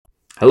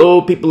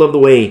Hello, people of the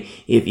way.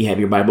 If you have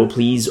your Bible,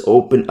 please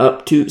open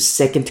up to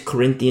 2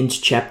 Corinthians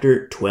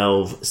chapter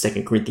 12.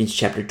 2 Corinthians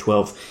chapter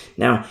 12.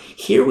 Now,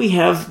 here we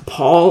have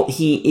Paul.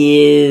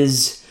 He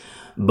is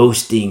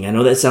boasting. I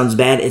know that sounds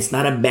bad. It's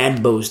not a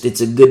bad boast.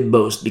 It's a good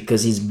boast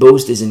because his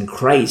boast is in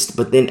Christ.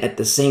 But then at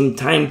the same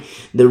time,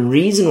 the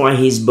reason why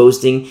he's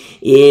boasting,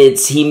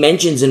 he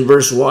mentions in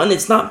verse 1,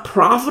 it's not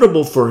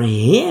profitable for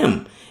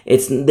him.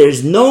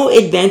 There's no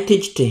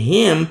advantage to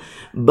him,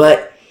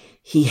 but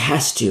he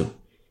has to.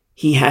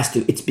 He has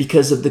to. It's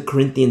because of the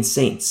Corinthian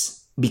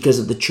saints, because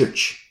of the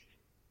church.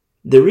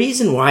 The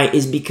reason why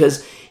is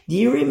because, do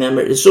you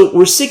remember? So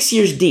we're 6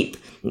 years deep.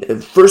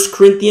 1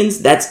 Corinthians,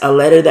 that's a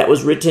letter that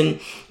was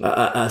written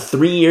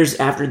 3 years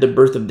after the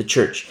birth of the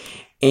church.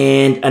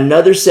 And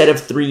another set of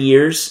 3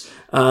 years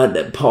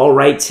that Paul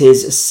writes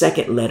his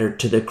second letter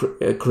to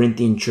the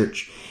Corinthian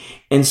church.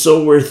 And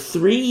so we're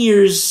 3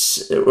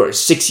 years, or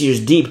 6 years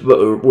deep,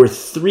 but we're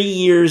 3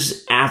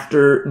 years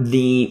after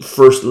the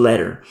first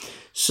letter.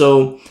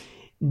 So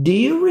do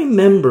you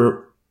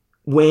remember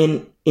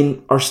when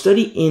in our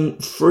study in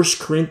 1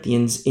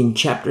 Corinthians in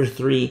chapter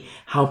 3,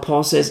 how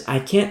Paul says, I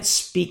can't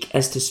speak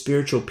as to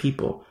spiritual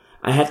people.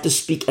 I have to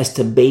speak as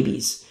to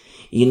babies.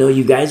 You know,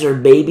 you guys are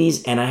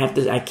babies and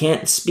I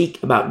can't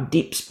speak about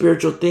deep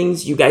spiritual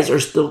things. You guys are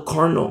still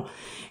carnal.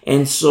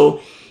 And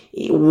so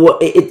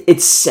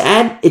it's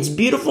sad, it's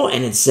beautiful,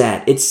 and it's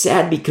sad. It's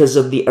sad because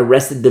of the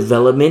arrested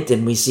development,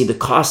 and we see the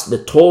cost,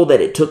 the toll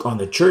that it took on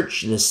the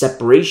church, the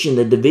separation,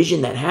 the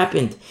division that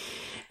happened.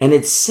 And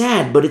it's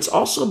sad, but it's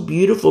also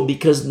beautiful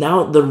because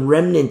now the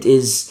remnant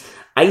is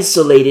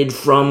isolated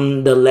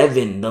from the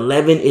leaven. The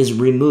leaven is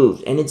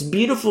removed. And it's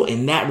beautiful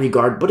in that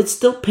regard, but it's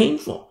still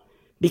painful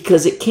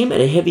because it came at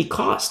a heavy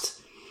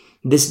cost.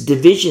 This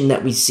division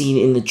that we've seen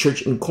in the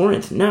church in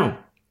Corinth. Now,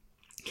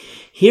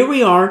 here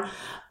we are,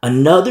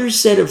 another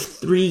set of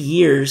 3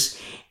 years,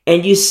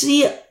 and you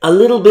see a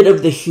little bit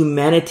of the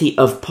humanity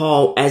of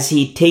Paul as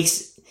he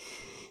takes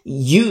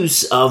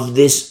use of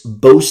this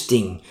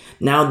boasting.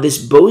 Now,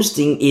 this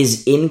boasting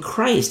is in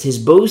Christ. His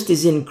boast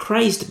is in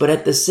Christ, but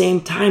at the same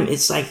time,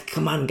 it's like,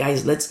 come on,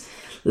 guys,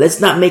 let's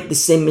not make the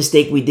same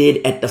mistake we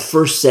did at the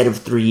first set of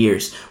 3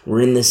 years. We're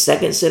in the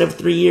second set of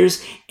 3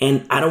 years,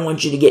 and I don't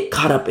want you to get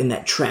caught up in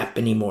that trap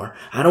anymore.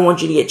 I don't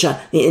want you to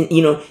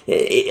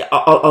get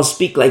I'll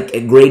speak like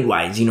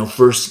grade-wise,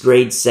 first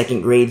grade,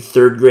 second grade,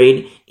 third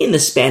grade, in the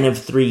span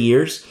of 3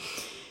 years.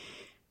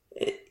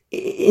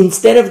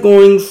 Instead of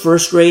going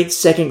first grade,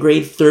 second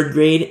grade, third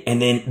grade,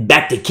 and then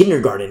back to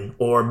kindergarten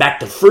or back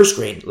to first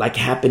grade, like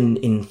happened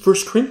in 1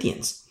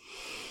 Corinthians,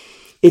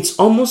 it's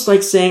almost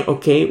like saying,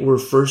 okay, we're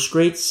first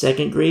grade,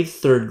 second grade,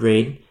 third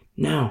grade.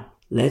 Now,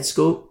 let's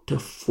go to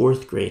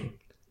fourth grade.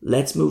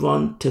 Let's move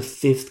on to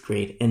fifth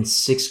grade and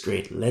sixth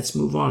grade. Let's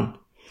move on.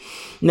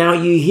 Now,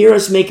 you hear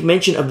us make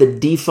mention of the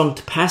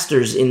defunct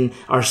pastors in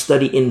our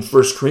study in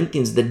 1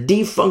 Corinthians, the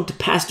defunct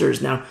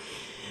pastors. Now,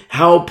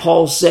 how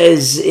Paul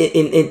says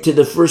into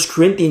the 1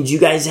 Corinthians, you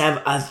guys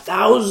have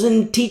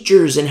 1,000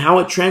 teachers, and how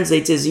it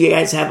translates is you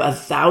guys have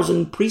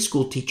 1,000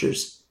 preschool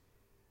teachers.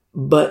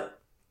 But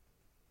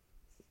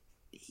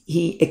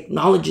he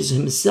acknowledges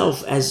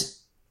himself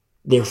as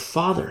their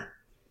father,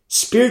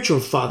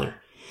 spiritual father.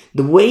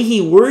 The way he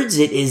words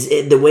it is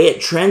the way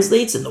it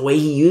translates, and the way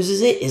he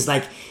uses it is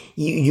like,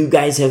 you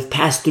guys have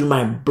passed through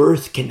my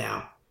birth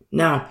canal.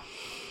 Now,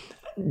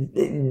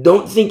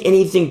 don't think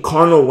anything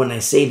carnal when I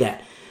say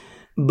that.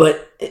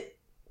 But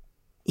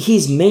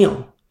he's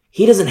male.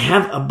 He doesn't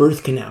have a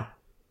birth canal.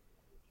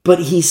 But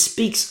he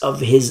speaks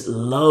of his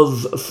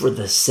love for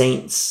the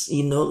saints.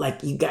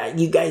 Like you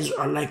guys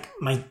are like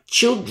my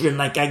children,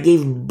 like I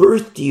gave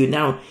birth to you.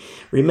 Now,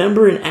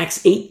 remember in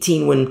Acts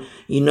 18 when,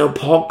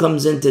 Paul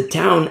comes into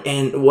town,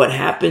 and what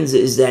happens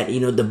is that,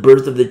 the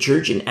birth of the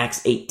church in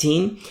Acts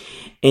 18.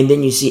 And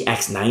then you see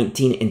Acts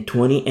 19 and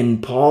 20,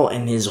 and Paul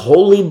and his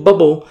holy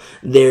bubble,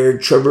 they're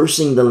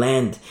traversing the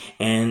land.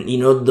 And,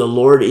 the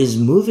Lord is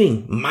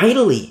moving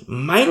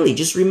mightily.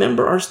 Just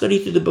remember our study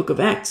through the book of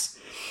Acts.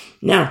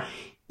 Now,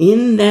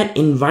 in that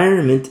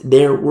environment,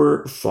 there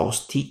were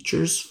false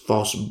teachers,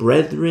 false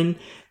brethren,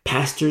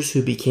 pastors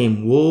who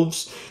became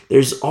wolves.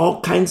 There's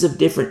all kinds of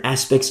different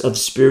aspects of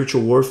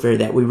spiritual warfare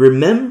that we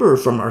remember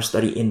from our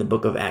study in the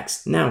book of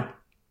Acts. Now,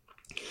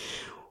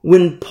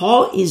 when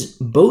Paul is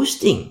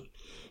boasting,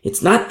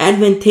 it's not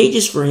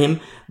advantageous for him,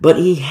 but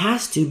he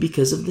has to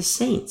because of the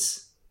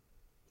saints.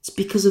 It's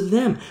because of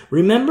them.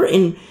 Remember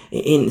in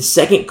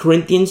 2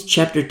 Corinthians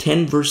chapter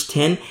 10, verse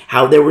 10,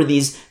 how there were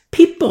these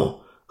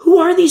people. Who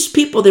are these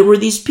people? There were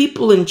these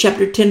people in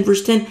chapter 10,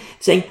 verse 10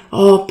 saying,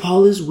 oh,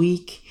 Paul is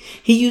weak.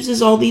 He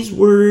uses all these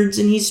words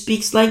and he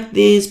speaks like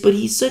this, but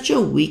he's such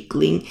a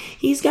weakling.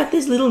 He's got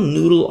these little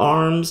noodle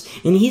arms,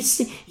 and he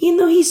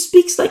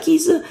speaks like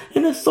he's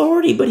an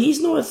authority, but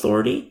he's no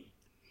authority.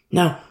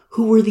 Now,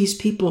 who were these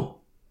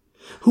people?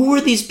 Who were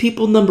these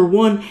people, number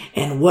one,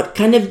 and what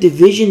kind of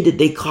division did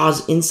they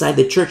cause inside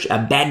the church? A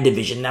bad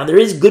division. Now, there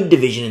is good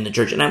division in the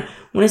church, and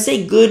when I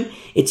say good,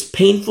 it's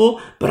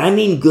painful, but I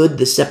mean good,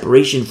 the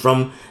separation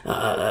from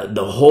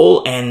the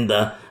whole and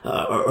the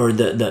or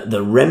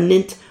the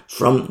remnant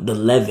from the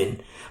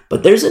leaven.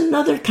 But there's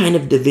another kind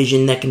of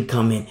division that can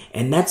come in,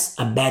 and that's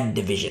a bad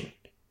division.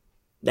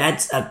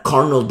 That's a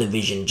carnal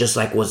division, just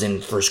like was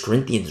in 1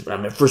 Corinthians. I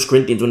mean, 1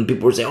 Corinthians, when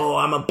people were saying, oh,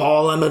 I'm of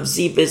Paul, I'm of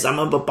Cephas, I'm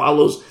of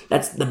Apollos,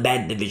 that's the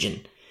bad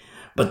division.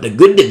 But the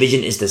good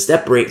division is to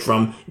separate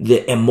from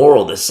the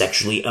immoral, the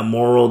sexually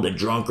immoral, the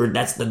drunkard.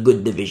 That's the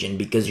good division,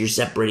 because you're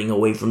separating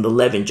away from the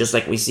leaven. Just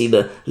like we see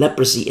the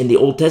leprosy in the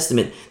Old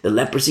Testament. The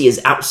leprosy is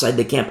outside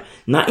the camp,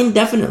 not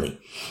indefinitely.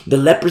 The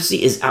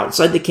leprosy is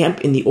outside the camp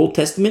in the Old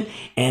Testament,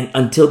 and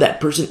until that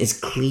person is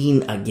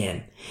clean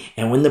again.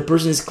 And when the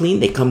person is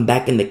clean, they come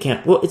back in the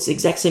camp. Well, it's the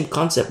exact same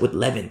concept with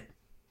leaven.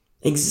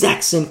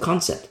 Exact same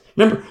concept.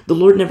 Remember, the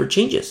Lord never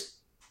changes.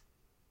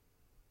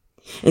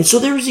 And so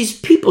there was these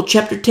people,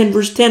 chapter 10,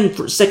 verse 10,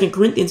 for 2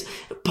 Corinthians.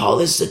 Paul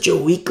is such a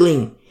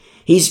weakling.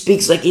 He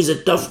speaks like he's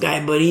a tough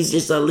guy, but he's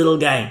just a little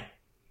guy.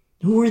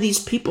 Who are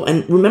these people?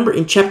 And remember,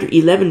 in chapter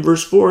 11,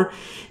 verse 4,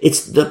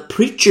 it's the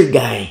preacher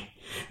guy.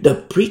 The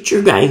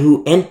preacher guy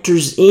who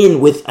enters in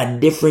with a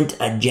different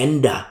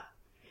agenda.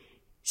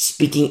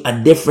 Speaking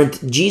a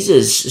different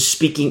Jesus,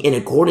 speaking in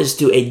accordance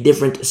to a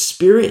different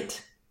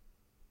spirit.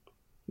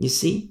 You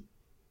see?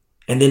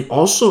 And then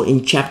also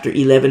in chapter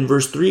 11,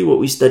 verse 3, what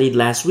we studied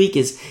last week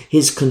is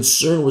his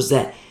concern was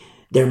that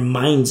their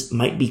minds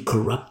might be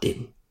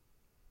corrupted.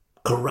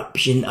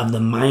 Corruption of the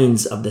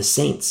minds of the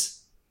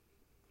saints.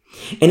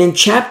 And in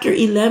chapter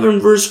 11,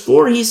 verse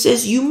 4, he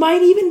says, you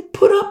might even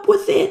put up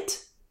with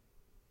it.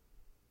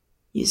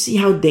 You see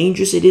how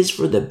dangerous it is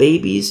for the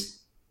babies?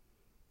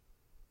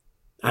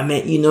 I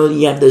mean,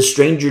 you have the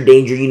stranger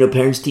danger.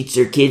 Parents teach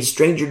their kids,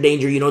 stranger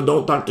danger,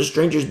 don't talk to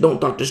strangers, don't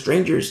talk to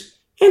strangers.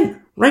 And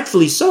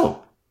rightfully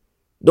so.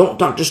 Don't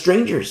talk to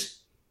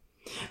strangers.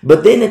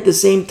 But then at the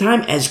same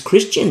time, as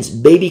Christians,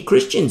 baby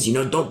Christians,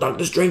 don't talk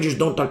to strangers,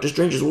 don't talk to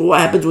strangers. Well, what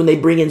happens when they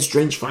bring in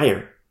strange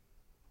fire?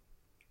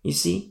 You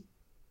see?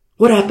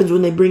 What happens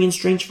when they bring in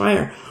strange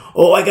fire?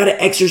 Oh, I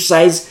gotta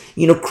exercise,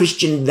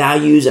 Christian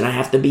values, and I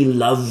have to be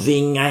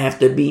loving. I have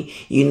to be,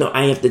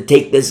 I have to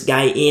take this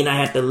guy in. I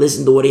have to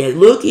listen to what he has.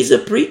 Look, he's a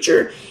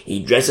preacher.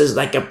 He dresses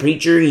like a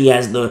preacher. He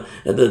has the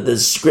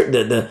script,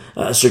 the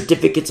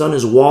certificates on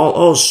his wall.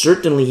 Oh,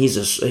 certainly he's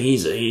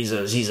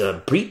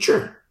a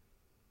preacher.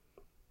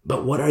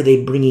 But what are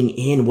they bringing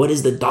in? What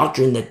is the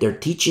doctrine that they're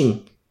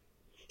teaching?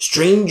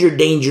 Stranger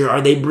danger.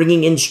 Are they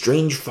bringing in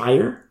strange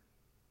fire?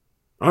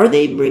 Are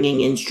they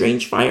bringing in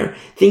strange fire?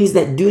 Things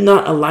that do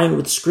not align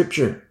with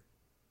Scripture.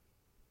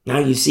 Now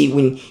you see,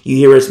 when you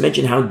hear us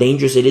mention how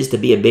dangerous it is to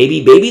be a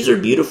baby, babies are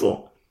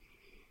beautiful.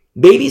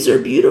 Babies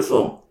are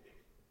beautiful.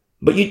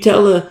 But you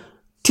tell a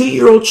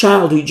 2-year-old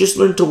child who just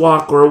learned to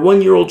walk, or a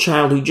 1-year-old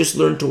child who just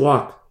learned to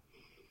walk,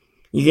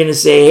 you're going to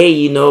say,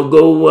 hey,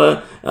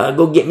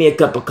 go get me a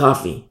cup of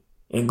coffee.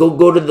 And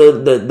go to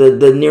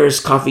the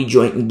nearest coffee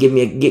joint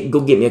and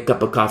go get me a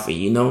cup of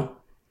coffee,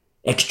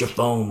 Extra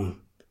foam.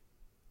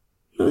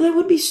 No, that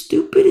would be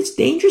stupid. It's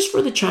dangerous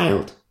for the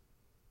child.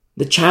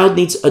 The child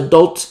needs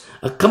adult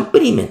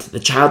accompaniment. The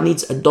child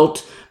needs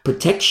adult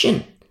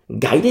protection,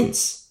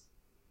 guidance.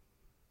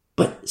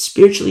 But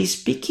spiritually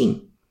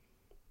speaking,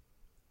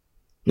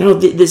 now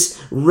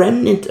this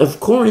remnant of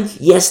Corinth,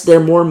 yes,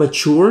 they're more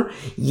mature.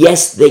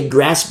 Yes, they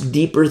grasp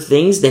deeper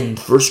things than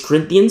 1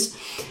 Corinthians.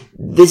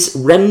 This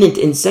remnant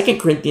in 2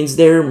 Corinthians,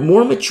 they're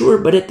more mature,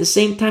 but at the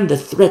same time, the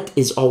threat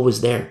is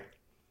always there.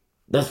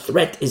 The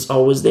threat is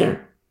always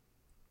there.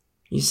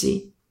 You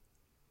see?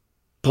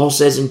 Paul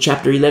says in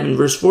chapter 11,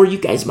 verse 4, you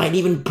guys might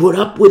even put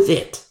up with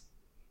it.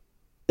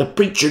 The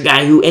preacher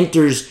guy who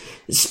enters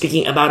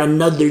speaking about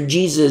another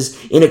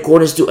Jesus in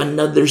accordance to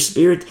another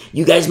spirit,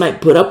 you guys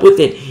might put up with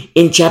it.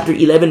 In chapter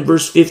 11,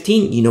 verse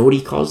 15, you know what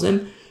he calls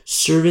them?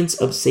 Servants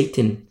of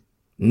Satan.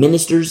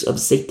 Ministers of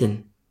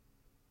Satan.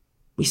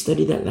 We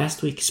studied that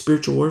last week,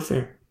 spiritual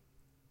warfare.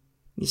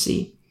 You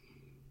see?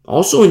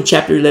 Also in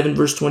chapter 11,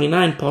 verse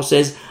 29, Paul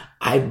says,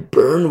 I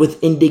burn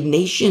with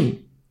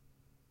indignation.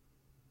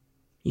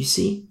 You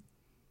see?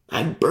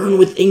 I burn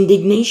with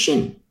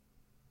indignation.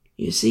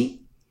 You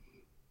see?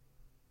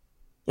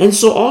 And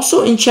so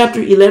also in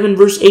chapter 11,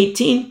 verse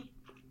 18,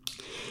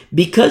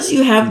 because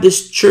you have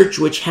this church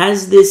which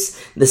has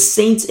the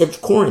saints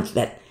of Corinth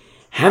that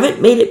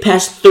haven't made it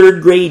past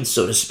 3rd grade,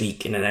 so to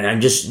speak. And I'm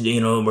just,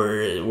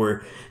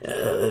 we're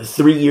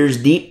 3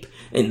 years deep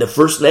in the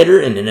first letter,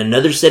 and in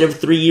another set of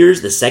 3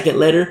 years, the second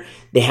letter.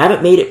 They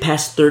haven't made it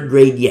past 3rd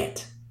grade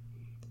yet.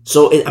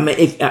 So if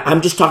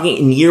I'm just talking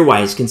in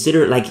year-wise,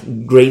 consider it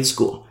like grade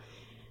school.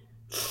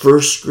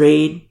 1st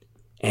grade,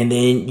 and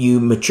then you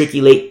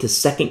matriculate to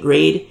 2nd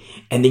grade,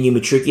 and then you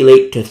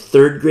matriculate to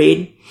 3rd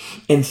grade.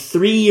 And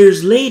 3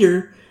 years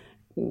later,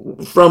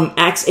 from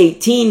Acts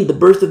 18, the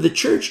birth of the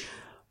church,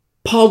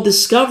 Paul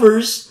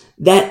discovers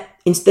that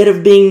instead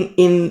of being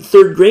in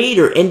 3rd grade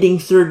or ending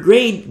 3rd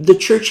grade, the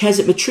church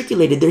hasn't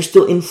matriculated. They're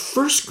still in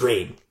 1st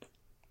grade.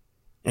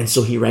 And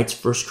so he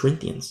writes 1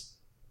 Corinthians.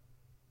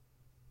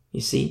 You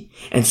see?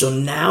 And so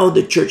now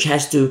the church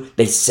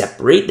they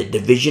separate the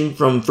division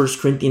from 1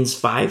 Corinthians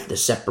 5, the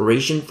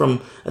separation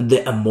from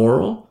the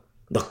immoral,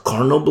 the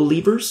carnal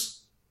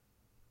believers.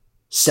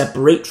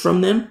 separate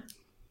from them.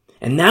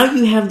 And now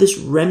you have this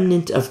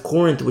remnant of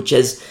Corinth, which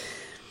has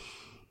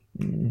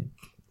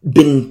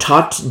been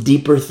taught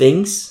deeper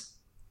things.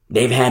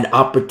 They've had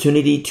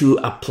opportunity to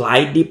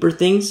apply deeper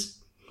things.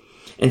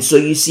 And so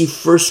you see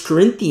 1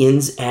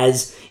 Corinthians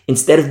as,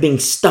 instead of being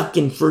stuck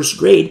in first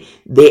grade,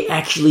 they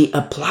actually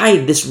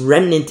applied this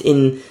remnant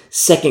in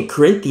 2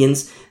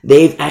 Corinthians.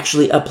 They've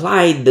actually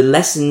applied the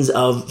lessons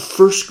of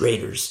first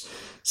graders,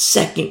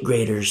 second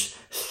graders,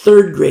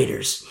 third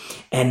graders.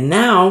 And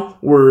now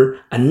we're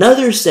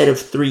another set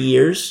of 3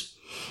 years.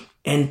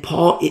 And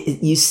Paul,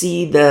 you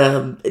see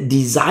the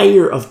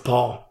desire of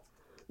Paul,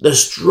 the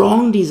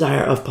strong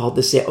desire of Paul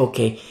to say,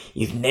 okay,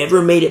 you've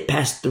never made it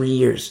past 3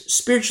 years.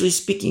 Spiritually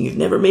speaking, you've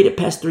never made it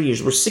past 3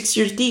 years. We're 6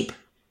 years deep.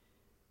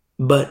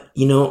 But,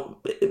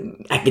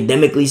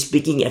 academically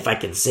speaking, if I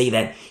can say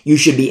that, you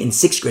should be in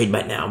 6th grade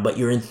by now, but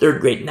you're in 3rd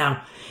grade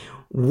now.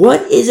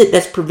 What is it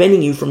that's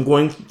preventing you from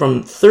going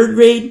from 3rd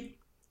grade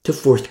to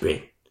 4th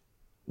grade?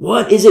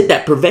 What is it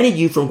that prevented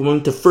you from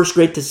going to 1st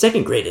grade to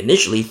 2nd grade?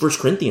 Initially, 1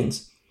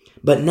 Corinthians.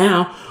 But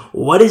now,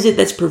 what is it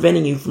that's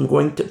preventing you from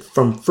going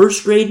from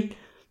 1st grade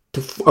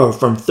or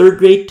from 3rd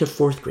grade to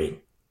 4th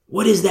grade?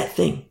 What is that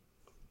thing?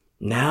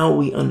 Now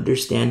we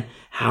understand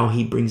how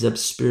he brings up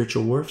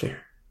spiritual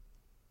warfare.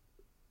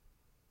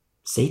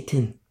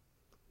 Satan,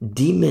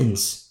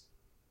 demons,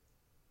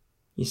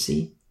 you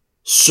see,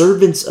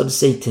 servants of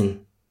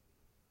Satan,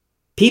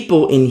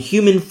 people in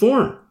human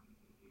form,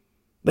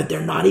 but they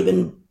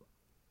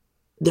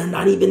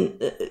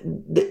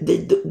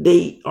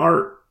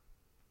are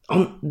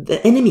on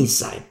the enemy's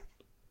side,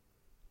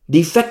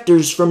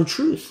 defectors from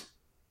truth.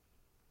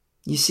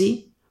 You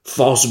see,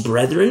 false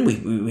brethren,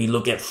 we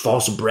look at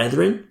false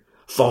brethren,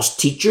 false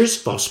teachers,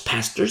 false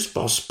pastors,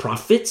 false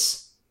prophets.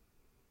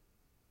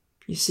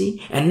 You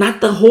see, and not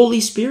the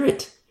Holy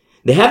Spirit.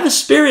 They have the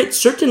Spirit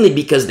certainly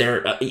because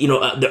they're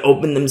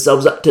open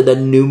themselves up to the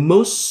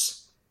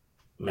pneumos.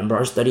 Remember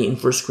our study in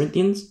 1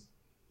 Corinthians?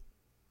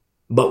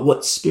 But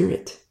what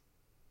spirit?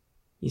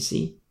 You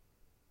see,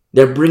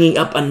 they're bringing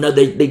up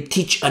they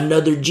teach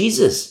another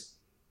Jesus.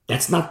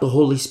 That's not the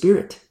Holy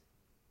Spirit.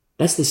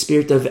 That's the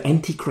spirit of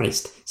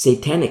Antichrist,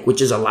 satanic,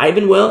 which is alive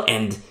and well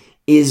and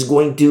is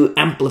going to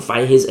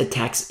amplify his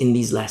attacks in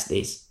these last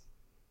days.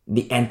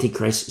 The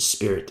Antichrist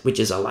spirit, which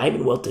is alive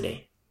and well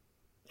today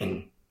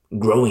and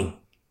growing,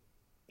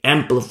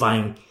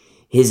 amplifying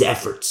his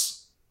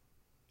efforts.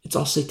 It's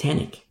all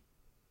satanic.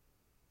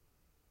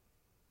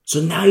 So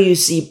now you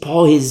see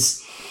Paul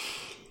is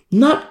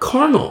not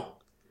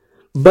carnal,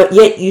 but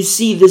yet you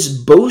see this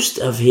boast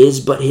of his,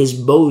 but his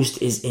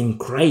boast is in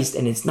Christ.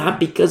 And it's not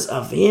because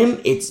of him.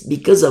 It's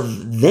because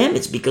of them.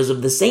 It's because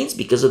of the saints,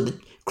 because of the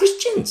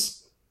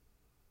Christians.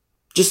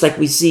 Just like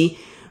we see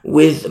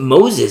with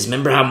Moses.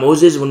 Remember how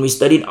Moses, when we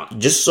studied,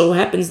 just so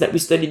happens that we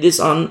studied this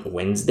on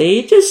Wednesday.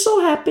 It just so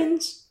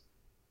happens.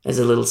 As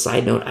a little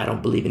side note, I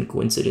don't believe in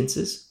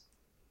coincidences.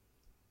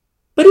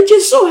 But it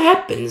just so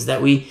happens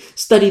that we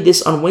studied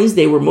this on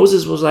Wednesday where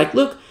Moses was like,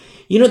 look,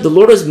 the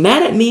Lord was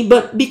mad at me,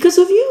 but because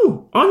of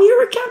you, on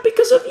your account,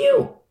 because of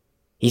you.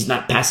 He's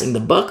not passing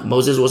the buck.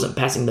 Moses wasn't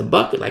passing the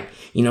buck.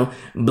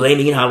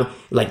 Blaming how,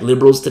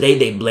 liberals today,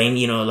 they blame,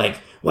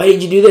 why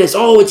did you do this?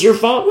 Oh, it's your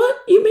fault. What?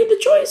 You made the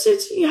choice.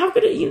 How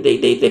could it?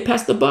 They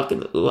passed the buck.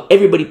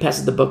 Everybody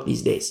passes the buck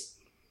these days.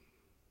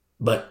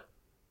 But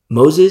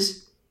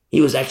Moses, he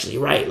was actually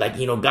right.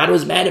 God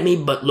was mad at me,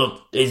 but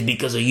look, it's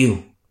because of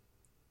you.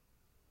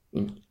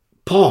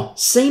 Paul,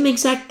 same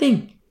exact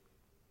thing.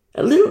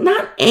 A little,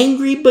 not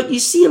angry, but you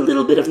see a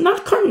little bit of,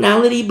 not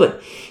carnality,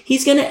 but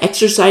he's going to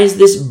exercise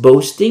this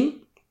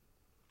boasting,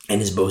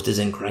 and his boast is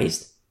in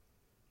Christ,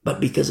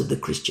 but because of the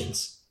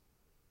Christians.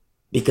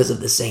 Because of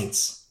the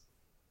saints.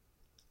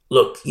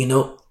 Look,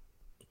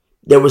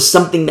 there was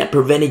something that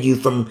prevented you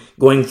from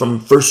going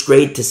from 1st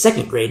grade to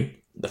 2nd grade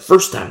the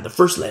first time, the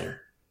first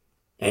letter.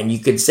 And you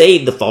could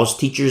say the false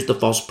teachers, the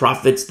false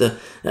prophets, the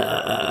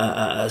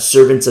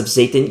servants of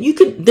Satan.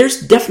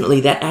 There's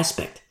definitely that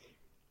aspect.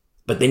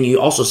 But then you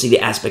also see the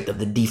aspect of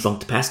the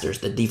defunct pastors,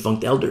 the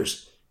defunct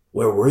elders.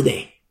 Where were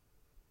they?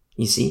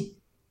 You see?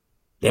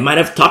 They might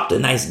have talked a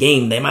nice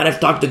game. They might have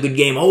talked a good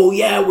game. Oh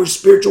yeah, we're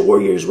spiritual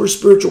warriors. We're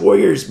spiritual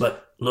warriors.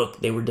 But look,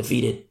 they were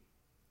defeated.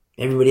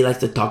 Everybody likes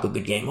to talk a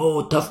good game.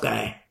 Oh, tough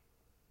guy.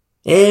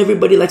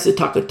 Everybody likes to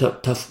talk a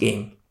tough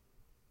game.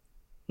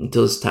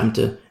 Until it's time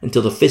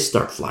until the fists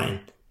start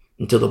flying.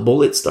 Until the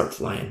bullets start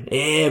flying.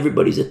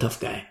 Everybody's a tough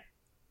guy.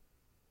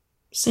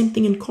 Same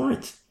thing in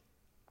Corinth.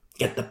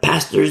 Get the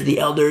pastors, the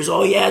elders.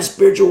 Oh yeah,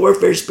 spiritual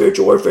warfare.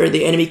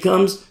 The enemy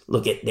comes.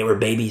 Look they were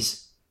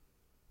babies.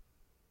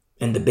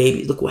 And the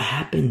baby, look what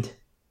happened.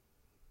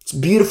 It's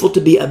beautiful to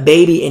be a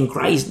baby in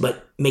Christ,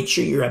 but make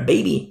sure you're a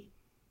baby.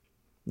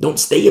 Don't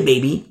stay a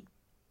baby.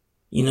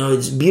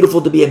 It's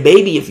beautiful to be a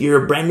baby if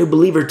you're a brand new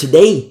believer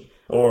today,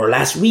 or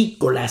last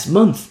week, or last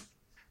month.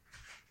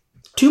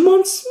 2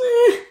 months?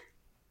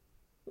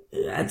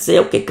 I'd say,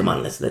 okay, come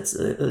on, let's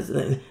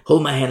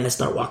hold my hand, let's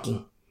start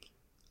walking.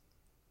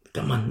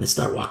 Come on, let's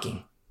start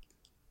walking.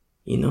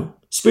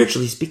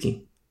 Spiritually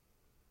speaking.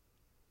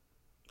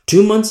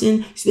 2 months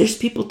in. See, there's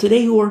people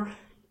today who are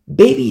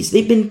babies.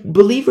 They've been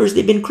believers.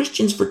 They've been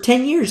Christians for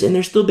 10 years and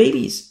they're still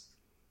babies.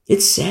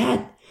 It's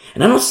sad.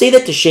 And I don't say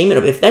that to shame it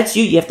up. If that's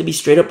you, you have to be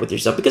straight up with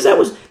yourself, because that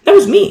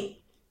was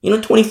me,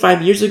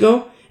 25 years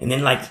ago. And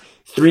then like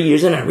 3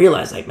 years in, I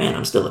realized like, man,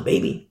 I'm still a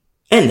baby.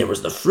 And there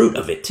was the fruit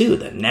of it too,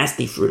 the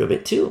nasty fruit of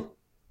it too.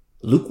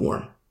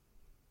 Lukewarm.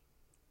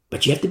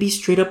 But you have to be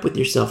straight up with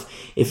yourself.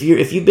 If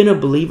you've been a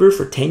believer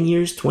for 10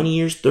 years, 20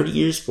 years, 30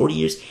 years, 40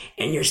 years,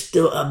 and you're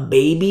still a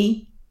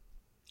baby,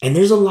 and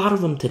there's a lot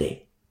of them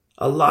today.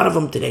 A lot of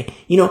them today.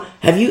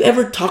 Have you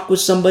ever talked with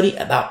somebody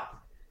about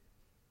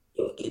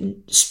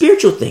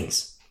spiritual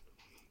things?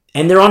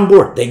 And they're on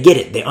board. They get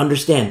it. They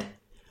understand.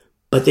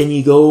 But then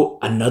you go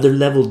another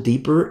level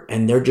deeper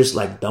and they're just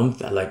like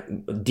dumbfounded,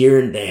 like deer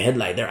in the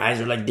headlight. Their eyes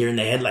are like deer in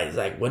the headlights.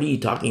 Like, what are you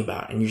talking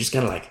about? And you're just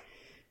kind of like,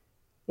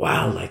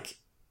 wow, like,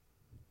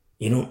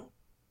 you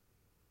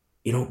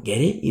don't get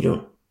it. You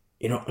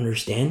don't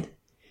understand.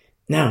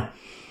 Now,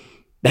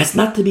 that's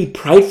not to be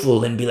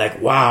prideful and be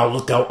like, wow,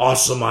 look how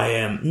awesome I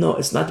am. No,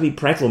 it's not to be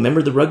prideful.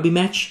 Remember the rugby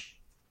match?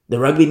 The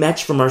rugby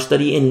match from our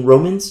study in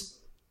Romans?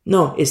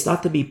 No, it's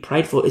not to be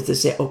prideful. It's to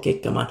say, okay,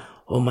 come on,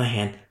 hold my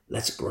hand.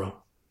 Let's grow.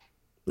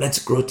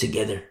 Let's grow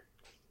together.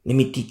 Let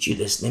me teach you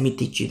this. Let me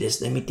teach you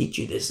this. Let me teach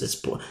you this.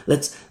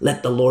 Let's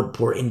let the Lord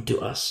pour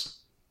into us.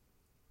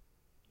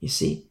 You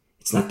see?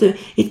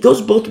 It goes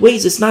both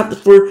ways. It's not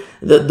for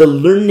the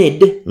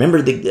learned.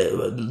 Remember,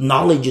 the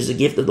knowledge is a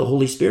gift of the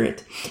Holy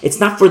Spirit. It's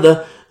not for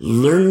the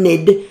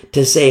learned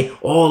to say,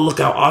 oh, look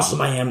how awesome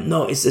I am.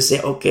 No, it's to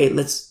say, okay,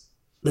 let's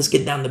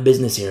get down to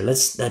business here.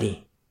 Let's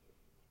study.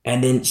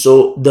 And then,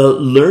 so the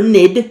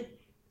learned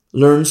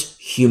learns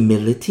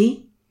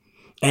humility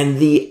and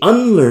the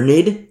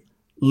unlearned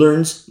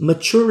learns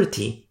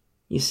maturity.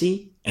 You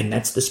see? And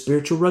that's the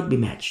spiritual rugby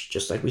match.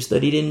 Just like we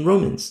studied in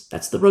Romans.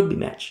 That's the rugby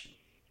match.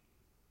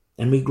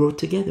 And we grow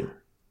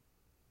together.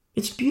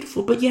 It's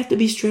beautiful, but you have to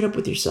be straight up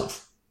with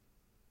yourself.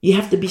 You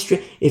have to be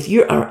straight. If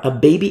you are a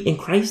baby in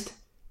Christ,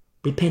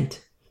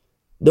 repent.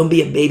 Don't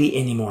be a baby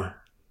anymore.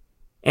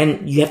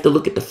 And you have to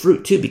look at the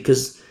fruit too,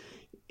 because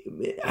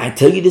I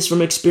tell you this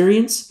from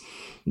experience,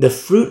 the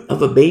fruit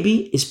of a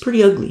baby is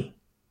pretty ugly.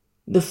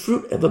 The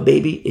fruit of a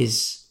baby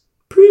is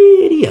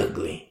pretty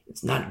ugly.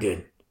 It's not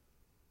good.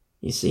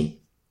 You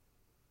see?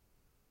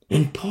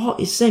 And Paul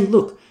is saying,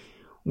 look,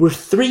 we're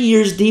 3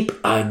 years deep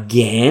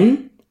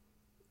again.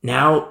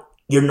 Now,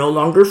 you're no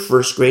longer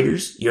first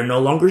graders. You're no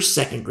longer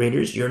second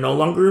graders. You're no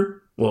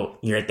longer,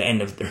 you're at the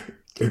end of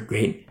third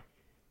grade.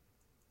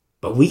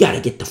 But we got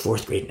to get to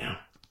fourth grade now.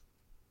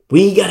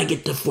 We got to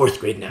get to fourth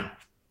grade now.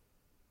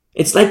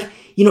 It's like,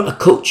 a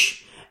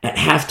coach at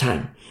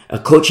halftime. A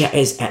coach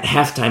is at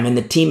halftime and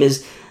the team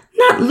is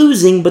not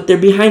losing, but they're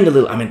behind a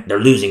little. I mean, they're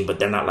losing, but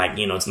they're not like,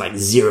 it's like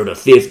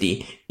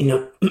 0-50.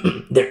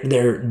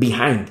 They're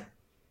behind.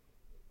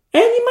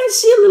 And you might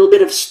see a little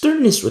bit of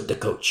sternness with the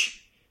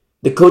coach.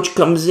 The coach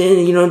comes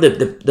in,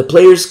 the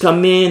players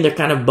come in, they're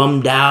kind of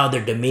bummed out,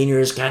 their demeanor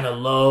is kind of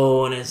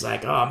low, and it's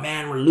like, oh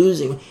man, we're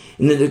losing.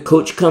 And then the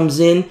coach comes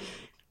in,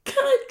 kind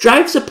of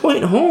drives a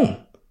point home.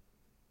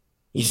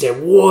 You say,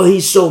 whoa,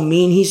 he's so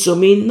mean.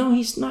 No,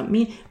 he's not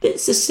mean.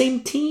 It's the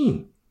same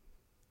team.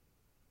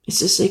 It's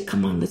to say,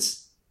 come on,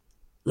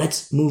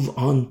 let's move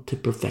on to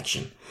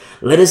perfection.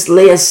 Let us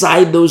lay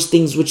aside those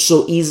things which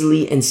so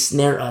easily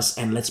ensnare us,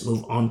 and let's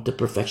move on to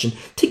perfection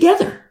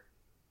together.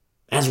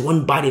 As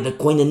one body, the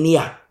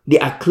koinonia, the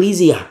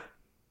ecclesia,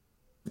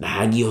 the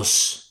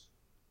hagios.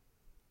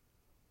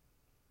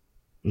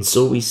 And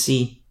so we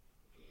see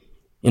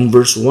in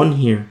verse 1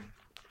 here,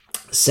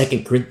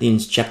 2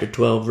 Corinthians chapter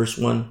 12, verse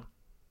 1.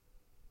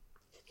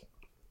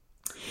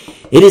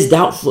 It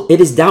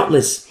is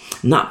doubtless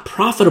not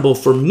profitable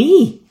for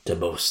me to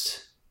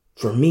boast.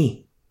 For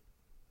me.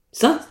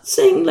 It's not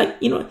saying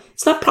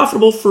it's not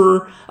profitable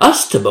for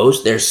us to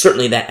boast. There's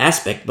certainly that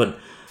aspect, but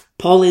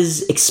Paul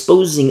is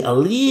exposing a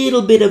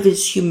little bit of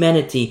his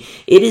humanity.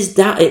 It is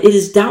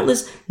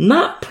doubtless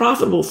not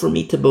profitable for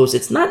me to boast.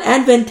 It's not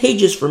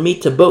advantageous for me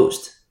to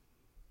boast.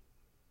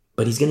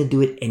 But he's going to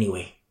do it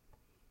anyway.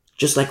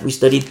 Just like we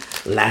studied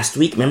last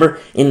week. Remember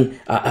in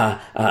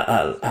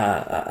last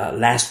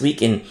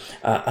week in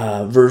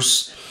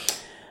verse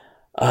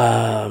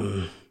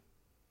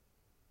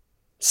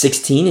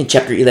 16, in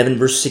chapter 11,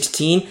 verse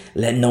 16,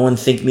 let no one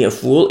think me a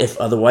fool, if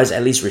otherwise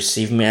at least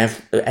receive me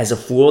as a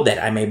fool,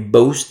 that I may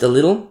boast a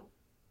little.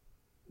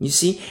 You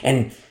see?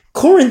 And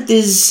Corinth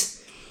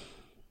is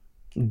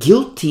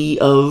guilty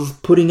of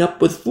putting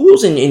up with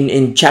fools.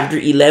 In chapter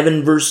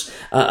 11, verse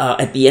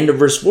at the end of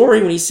verse 4,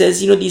 when he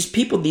says, these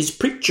people, these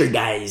preacher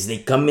guys, they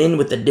come in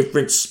with a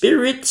different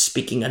spirit,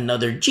 speaking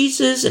another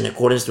Jesus in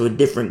accordance to a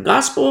different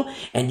gospel,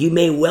 and you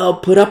may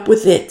well put up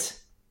with it.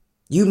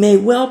 You may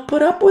well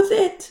put up with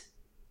it.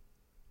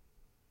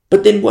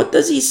 But then what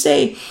does he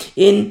say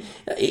in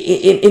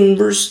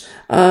verse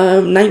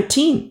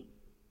 19?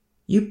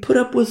 You put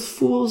up with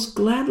fools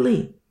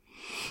gladly.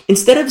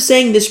 Instead of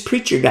saying this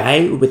preacher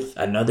guy with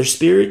another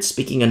spirit,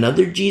 speaking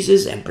another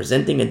Jesus and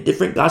presenting a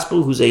different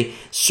gospel who's a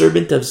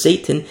servant of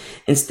Satan,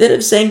 instead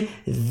of saying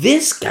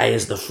this guy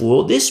is the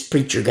fool, this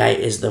preacher guy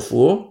is the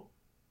fool,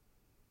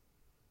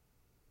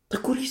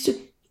 look what he's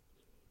doing.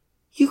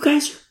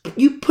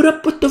 You put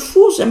up with the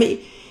fools. I mean,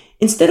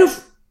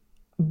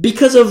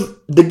 because of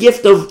the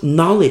gift of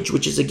knowledge,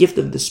 which is a gift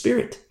of the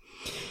Spirit,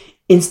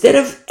 instead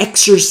of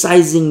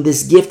exercising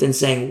this gift and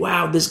saying,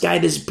 wow, this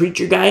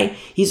preacher guy,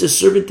 he's a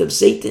servant of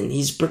Satan.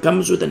 He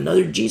comes with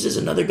another Jesus,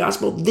 another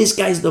gospel. This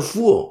guy's the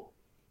fool.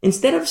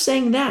 Instead of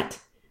saying that,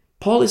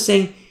 Paul is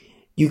saying,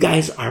 you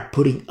guys are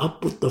putting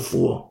up with the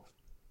fool.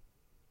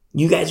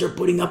 You guys are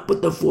putting up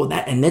with the fool.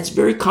 And that's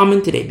very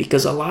common today,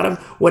 because a lot of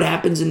what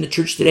happens in the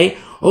church today,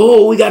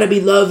 we got to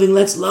be loving.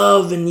 Let's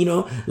love and,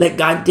 let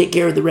God take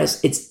care of the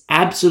rest. It's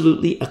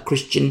absolutely a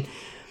Christian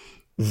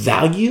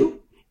value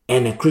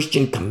and a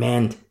Christian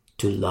command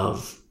to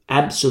love.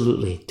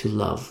 Absolutely, to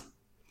love.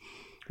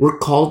 We're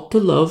called to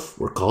love.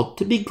 We're called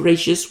to be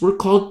gracious. We're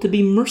called to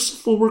be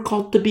merciful. We're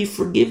called to be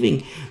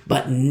forgiving.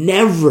 But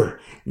never,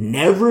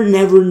 never,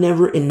 never,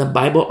 never in the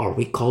Bible are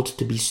we called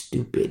to be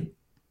stupid.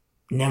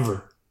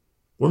 Never.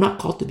 We're not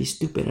called to be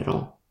stupid at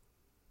all.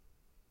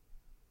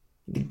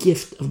 The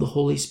gift of the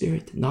Holy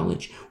Spirit,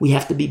 knowledge. We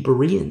have to be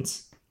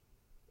Bereans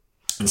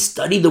and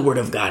study the Word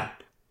of God.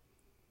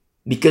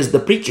 Because the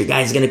preacher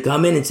guy is going to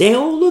come in and say,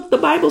 look, the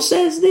Bible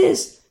says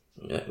this.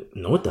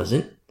 No, it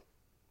doesn't.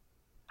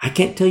 I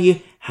can't tell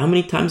you how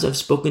many times I've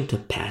spoken to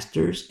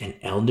pastors and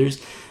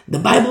elders. The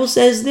Bible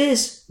says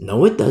this.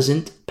 No, it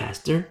doesn't,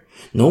 pastor.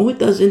 No, it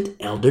doesn't,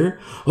 elder.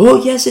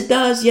 Oh, yes, it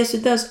does. Yes,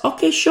 it does.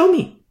 Okay, show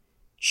me.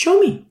 Show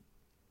me.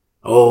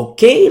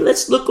 Okay,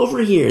 let's look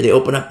over here. They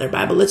open up their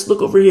Bible. Let's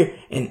look over here.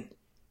 And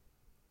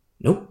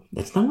nope,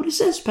 that's not what it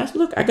says, pastor.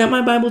 Look, I got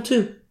my Bible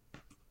too.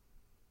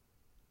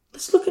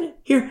 Let's look at it.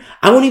 Here,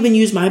 I won't even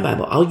use my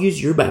Bible. I'll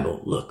use your Bible.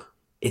 Look,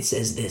 it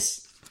says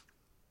this.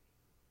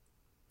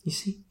 You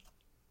see?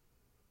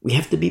 We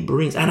have to be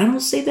Bereans. And I don't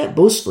say that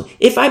boastfully.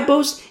 If I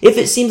boast, if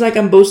it seems like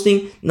I'm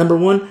boasting, number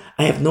one,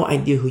 I have no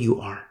idea who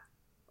you are.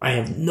 I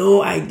have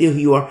no idea who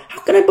you are.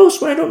 How can I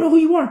boast when I don't know who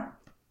you are?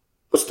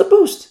 What's the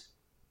boast?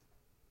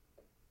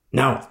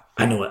 Now,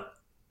 I know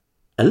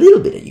a little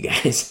bit of you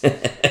guys.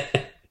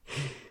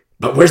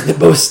 But where's the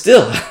boast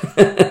still?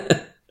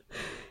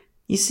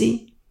 You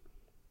see?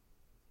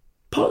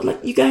 Paul,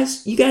 you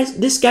guys,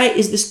 this guy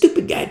is the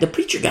stupid guy, the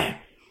preacher guy.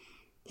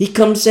 He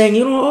comes saying,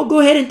 go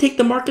ahead and take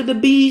the mark of the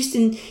beast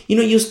and,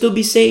 you'll still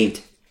be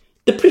saved.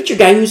 The preacher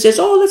guy who says,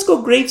 let's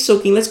go grave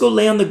soaking. Let's go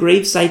lay on the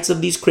grave sites of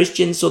these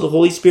Christians so the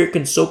Holy Spirit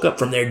can soak up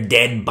from their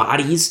dead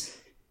bodies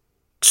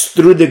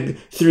through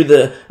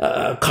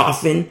the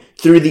coffin,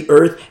 through the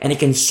earth, and it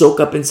can soak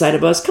up inside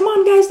of us. Come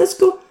on, guys, let's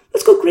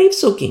go grave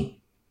soaking.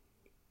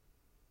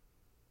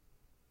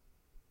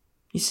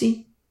 You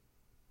see?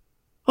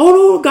 Oh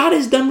no, God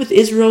is done with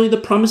Israel. The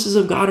promises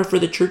of God are for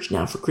the church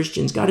now, for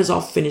Christians. God is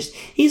all finished.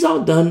 He's all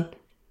done.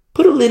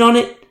 Put a lid on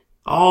it.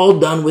 All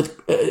done with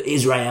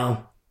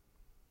Israel.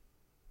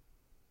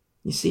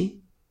 You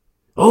see?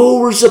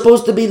 We're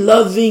supposed to be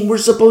loving. We're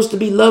supposed to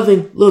be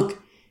loving. Look.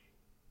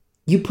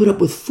 You put up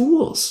with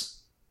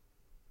fools.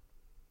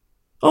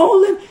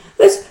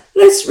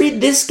 Let's read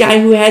this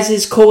guy who has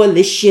his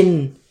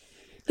coalition.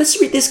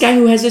 Let's read this guy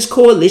who has his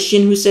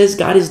coalition who says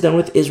God is done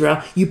with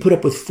Israel. You put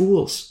up with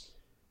fools.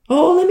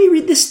 Let me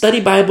read this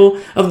study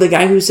Bible of the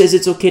guy who says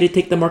it's okay to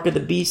take the mark of the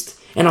beast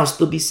and I'll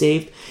still be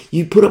saved.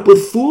 You put up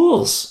with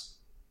fools.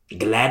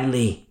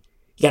 Gladly.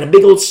 You got a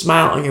big old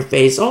smile on your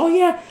face.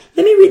 Let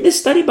me read this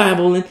study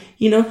Bible and,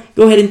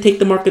 go ahead and take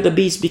the mark of the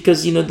beast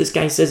because, this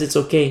guy says it's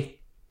okay.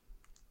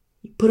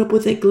 You put up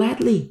with it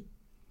gladly.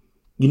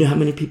 You know how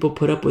many people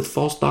put up with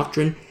false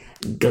doctrine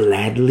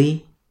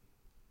gladly?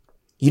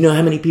 You know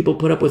how many people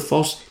put up with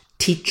false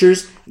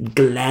teachers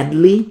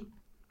gladly?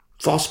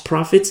 False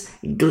prophets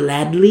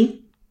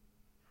gladly?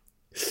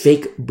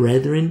 Fake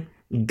brethren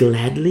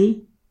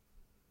gladly?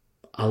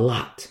 A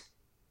lot.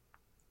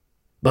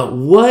 But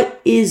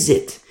what is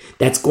it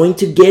that's going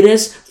to get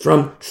us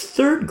from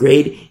 3rd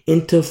grade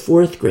into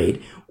 4th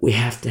grade? We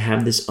have to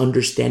have this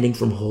understanding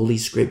from Holy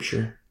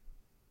Scripture.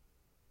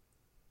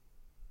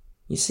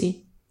 You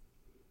see?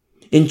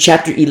 In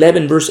chapter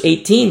 11, verse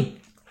 18,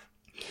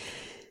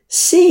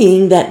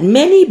 seeing that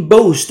many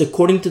boast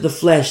according to the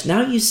flesh.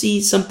 Now you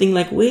see something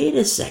like, wait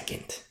a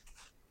second.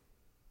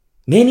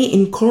 Many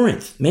in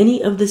Corinth,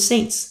 many of the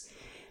saints,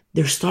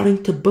 they're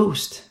starting to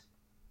boast.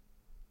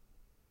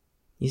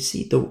 You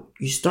see,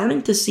 you're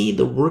starting to see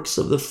the works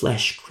of the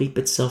flesh creep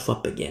itself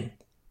up again.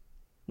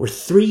 We're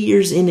 3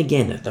 years in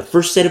again. The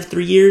first set of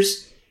 3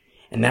 years.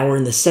 And now we're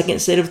in the second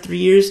set of 3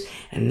 years.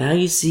 And now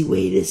you see,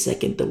 wait a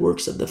second, the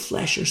works of the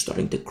flesh are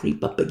starting to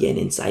creep up again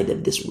inside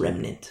of this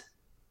remnant.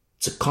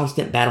 It's a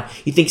constant battle.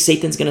 You think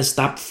Satan's going to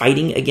stop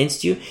fighting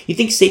against you? You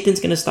think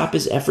Satan's going to stop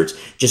his efforts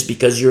just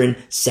because you're in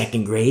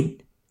 2nd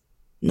grade?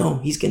 No,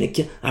 he's going to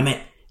kill.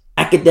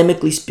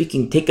 Academically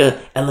speaking, take a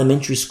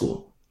elementary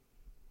school.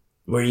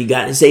 where you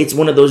got, say it's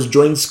one of those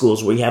joint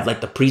schools where you have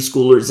like the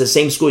preschoolers, the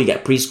same school, you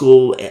got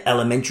preschool,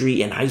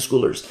 elementary, and high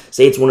schoolers.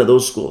 Say it's one of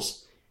those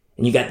schools.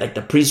 And you got like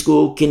the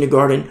preschool,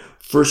 kindergarten,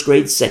 first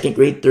grade, second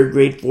grade, third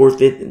grade, fourth,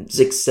 fifth,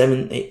 sixth,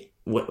 seventh, eighth,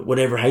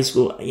 whatever, high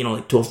school,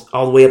 like 12th,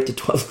 all the way up to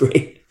 12th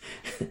grade.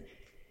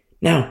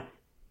 Now,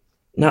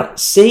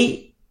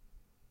 say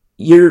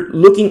you're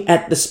looking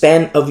at the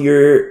span of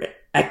your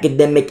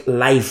academic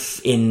life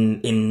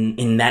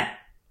in that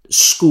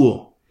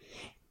school,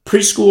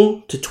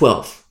 preschool to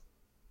 12.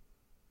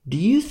 Do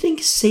you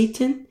think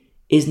Satan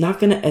is not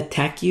going to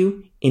attack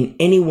you in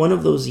any one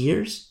of those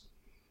years?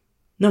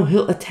 No,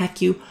 he'll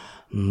attack you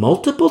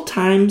multiple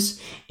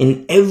times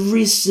in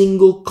every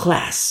single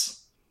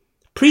class.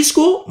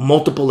 Preschool,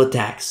 multiple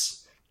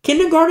attacks.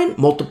 Kindergarten,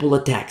 multiple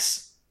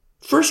attacks.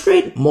 First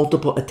grade,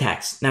 multiple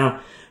attacks.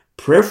 Now,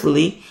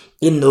 prayerfully,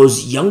 in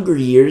those younger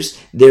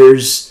years,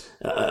 there's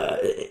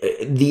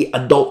the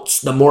adults,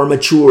 the more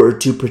mature,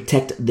 to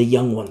protect the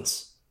young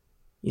ones.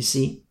 You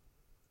see?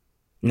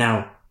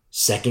 Now,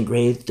 second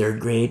grade,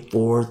 third grade,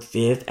 fourth,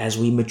 fifth, as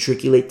we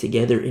matriculate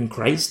together in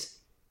Christ,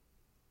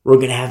 we're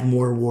going to have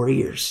more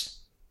warriors.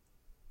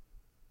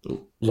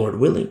 Lord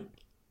willing.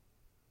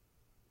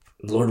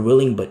 Lord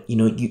willing, but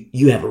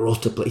you have a role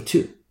to play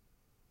too.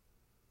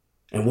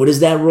 And what is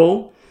that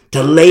role?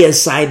 To lay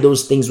aside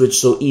those things which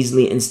so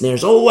easily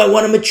ensnares. Oh, I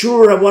want to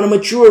mature.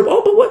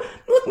 Oh, but what?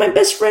 Look, my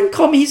best friend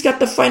called me. He's got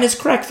the finest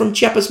crack from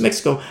Chiapas,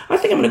 Mexico. I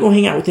think I'm going to go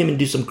hang out with him and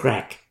do some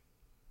crack.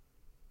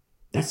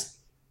 That's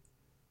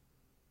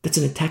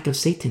an attack of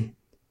Satan.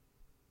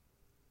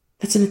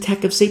 That's an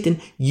attack of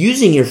Satan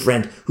using your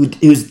friend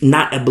who's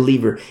not a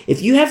believer.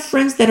 If you have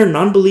friends that are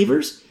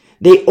non-believers,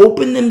 they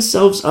open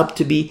themselves up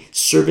to be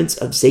servants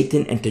of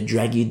Satan and to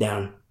drag you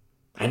down.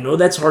 I know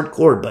that's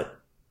hardcore, but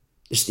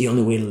it's the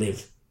only way to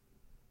live.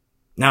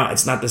 Now,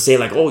 it's not to say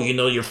like,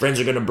 your friends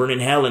are going to burn in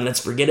hell and let's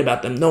forget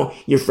about them. No,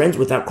 your friends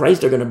without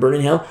Christ are going to burn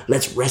in hell.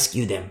 Let's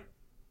rescue them.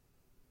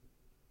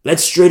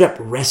 Let's straight up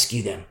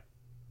rescue them.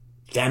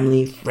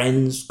 Family,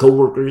 friends,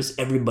 co-workers,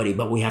 everybody.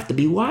 But we have to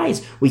be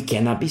wise. We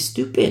cannot be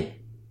stupid.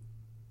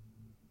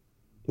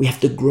 We have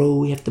to grow.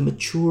 We have to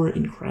mature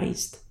in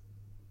Christ.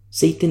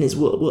 Satan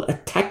will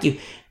attack you.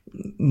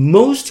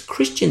 Most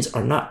Christians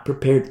are not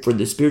prepared for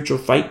the spiritual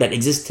fight that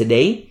exists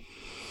today.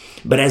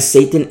 But as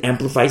Satan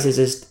amplifies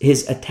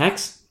his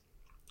attacks,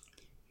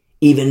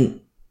 it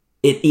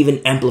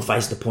even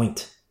amplifies the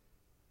point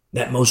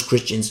that most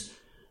Christians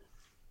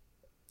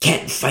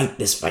can't fight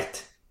this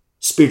fight,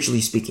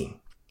 spiritually speaking.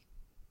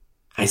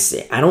 I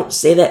don't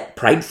say that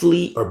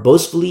pridefully or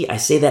boastfully. I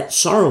say that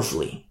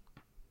sorrowfully.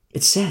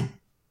 It's sad.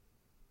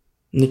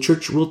 And the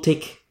church will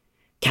take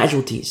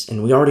casualties,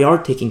 and we already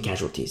are taking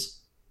casualties.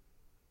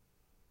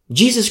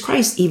 Jesus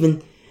Christ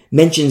even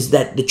mentions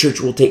that the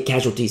church will take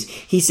casualties.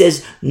 He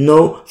says,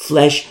 no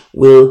flesh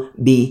will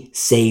be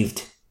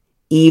saved,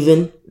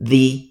 even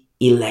the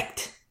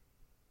elect,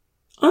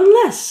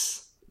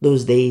 unless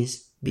those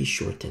days be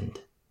shortened.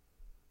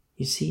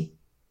 You see?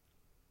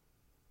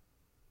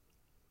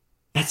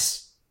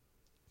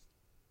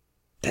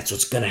 That's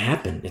what's going to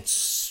happen.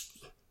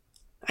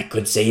 I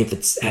could say if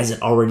it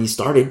hasn't already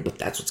started, but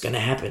that's what's going to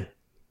happen.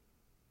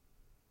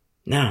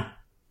 Now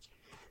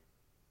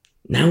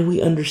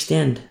we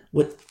understand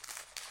what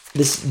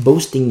this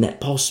boasting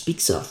that Paul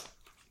speaks of.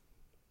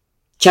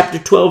 Chapter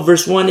 12,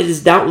 verse 1, it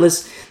is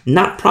doubtless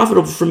not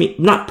profitable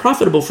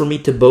for me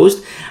to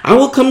boast. I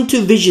will come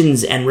to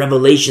visions and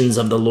revelations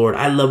of the Lord.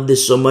 I love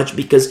this so much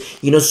because,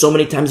 so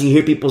many times you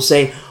hear people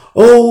say,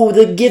 oh,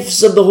 the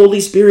gifts of the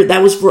Holy Spirit,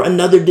 that was for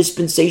another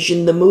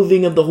dispensation. The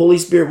moving of the Holy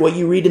Spirit, what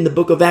you read in the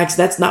book of Acts,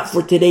 that's not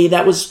for today.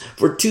 That was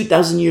for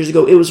 2,000 years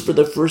ago. It was for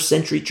the first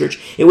century church.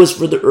 It was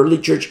for the early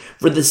church,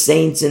 for the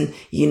saints and,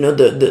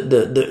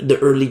 the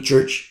early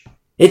church.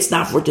 It's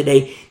not for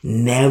today.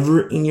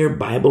 Never in your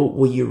Bible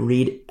will you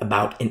read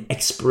about an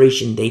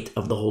expiration date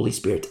of the Holy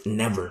Spirit.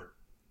 Never.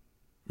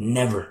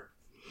 Never.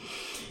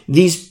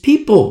 These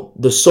people,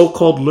 the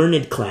so-called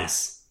learned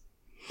class,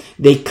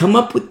 they come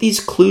up with these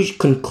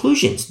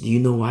conclusions. Do you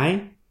know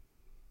why?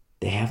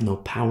 They have no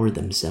power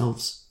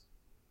themselves.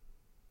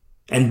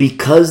 And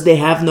because they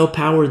have no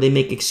power, they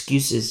make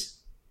excuses.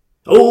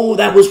 Oh,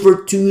 that was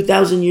for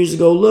 2,000 years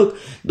ago. Look,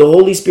 the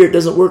Holy Spirit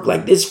doesn't work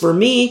like this for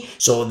me.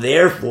 So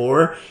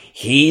therefore,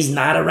 he's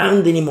not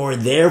around anymore.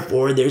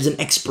 Therefore, there's an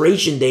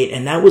expiration date.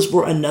 And that was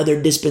for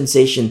another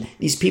dispensation.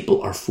 These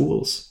people are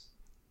fools.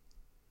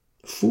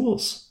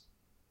 Fools.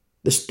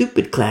 The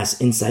stupid class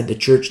inside the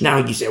church. Now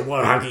you say,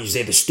 well, how can you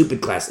say the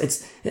stupid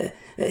class?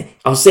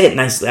 I'll say it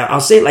nicely.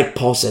 I'll say it like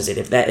Paul says it.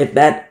 If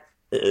that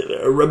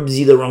rubs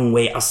you the wrong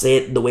way, I'll say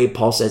it the way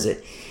Paul says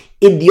it.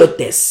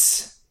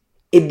 Idiotes.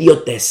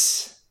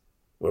 Idiotes.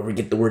 Where we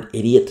get the word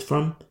idiot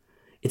from?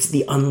 It's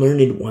the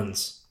unlearned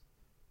ones.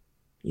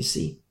 You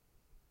see?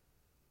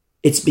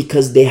 It's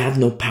because they have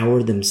no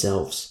power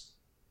themselves.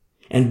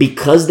 And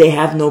because they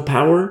have no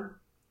power,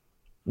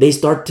 they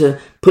start to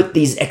put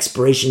the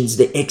expiration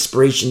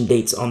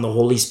dates on the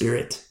Holy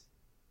Spirit.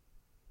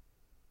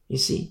 You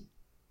see?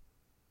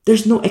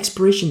 There's no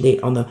expiration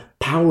date on the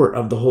power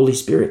of the Holy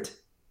Spirit.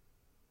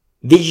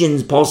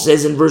 Visions, Paul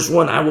says in verse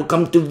 1, I will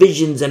come to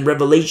visions and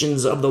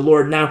revelations of the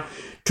Lord. Now,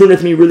 turn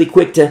with me really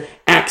quick to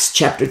Acts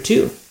chapter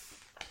 2.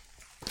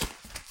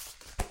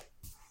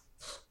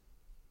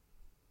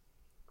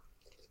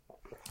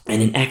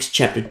 And in Acts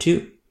chapter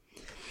 2,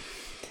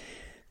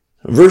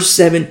 verse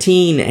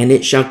 17, and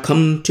it shall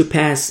come to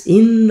pass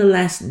in the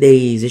last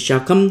days, it shall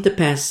come to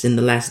pass in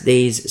the last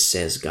days,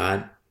 says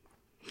God,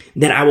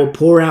 that I will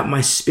pour out my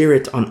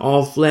spirit on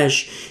all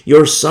flesh.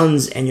 Your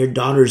sons and your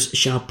daughters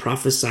shall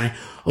prophesy.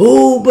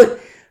 Oh, but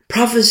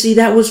prophecy,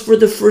 that was for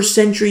the first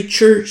century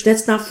church.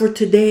 That's not for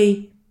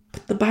today.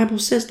 But the Bible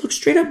says, look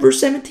straight up, verse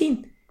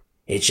 17.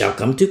 It shall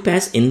come to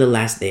pass in the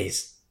last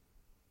days,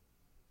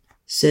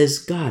 says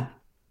God.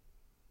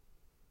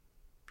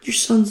 Your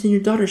sons and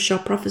your daughters shall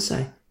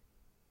prophesy.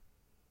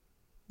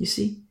 You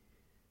see?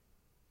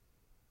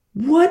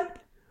 What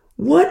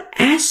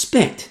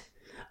aspect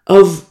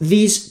of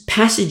these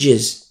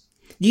passages,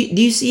 do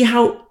you see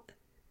how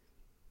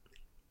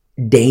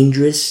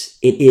dangerous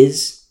it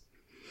is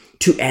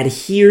to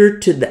adhere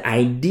to the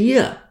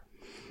idea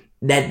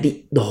that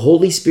the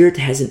Holy Spirit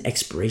has an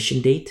expiration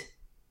date?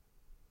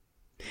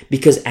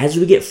 Because as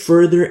we get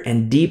further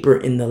and deeper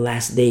in the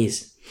last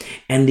days,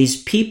 and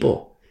these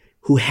people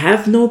who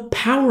have no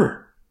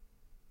power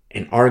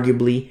and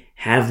arguably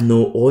have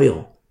no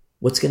oil,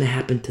 what's going to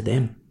happen to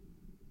them?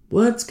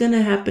 What's going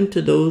to happen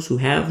to those who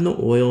have no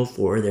oil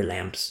for their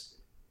lamps?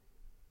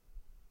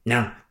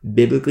 Now,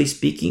 biblically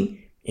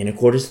speaking, in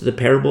accordance to the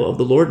parable of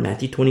the Lord,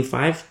 Matthew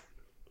 25,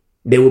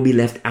 they will be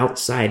left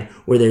outside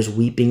where there's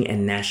weeping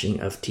and gnashing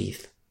of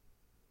teeth.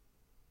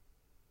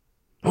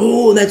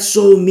 Oh, that's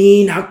so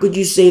mean. How could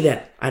you say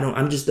that?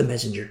 I'm just the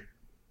messenger.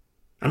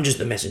 I'm just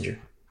the messenger.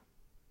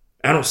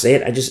 I don't say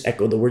it. I just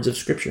echo the words of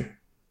Scripture.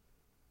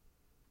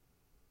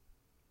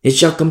 It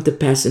shall come to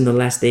pass in the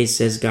last days,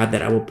 says God,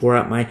 that I will pour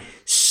out my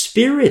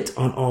Spirit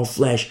on all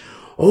flesh.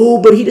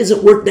 Oh, but he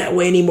doesn't work that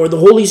way anymore. The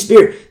Holy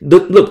Spirit.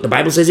 Look, the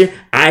Bible says here,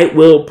 I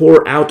will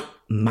pour out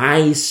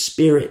my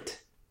Spirit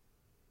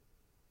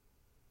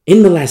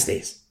in the last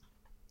days.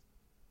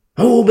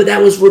 Oh, but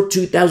that was for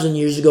 2,000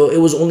 years ago. It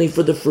was only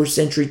for the first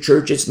century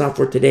church. It's not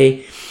for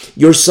today.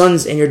 Your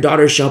sons and your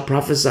daughters shall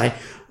prophesy.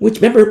 Which,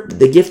 remember,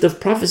 the gift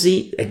of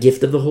prophecy, a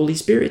gift of the Holy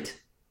Spirit.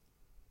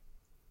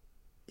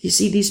 You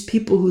see, these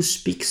people who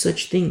speak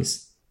such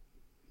things,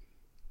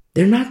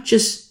 they're not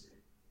just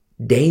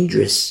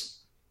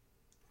dangerous.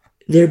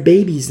 They're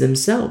babies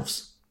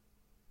themselves.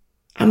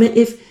 I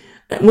mean,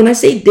 when I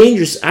say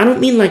dangerous, I don't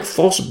mean like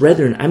false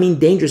brethren. I mean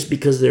dangerous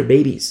because they're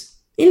babies.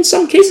 In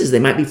some cases, they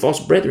might be false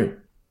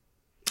brethren.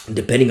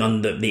 Depending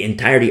on the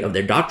entirety of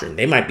their doctrine,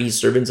 they might be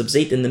servants of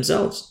Satan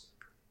themselves.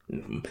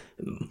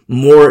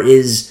 More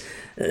is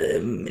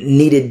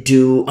needed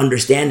to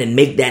understand and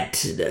make that,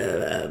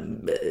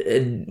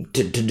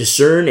 to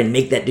discern and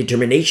make that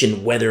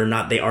determination whether or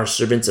not they are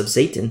servants of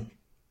Satan.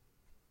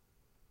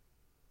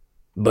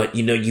 But,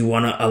 you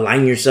want to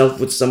align yourself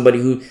with somebody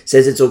who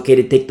says it's okay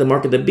to take the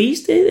mark of the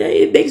beast.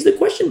 It begs the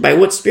question, by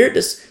what spirit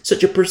does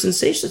such a person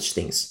say such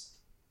things?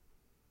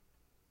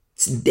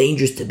 It's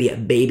dangerous to be a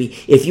baby.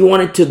 If you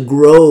wanted to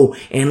grow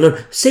and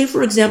learn, say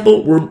for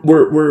example,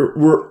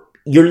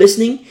 you're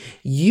listening,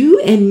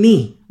 you and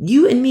me,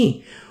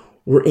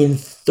 we're in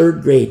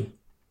third grade.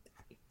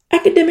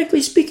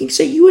 Academically speaking,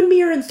 say you and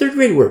me are in third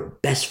grade, we're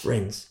best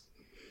friends.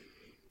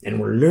 And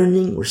we're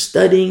learning, we're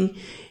studying.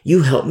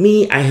 You help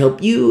me, I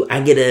help you. I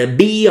get a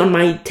B on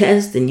my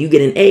test and you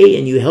get an A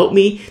and you help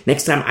me.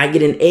 Next time I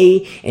get an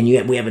A and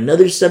we have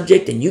another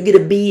subject and you get a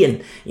B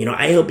and,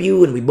 I help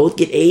you and we both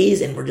get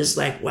A's and we're just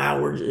like, wow,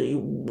 we're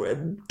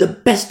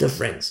the best of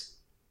friends.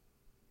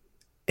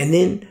 And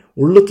then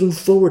we're looking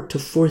forward to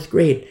fourth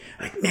grade.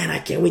 Like, man, I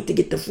can't wait to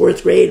get to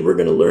fourth grade. We're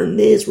going to learn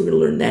this. We're going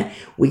to learn that.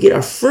 We get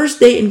our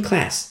first day in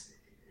class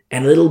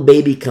and a little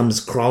baby comes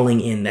crawling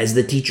in as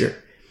the teacher.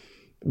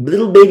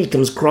 Little baby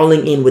comes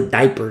crawling in with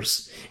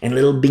diapers and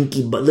little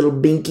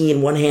binky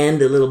in one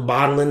hand, a little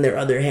bottle in their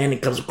other hand.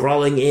 It comes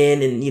crawling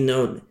in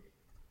and,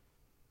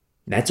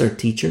 that's our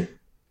teacher.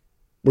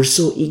 We're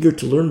so eager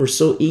to learn. We're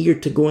so eager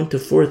to go into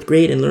fourth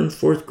grade and learn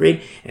fourth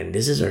grade. And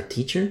this is our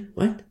teacher?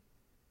 What?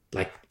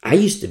 Like, I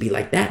used to be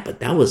like that, but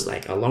that was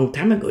like a long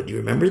time ago. Do you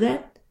remember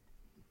that?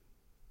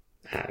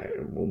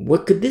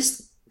 What could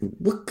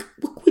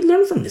we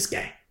learn from this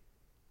guy?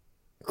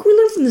 What could we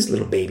learn from this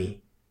little baby?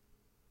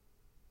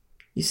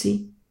 You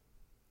see?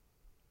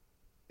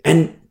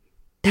 And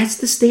that's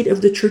the state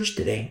of the church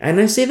today. And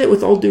I say that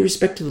with all due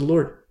respect to the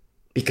Lord,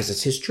 because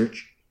it's his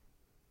church.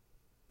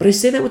 But I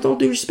say that with all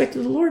due respect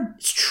to the Lord.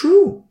 It's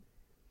true.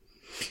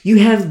 You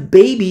have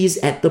babies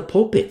at the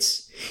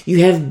pulpits.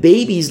 You have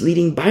babies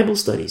leading Bible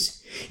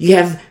studies. You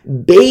have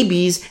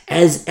babies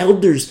as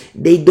elders.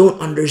 They don't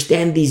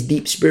understand these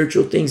deep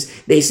spiritual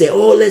things. They say,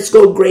 oh, let's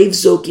go grave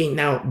soaking.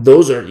 Now,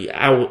 those are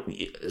our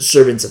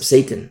servants of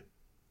Satan.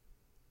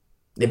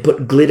 They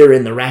put glitter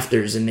in the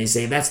rafters and they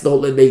say that's the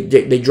whole,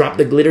 they drop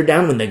the glitter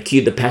down when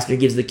the pastor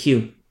gives the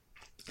cue.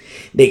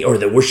 or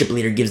the worship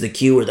leader gives the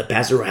cue, or the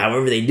pastor, or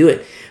however they do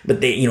it.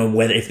 But they,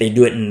 whether if they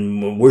do it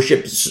in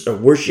worship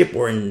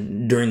or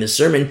during the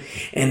sermon,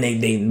 and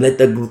they let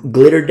the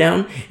glitter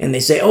down, and they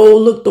say, "Oh,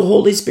 look, the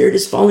Holy Spirit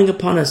is falling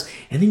upon us."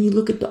 And then you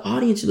look at the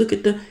audience, you look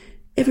at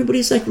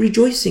everybody's like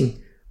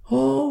rejoicing.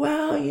 Oh,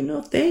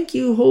 wow, thank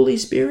you, Holy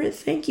Spirit.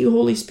 Thank you,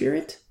 Holy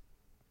Spirit.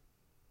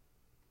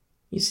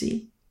 You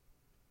see?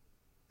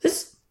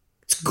 It's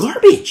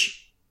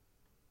garbage.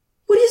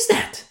 What is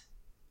that?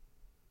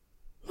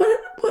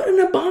 What an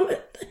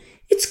abomination.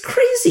 It's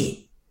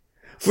crazy.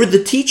 For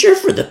the teacher,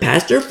 for the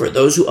pastor, for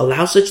those who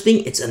allow such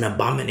thing, it's an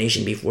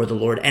abomination before the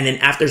Lord. And then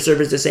after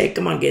service to say,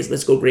 "Come on, guys,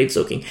 let's go grave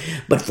soaking."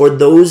 But for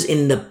those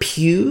in the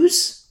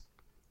pews,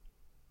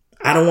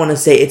 I don't want to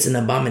say it's an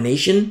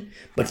abomination,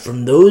 but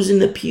from those in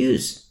the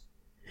pews,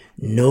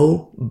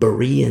 no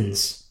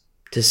Bereans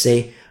to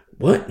say,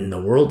 "What in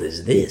the world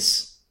is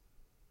this?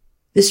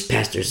 This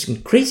pastor's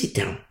in Crazy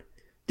Town.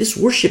 This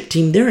worship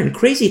team, they're in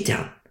Crazy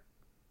Town.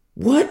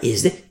 What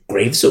is it?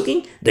 Grave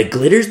soaking? The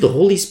glitters, the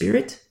Holy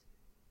Spirit?"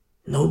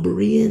 No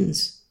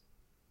Bereans.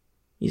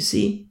 You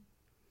see?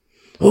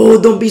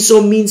 "Oh, don't be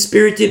so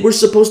mean-spirited. We're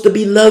supposed to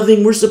be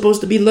loving. We're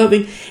supposed to be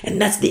loving."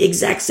 And that's the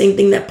exact same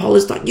thing that Paul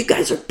is talking. You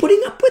guys are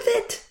putting up with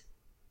it.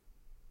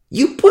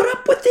 You put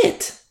up with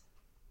it.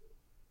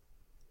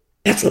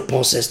 That's what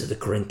Paul says to the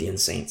Corinthian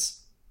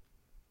saints.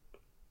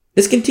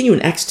 Let's continue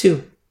in Acts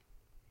 2.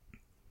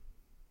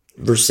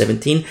 Verse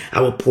 17,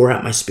 "I will pour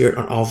out my spirit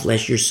on all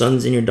flesh. Your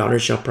sons and your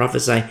daughters shall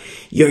prophesy.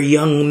 Your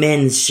young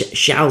men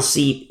shall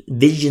see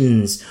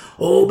visions."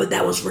 Oh, but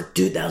that was for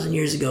 2,000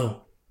 years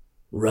ago.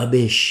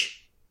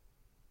 Rubbish.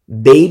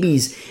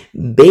 Babies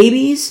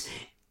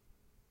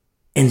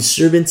and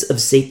servants of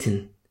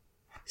Satan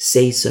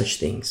say such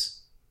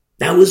things.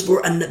 That was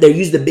for, they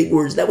use the big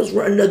words, that was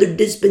for another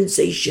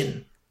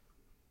dispensation.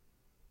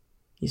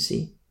 You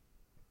see?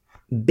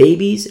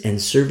 Babies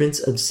and servants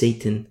of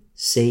Satan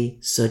say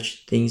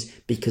such things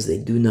because they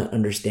do not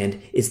understand.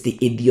 It's the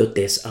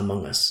idiotes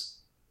among us.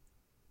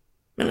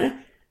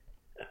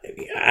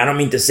 I don't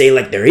mean to say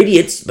like they're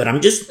idiots, but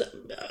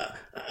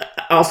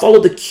I'll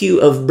follow the cue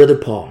of Brother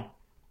Paul.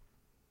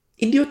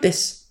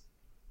 Idiotes.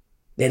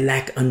 They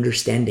lack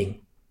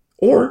understanding.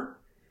 Or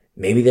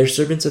maybe they're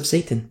servants of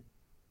Satan.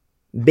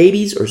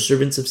 Babies or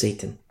servants of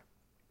Satan.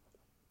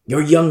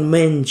 "Your young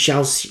men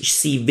shall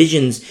see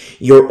visions.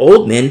 Your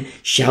old men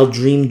shall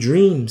dream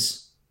dreams.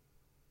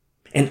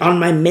 And on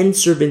my men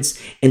servants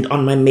and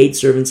on my maid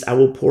servants I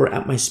will pour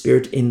out my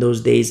spirit in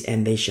those days,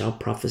 and they shall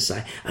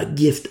prophesy." A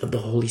gift of the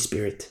Holy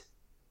Spirit.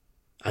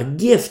 A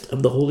gift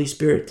of the Holy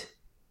Spirit.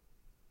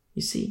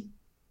 You see?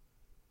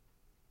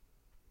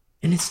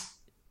 And it's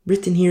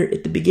written here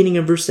at the beginning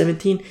of verse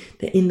 17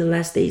 that in the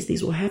last days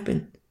these will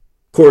happen.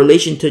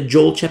 Correlation to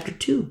Joel chapter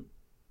 2.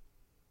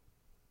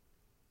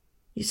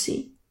 You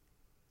see?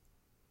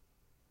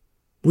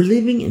 We're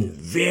living in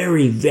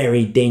very,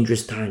 very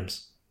dangerous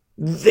times.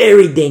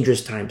 Very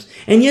dangerous times.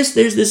 And yes,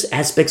 there's this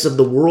aspects of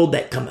the world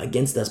that come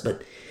against us,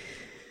 but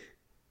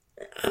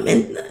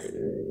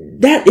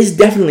that is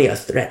definitely a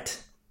threat.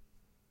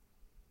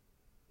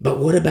 But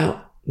what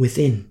about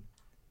within?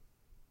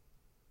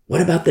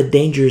 What about the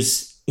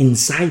dangers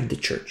inside the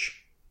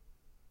church?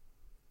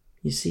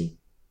 You see?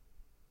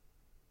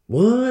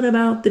 What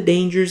about the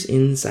dangers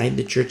inside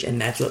the church? And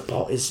that's what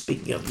Paul is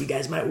speaking of. You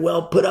guys might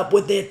well put up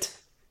with it.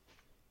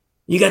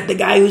 You got the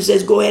guy who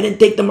says, "Go ahead and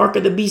take the mark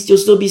of the beast, you'll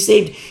still be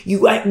saved." You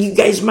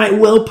guys might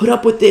well put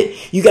up with it.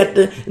 You got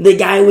the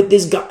guy with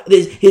his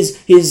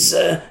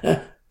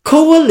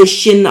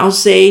coalition, I'll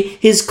say.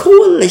 His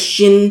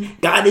coalition,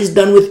 God is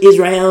done with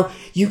Israel.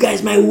 You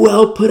guys might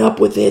well put up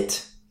with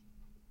it.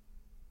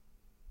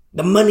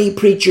 The money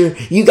preacher,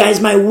 you guys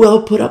might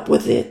well put up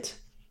with it.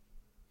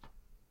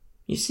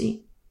 You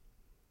see?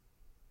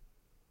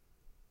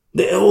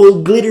 The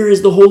old glitter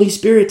is the Holy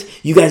Spirit.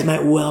 You guys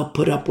might well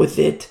put up with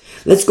it.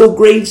 Let's go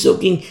grave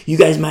soaking. You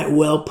guys might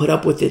well put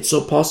up with it.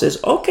 So Paul says,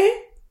 okay.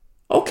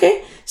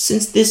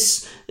 Since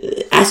this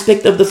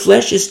aspect of the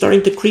flesh is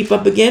starting to creep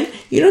up again,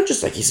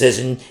 just like he says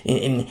in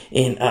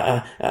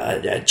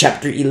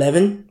chapter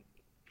 11,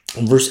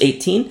 verse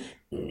 18,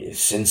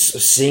 since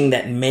seeing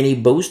that many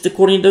boast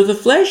according to the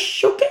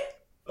flesh, okay,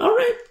 all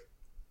right,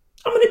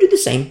 I'm going to do the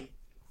same.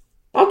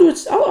 I'll do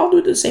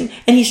it the same.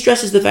 And he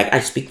stresses the fact, I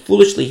speak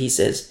foolishly, he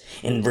says.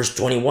 In verse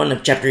 21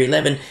 of chapter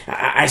 11,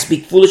 I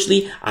speak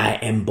foolishly, I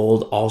am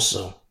bold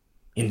also.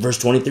 In verse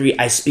 23,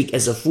 I speak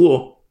as a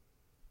fool,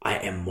 I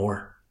am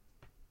more.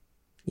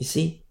 You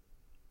see?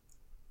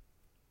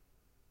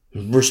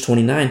 In verse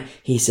 29,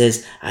 he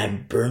says, I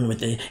burn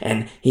with it.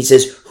 And he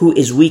says, who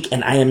is weak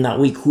and I am not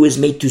weak? Who is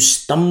made to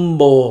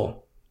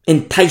stumble,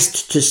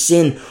 enticed to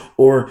sin,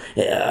 or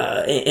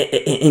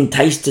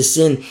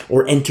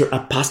enter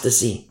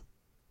apostasy?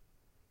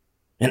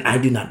 And I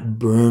do not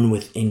burn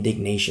with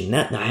indignation.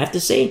 Now, I have to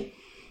say,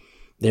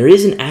 there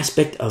is an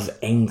aspect of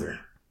anger.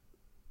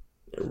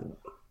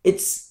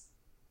 It's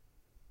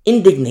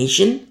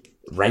indignation,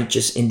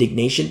 righteous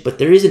indignation, but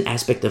there is an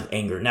aspect of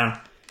anger.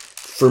 Now,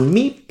 for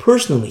me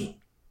personally,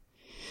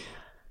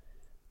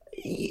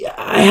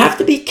 I have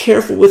to be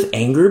careful with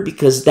anger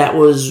because that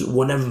was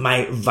one of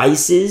my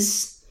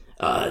vices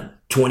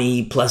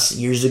 20 plus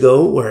years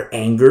ago, where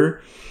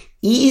anger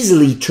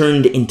easily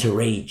turned into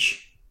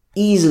rage.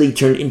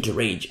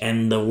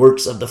 And the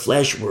works of the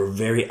flesh were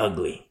very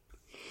ugly.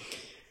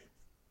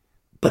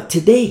 But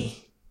today,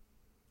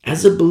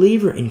 as a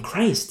believer in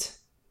Christ,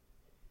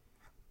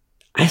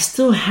 I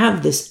still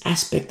have this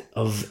aspect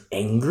of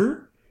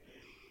anger,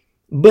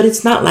 but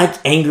it's not like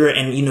anger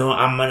and,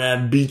 I'm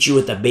gonna beat you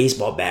with a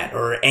baseball bat,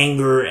 or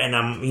anger and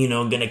I'm,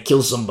 gonna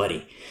kill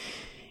somebody.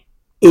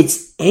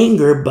 It's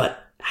anger, but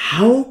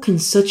how can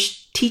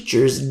such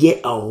teachers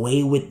get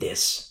away with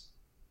this?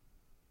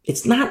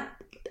 It's not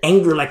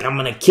anger like I'm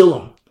gonna kill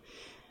them.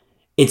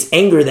 It's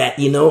anger that,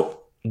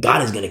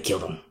 God is gonna kill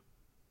them.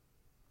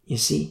 You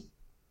see?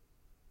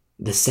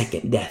 The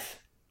second death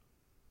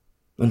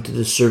unto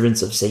the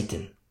servants of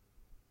Satan,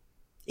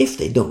 if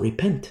they don't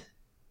repent.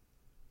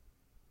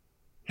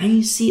 Now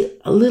you see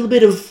a little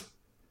bit of,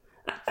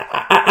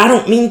 I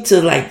don't mean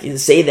to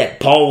say that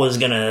Paul was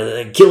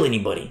gonna kill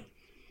anybody,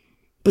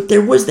 but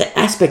there was the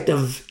aspect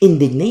of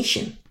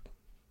indignation.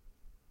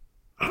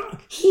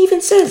 He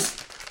even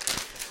says,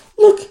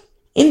 look,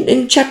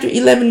 in chapter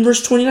 11,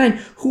 verse 29,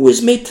 who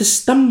is made to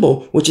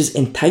stumble, which is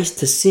enticed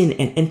to sin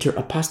and enter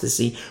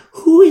apostasy?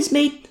 Who is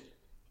made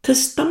to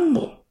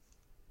stumble?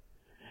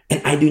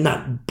 And I do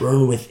not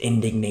burn with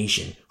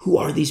indignation. Who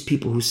are these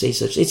people who say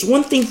such? It's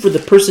one thing for the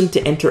person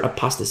to enter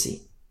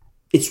apostasy.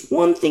 It's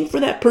one thing for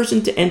that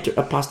person to enter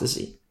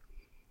apostasy.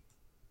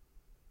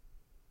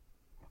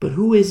 But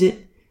who is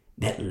it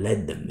that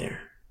led them there?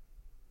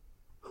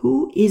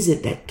 Who is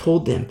it that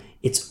told them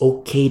it's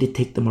okay to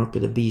take the mark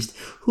of the beast?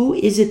 Who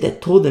is it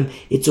that told them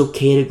it's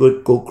okay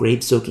to go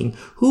grave soaking?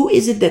 Who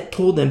is it that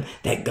told them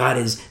that God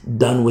is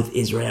done with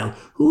Israel?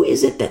 Who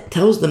is it that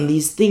tells them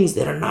these things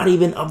that are not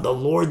even of the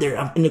Lord?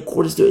 They're in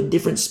accordance to a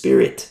different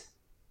spirit.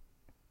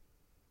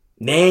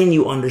 Then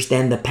you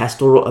understand the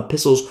pastoral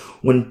epistles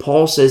when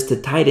Paul says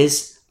to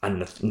Titus,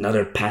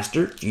 another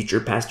pastor, future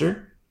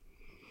pastor,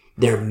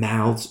 their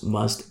mouths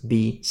must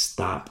be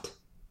stopped.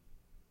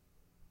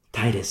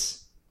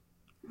 Titus,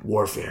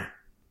 warfare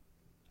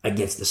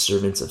against the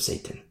servants of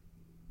Satan.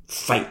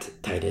 Fight,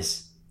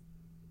 Titus.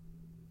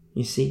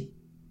 You see?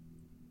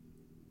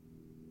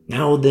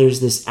 Now there's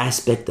this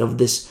aspect of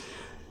this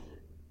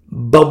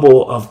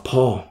bubble of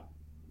Paul.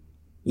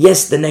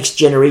 Yes, the next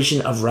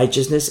generation of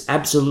righteousness,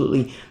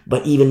 absolutely,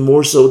 but even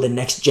more so the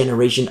next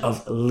generation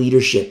of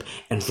leadership.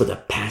 And for the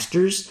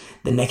pastors,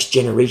 the next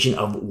generation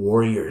of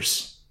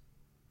warriors.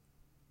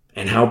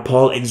 And how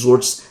Paul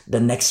exhorts the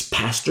next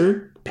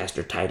pastor,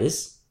 Pastor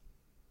Titus,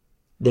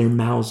 their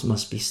mouths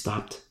must be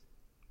stopped.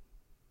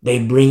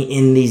 They bring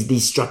in these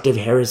destructive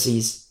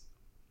heresies.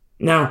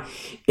 Now,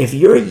 if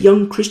you're a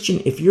young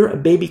Christian, if you're a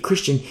baby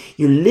Christian,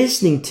 you're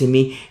listening to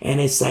me and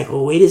it's like,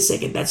 oh, wait a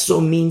second, that's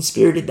so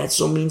mean-spirited,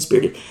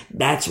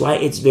 That's why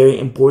it's very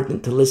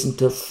important to listen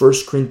to 1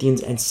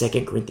 Corinthians and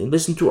 2 Corinthians.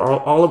 Listen to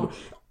all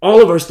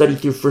of our study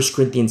through 1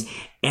 Corinthians,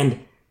 and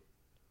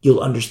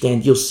you'll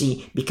understand, you'll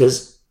see,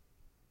 because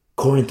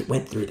Corinth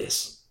went through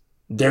this.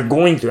 They're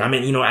going through.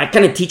 I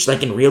kind of teach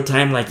in real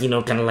time,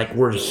 kind of like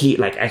we're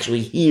here,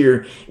 actually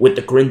here with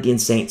the Corinthian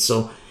saints.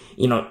 So,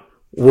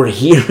 we're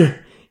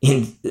here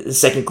in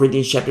 2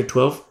 Corinthians chapter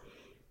 12,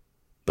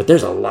 but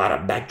there's a lot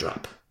of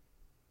backdrop.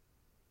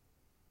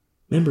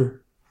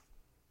 Remember,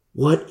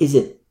 what is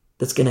it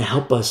that's going to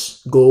help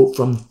us go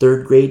from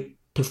 3rd grade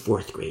to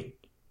 4th grade?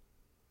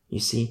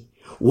 You see,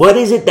 what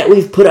is it that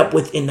we've put up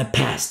with in the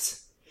past?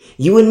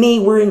 You and me,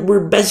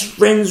 we're best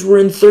friends. We're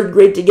in 3rd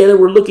grade together.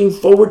 We're looking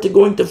forward to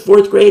going to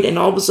 4th grade. And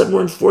all of a sudden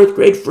we're in 4th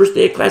grade, first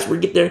day of class. We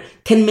get there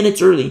 10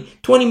 minutes early,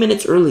 20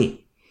 minutes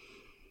early.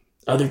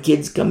 Other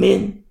kids come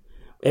in.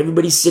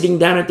 Everybody's sitting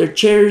down at their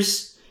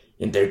chairs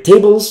and their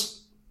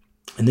tables.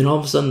 And then all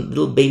of a sudden,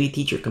 little baby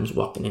teacher comes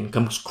walking in,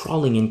 comes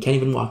crawling in, can't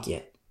even walk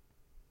yet.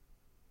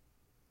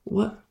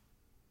 What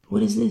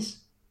is this?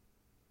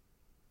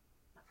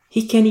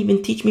 He can't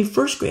even teach me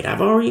 1st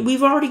grade.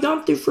 We've already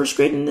gone through 1st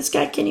grade and this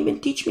guy can't even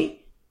teach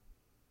me.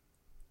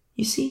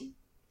 You see,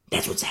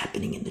 that's what's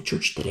happening in the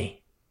church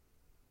today.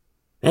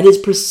 That is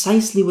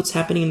precisely what's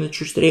happening in the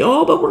church today.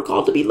 Oh, but we're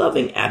called to be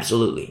loving.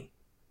 Absolutely.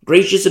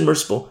 Gracious and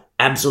merciful.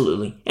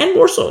 Absolutely. And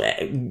more so,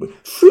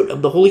 fruit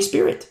of the Holy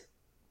Spirit.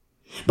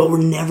 But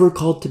we're never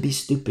called to be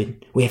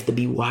stupid. We have to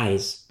be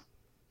wise.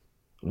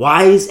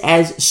 Wise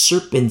as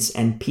serpents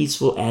and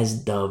peaceful as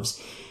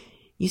doves.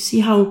 You see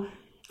how,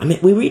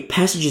 we read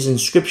passages in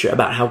Scripture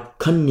about how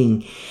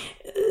cunning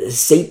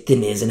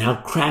Satan is and how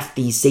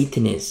crafty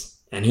Satan is.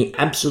 And he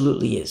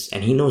absolutely is.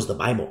 And he knows the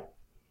Bible.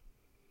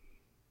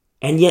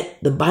 And yet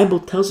the Bible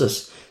tells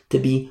us to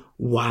be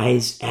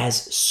wise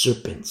as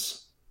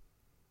serpents.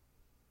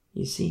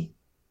 You see?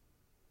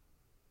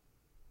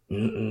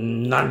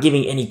 Not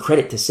giving any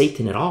credit to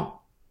Satan at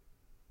all.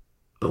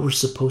 But we're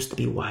supposed to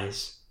be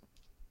wise.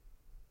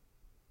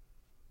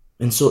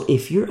 And so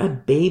if you're a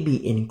baby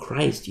in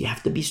Christ, you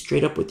have to be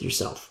straight up with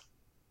yourself.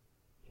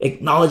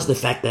 Acknowledge the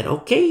fact that,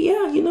 okay,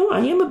 yeah,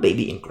 I am a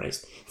baby in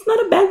Christ. It's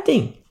not a bad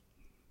thing.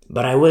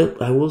 But I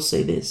will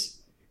say this.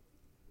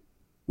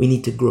 We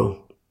need to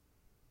grow.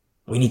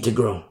 We need to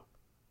grow.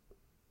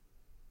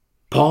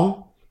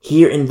 Paul,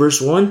 here in verse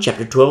 1,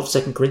 chapter 12,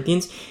 2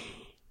 Corinthians,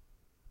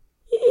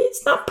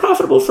 it's not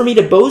profitable for me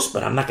to boast,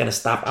 but I'm not going to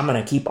stop. I'm going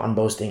to keep on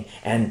boasting.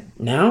 And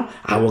now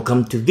I will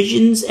come to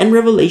visions and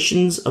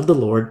revelations of the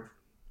Lord.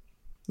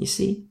 You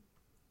see?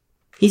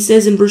 He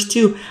says in verse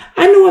 2,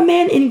 I know a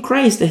man in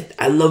Christ.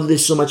 I love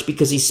this so much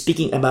because he's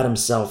speaking about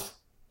himself.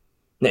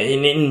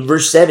 In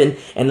verse 7,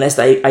 and lest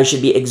I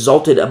should be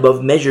exalted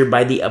above measure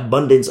by the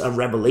abundance of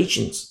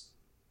revelations.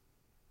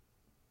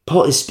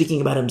 Paul is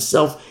speaking about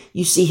himself.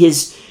 You see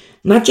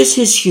not just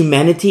his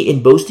humanity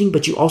in boasting,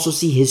 but you also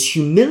see his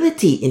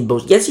humility in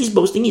boasting. Yes, he's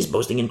boasting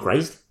in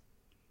Christ.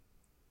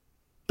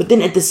 But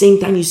then at the same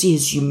time, you see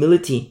his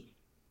humility.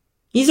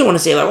 He doesn't want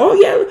to say like, oh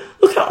yeah,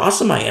 look how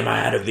awesome I am. I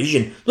had a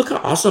vision. Look how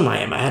awesome I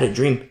am. I had a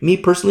dream. Me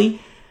personally,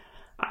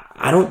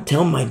 I don't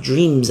tell my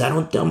dreams. I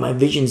don't tell my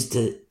visions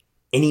to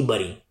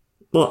anybody.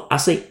 Well, I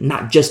say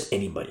not just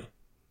anybody.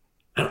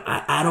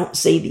 I don't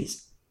say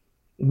these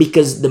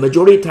because the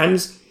majority of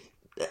times,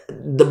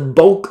 the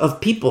bulk of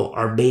people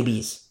are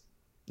babies.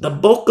 The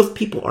bulk of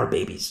people are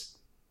babies.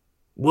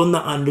 Will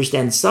not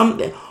understand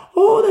something.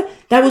 Oh,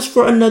 that was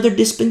for another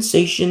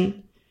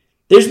dispensation.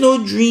 There's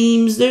no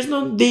dreams. There's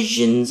no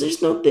visions.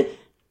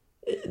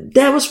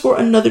 That was for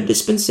another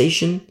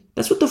dispensation.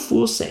 That's what the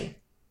fools say.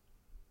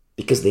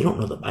 Because they don't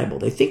know the Bible.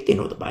 They think they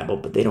know the Bible,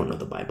 but they don't know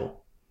the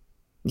Bible.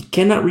 You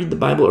cannot read the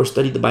Bible or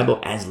study the Bible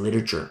as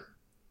literature.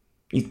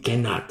 You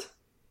cannot.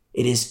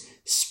 It is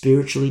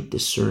spiritually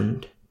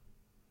discerned.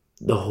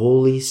 The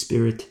Holy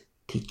Spirit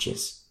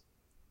teaches.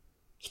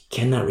 You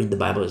cannot read the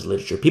Bible as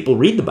literature. People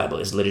read the Bible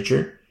as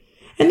literature,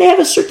 and they have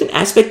a certain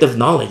aspect of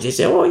knowledge. They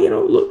say, oh,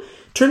 look,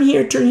 turn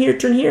here, turn here,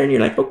 turn here. And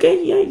you're like,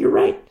 okay, yeah, you're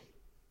right.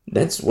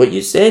 That's what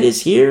you said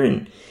is here.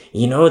 And,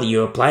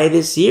 you apply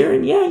this here,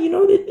 and yeah,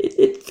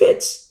 it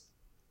fits.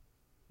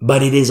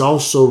 But it is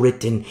also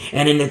written,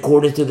 and in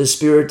accordance to the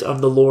Spirit of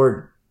the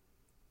Lord.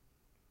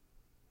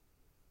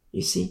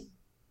 You see?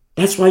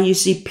 That's why you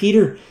see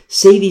Peter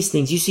say these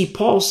things. You see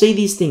Paul say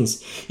these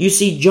things. You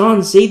see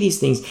John say these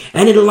things.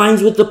 And it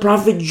aligns with the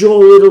prophet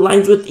Joel. It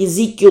aligns with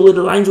Ezekiel. It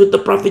aligns with the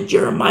prophet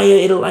Jeremiah.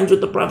 It aligns with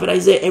the prophet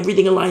Isaiah.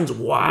 Everything aligns.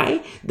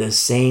 Why? The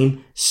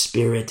same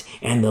Spirit.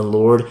 And the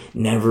Lord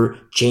never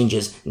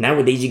changes.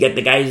 Nowadays you get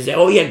the guys who say,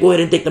 oh yeah, go ahead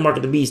and take the mark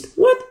of the beast.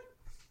 What?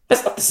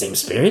 That's not the same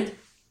Spirit.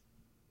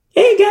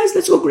 Hey guys,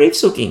 let's go grave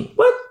soaking.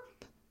 What?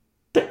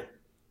 But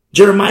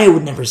Jeremiah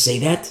would never say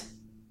that.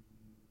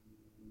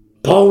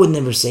 Paul would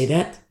never say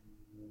that.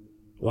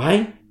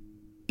 Why?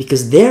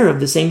 Because they're of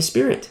the same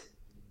Spirit.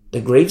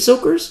 The grave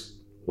soakers?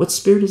 What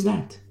spirit is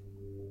that?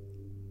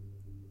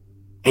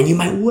 And you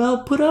might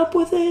well put up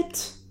with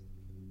it.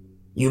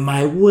 You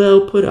might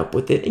well put up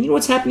with it. And you know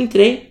what's happening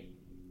today?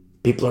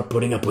 People are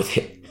putting up with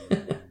it.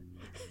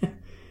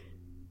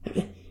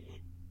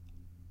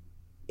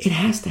 It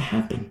has to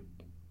happen.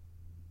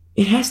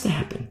 It has to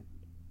happen.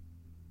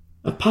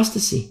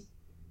 Apostasy.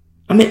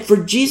 I mean, for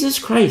Jesus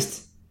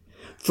Christ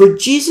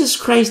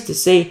to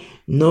say,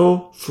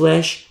 no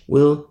flesh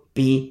will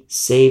be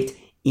saved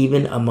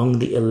even among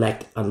the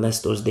elect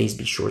unless those days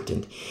be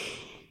shortened.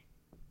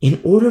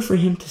 In order for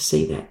him to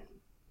say that,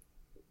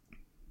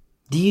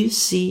 do you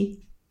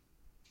see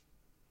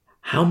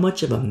how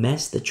much of a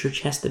mess the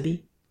church has to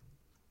be?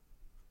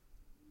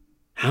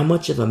 How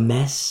much of a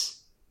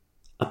mess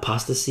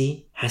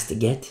apostasy has to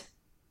get?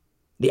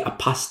 The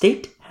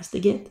apostate has to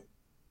get?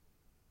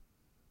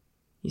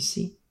 You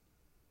see?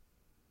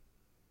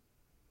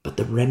 But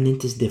the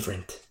remnant is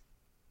different.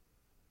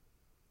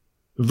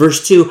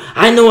 Verse 2,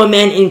 I know a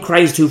man in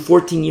Christ who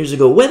 14 years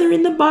ago, whether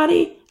in the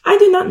body, I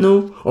do not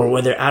know, or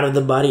whether out of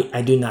the body,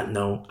 I do not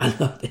know. I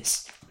love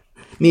this.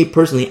 Me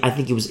personally, I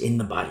think it was in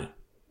the body.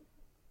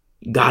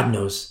 God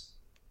knows.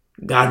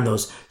 God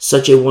knows.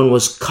 Such a one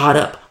was caught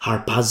up,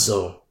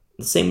 harpazo.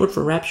 The same word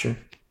for rapture.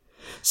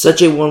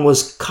 Such a one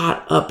was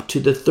caught up to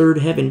the third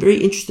heaven. Very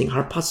interesting,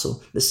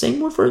 harpazo. The same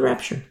word for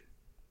rapture.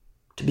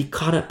 To be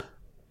caught up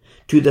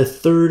to the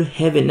third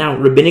heaven. Now,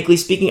 rabbinically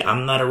speaking,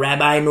 I'm not a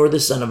rabbi nor the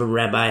son of a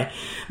rabbi,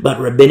 but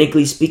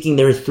rabbinically speaking,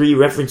 there are three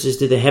references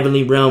to the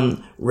heavenly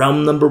realm.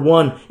 Realm number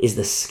one is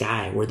the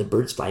sky, where the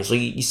birds fly. So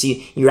you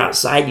see, you're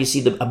outside, you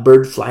see a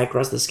bird fly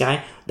across the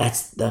sky.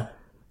 That's the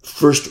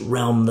first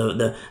realm,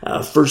 the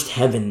first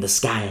heaven, the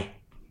sky.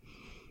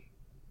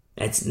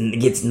 It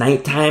gets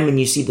nighttime and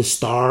you see the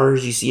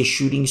stars, you see a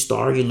shooting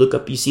star, you look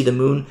up, you see the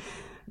moon.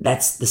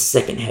 That's the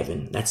second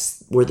heaven.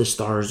 That's where the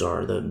stars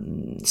are,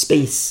 the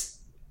space.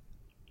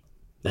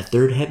 The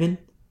third heaven,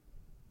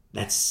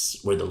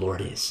 that's where the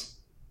Lord is.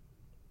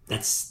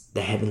 That's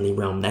the heavenly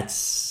realm.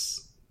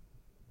 That's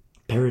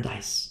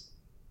paradise.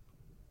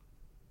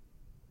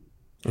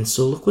 And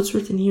so look what's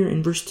written here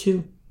in verse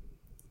 2.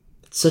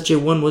 Such a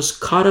one was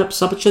caught up,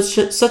 such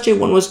a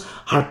one was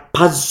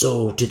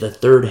harpazo to the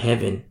third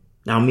heaven.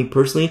 Now, me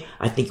personally,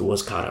 I think it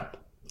was caught up.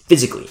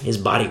 Physically, his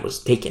body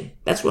was taken.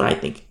 That's what I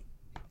think.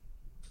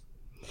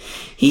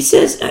 He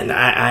says, and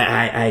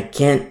I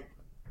can't,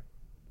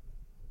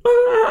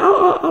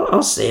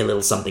 I'll say a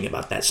little something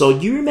about that. So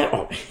you remember,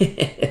 oh,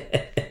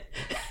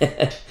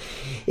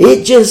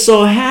 it just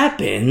so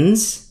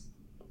happens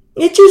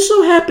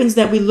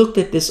that we looked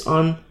at this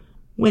on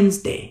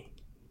Wednesday.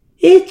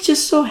 It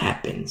just so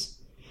happens.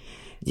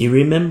 Do you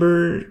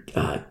remember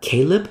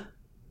Caleb?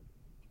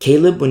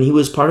 Caleb, when he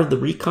was part of the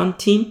recon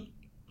team?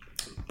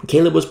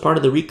 Caleb was part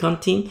of the recon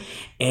team,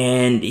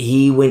 and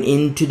he went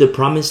into the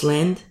promised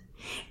land.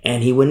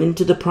 And he went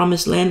into the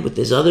promised land with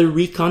his other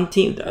recon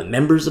team,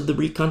 members of the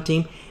recon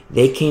team.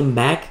 They came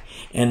back,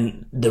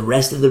 and the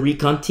rest of the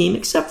recon team,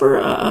 except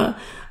for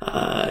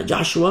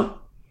Joshua,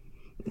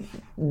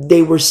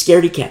 they were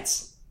scaredy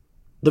cats.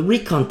 The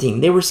recon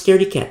team, they were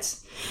scaredy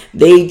cats.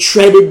 They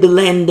treaded the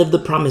land of the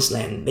promised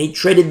land. They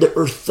treaded the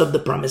earth of the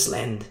promised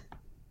land.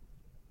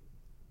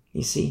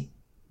 You see?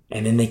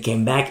 And then they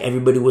came back.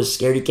 Everybody was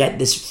scaredy cat.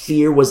 This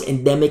fear was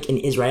endemic in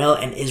Israel,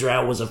 and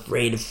Israel was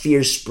afraid.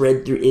 Fear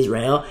spread through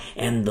Israel,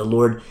 and the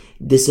Lord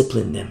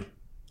disciplined them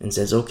and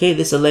says, okay,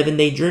 this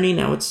 11-day journey,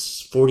 now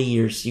it's 40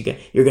 years.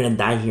 You're going to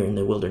die here in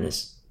the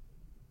wilderness.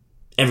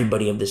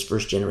 Everybody of this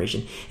first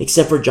generation,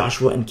 except for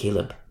Joshua and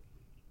Caleb.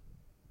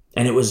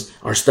 And it was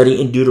our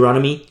study in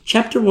Deuteronomy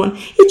chapter 1.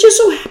 It just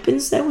so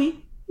happens that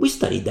we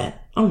studied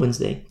that on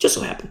Wednesday. Just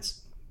so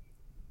happens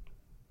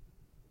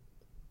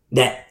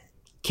that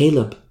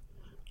Caleb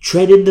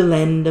treaded the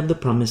land of the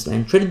promised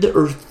land, treaded the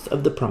earth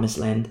of the promised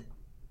land.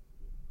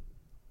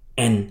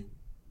 And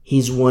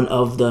he's one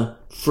of the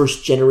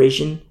first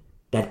generation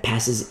that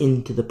passes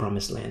into the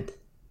promised land.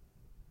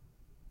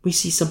 We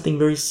see something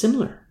very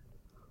similar.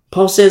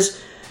 Paul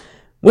says,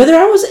 whether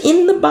I was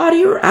in the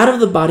body or out of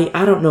the body,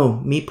 I don't know.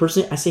 Me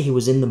personally, I say he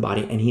was in the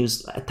body, and he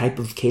was a type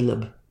of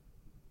Caleb.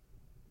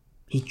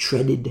 He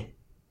treaded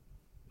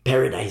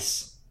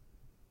paradise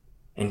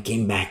and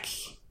came back.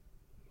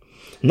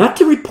 Not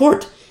to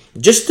report,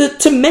 just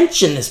to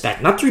mention this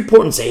fact. Not to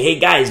report and say, hey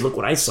guys, look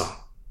what I saw.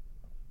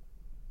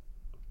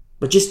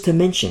 But just to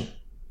mention.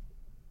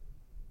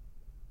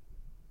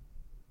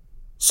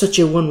 Such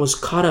a one was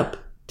caught up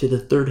to the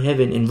third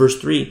heaven in verse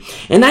 3.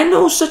 And I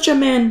know such a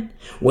man,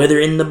 whether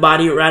in the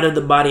body or out of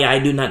the body, I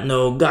do not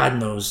know. God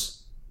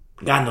knows.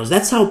 God knows.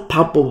 That's how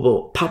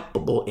palpable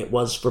it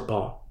was for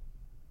Paul.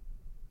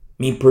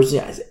 Me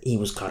personally, he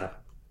was caught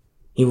up.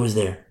 He was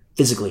there,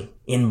 physically,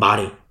 in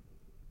body.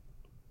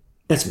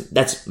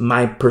 That's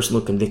my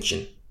personal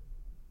conviction.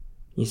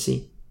 You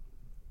see?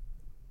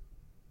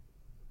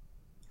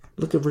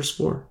 Look at verse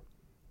 4.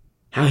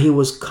 How he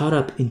was caught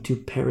up into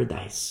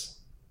paradise.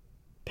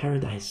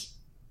 Paradise.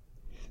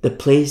 The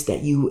place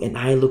that you and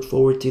I look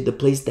forward to. The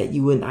place that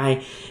you and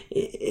I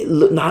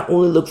not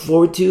only look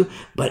forward to,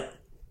 but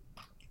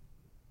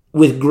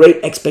with great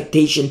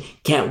expectation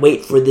can't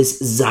wait for this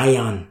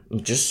Zion.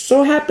 It just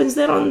so happens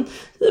that on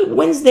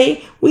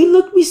Wednesday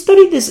we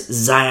studied this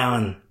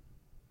Zion.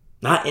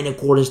 Not in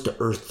accordance to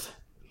earth.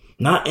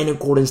 Not in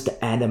accordance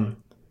to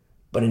Adam.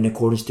 But in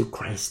accordance to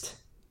Christ.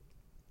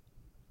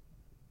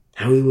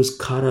 How he was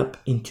caught up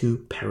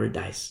into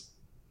paradise.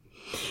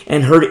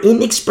 And heard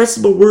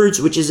inexpressible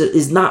words which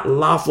is not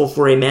lawful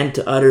for a man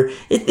to utter.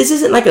 This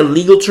isn't like a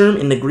legal term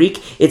in the Greek.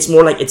 It's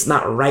more like it's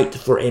not right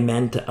for a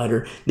man to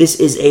utter. This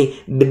is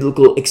a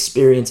biblical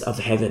experience of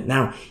heaven.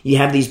 Now, you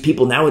have these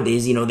people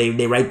nowadays,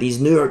 they write these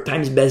New York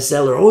Times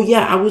bestseller. Oh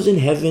yeah, I was in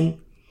heaven.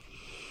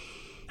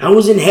 I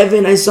was in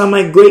heaven. I saw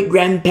my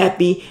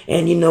great-grandpappy.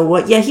 And you know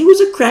what? Yeah, he was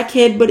a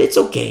crackhead, but it's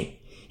okay.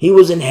 He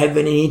was in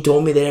heaven and he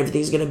told me that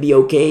everything's going to be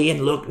okay.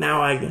 And look,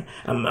 now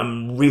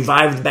I'm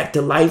revived back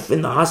to life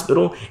in the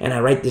hospital. And I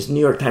write this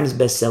New York Times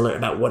bestseller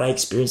about what I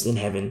experienced in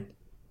heaven.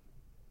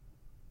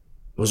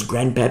 Was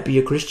Grandpappy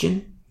a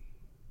Christian?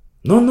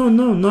 No,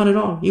 not at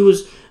all. He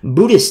was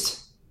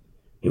Buddhist.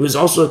 He was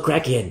also a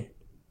crackhead.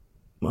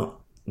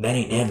 Well, that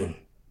ain't heaven.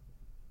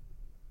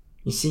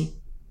 You see?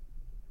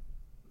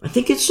 I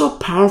think it's so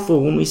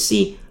powerful when we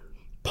see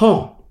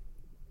Paul.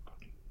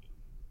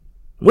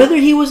 Whether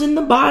he was in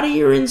the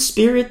body or in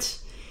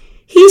spirit,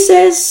 he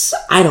says,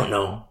 I don't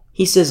know.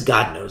 He says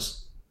God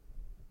knows.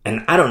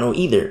 And I don't know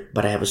either,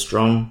 but I have a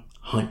strong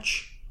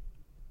hunch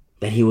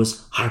that he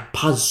was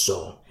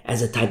harpazo,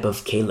 as a type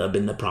of Caleb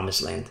in the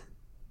promised land.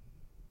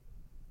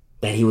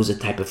 That he was a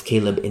type of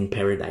Caleb in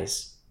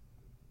paradise.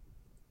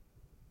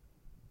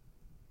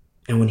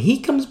 And when he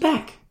comes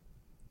back,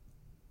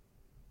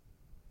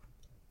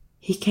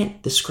 he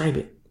can't describe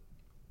it.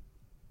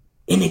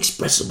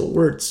 Inexpressible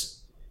words.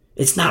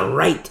 It's not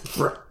right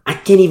I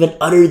can't even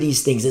utter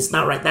these things. It's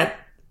not right.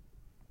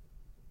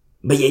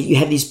 But yet you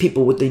have these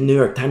people with the New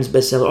York Times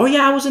bestseller. Oh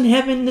yeah, I was in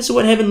heaven. This is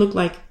what heaven looked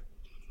like.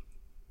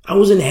 I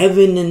was in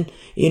heaven and,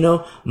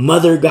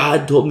 Mother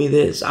God told me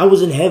this. I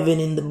was in heaven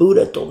and the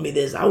Buddha told me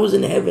this. I was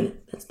in heaven.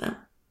 That's not.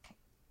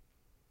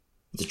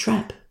 It's a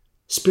trap.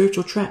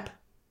 Spiritual trap.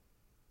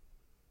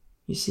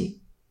 You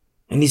see?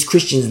 And these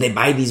Christians, they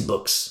buy these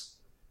books.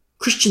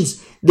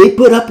 Christians, they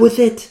put up with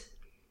it.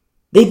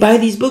 They buy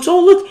these books.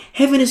 Oh, look,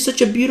 heaven is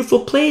such a beautiful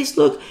place.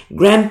 Look,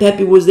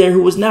 Grandpappy was there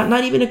who was not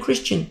even a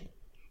Christian.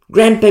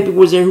 Grandpappy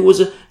was there who was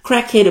a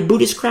crackhead, a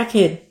Buddhist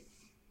crackhead.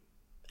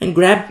 And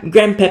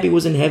Grandpappy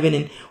was in heaven,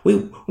 and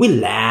we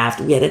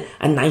laughed. We had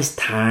a nice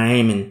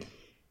time, and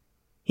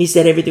he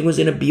said everything was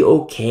going to be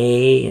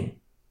okay. And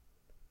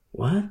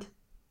what?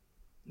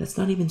 That's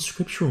not even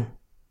scriptural.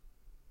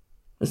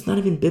 That's not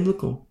even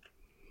biblical.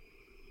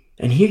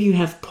 And here you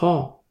have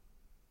Paul.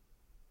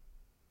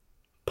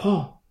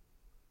 Paul,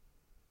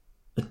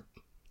 a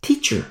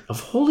teacher of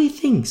holy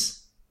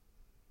things.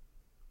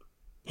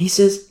 He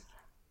says,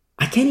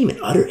 I can't even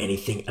utter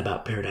anything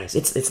about paradise.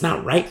 It's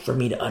not right for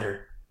me to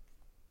utter.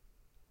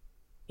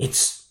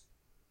 It's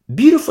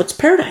beautiful. It's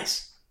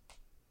paradise.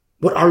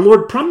 What our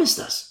Lord promised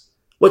us.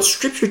 What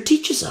Scripture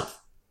teaches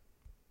of.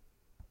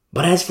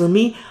 But as for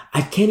me,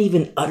 I can't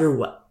even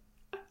utter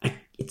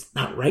it's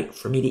not right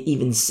for me to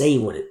even say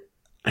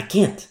I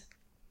can't.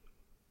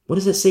 What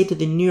does that say to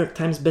the New York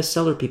Times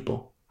bestseller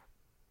people?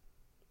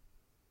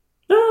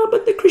 Oh,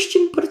 but the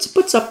Christian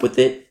puts up with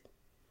it.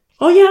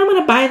 Oh yeah, I'm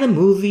going to buy the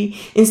movie.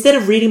 Instead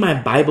of reading my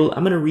Bible,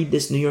 I'm going to read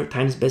this New York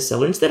Times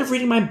bestseller. Instead of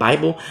reading my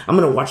Bible, I'm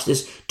going to watch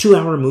this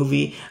 2-hour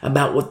movie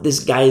about what this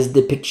guy's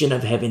depiction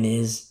of heaven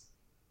is.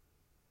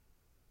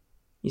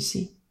 You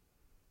see?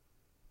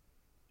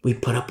 We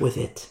put up with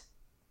it.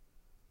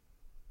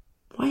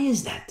 Why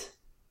is that?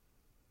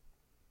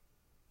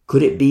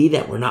 Could it be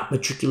that we're not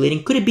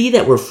matriculating? Could it be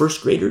that we're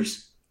first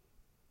graders?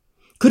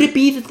 Could it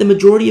be that the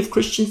majority of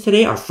Christians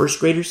today are first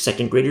graders,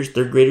 second graders,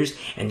 third graders,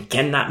 and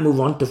cannot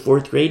move on to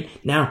fourth grade?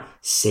 Now,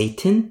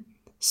 Satan,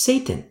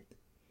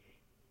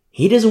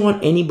 he doesn't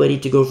want anybody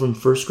to go from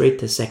first grade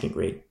to second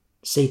grade.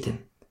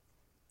 Satan.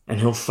 And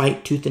he'll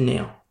fight tooth and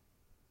nail.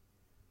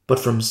 But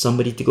from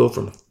somebody to go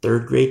from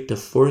third grade to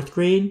fourth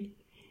grade,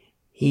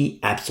 he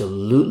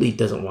absolutely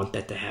doesn't want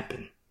that to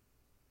happen.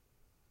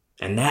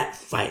 And that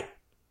fight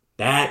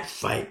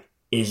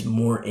is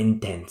more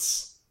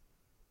intense.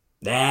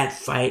 That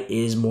fight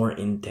is more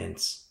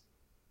intense.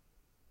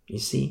 You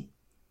see?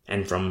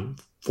 And from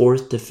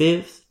 4th to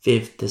 5th,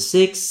 5th to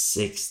 6th,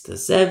 6th to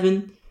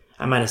 7th.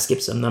 I might have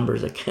skipped some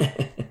numbers.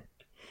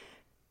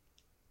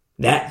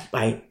 That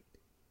fight,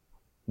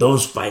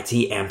 those fights,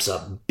 he amps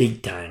up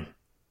big time.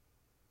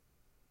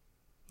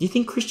 Do you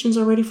think Christians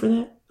are ready for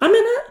that? I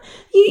mean,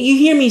 you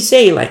hear me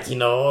say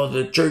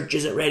the church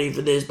isn't ready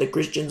for this, the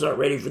Christians aren't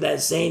ready for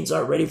that, saints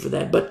aren't ready for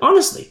that. But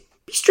honestly,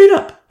 be straight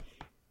up.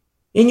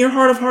 In your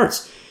heart of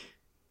hearts,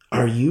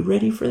 are you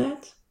ready for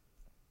that?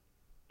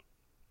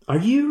 Are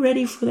you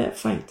ready for that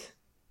fight?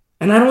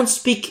 And I don't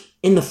speak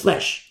in the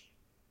flesh.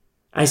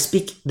 I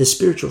speak the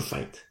spiritual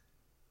fight.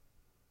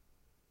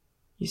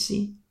 You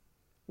see,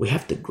 we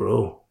have to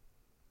grow.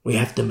 We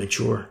have to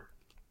mature.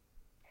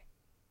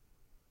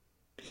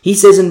 He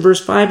says in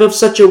verse 5, of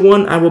such a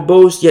one I will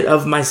boast, yet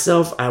of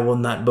myself I will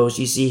not boast.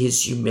 You see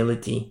his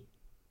humility.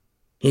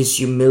 His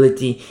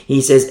humility.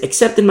 He says,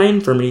 except in my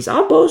infirmities,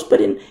 I'll boast, but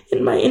in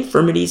my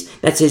infirmities,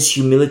 that's his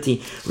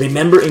humility.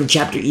 Remember in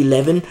chapter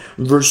 11,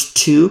 verse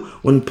 2,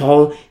 when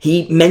Paul,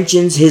 he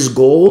mentions his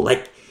goal,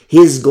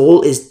 his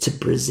goal is to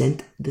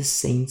present the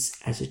saints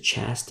as a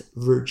chaste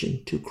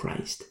virgin to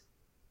Christ.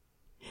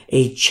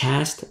 A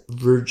chaste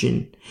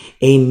virgin,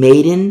 a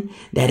maiden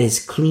that is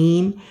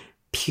clean,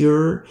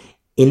 pure,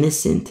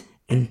 innocent,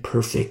 and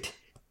perfect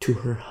to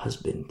her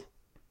husband.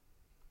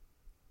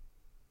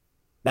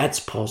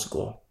 That's Paul's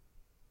goal.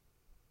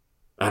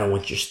 I don't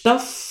want your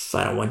stuff.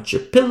 I don't want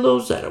your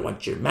pillows. I don't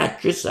want your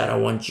mattress. I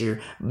don't want your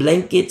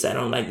blankets. I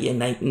don't like your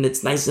night and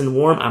it's nice and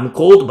warm. I'm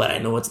cold, but I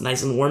know it's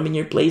nice and warm in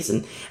your place.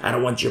 And I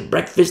don't want your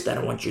breakfast. I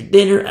don't want your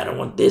dinner. I don't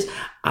want this.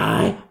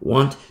 I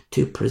want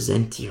to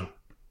present you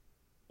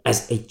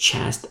as a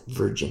chaste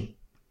virgin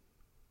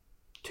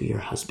to your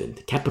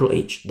husband. Capital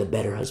H, the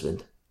better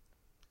husband.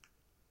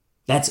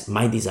 That's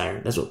my desire.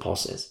 That's what Paul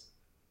says.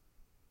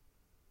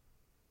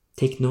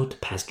 Take note,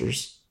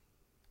 pastors.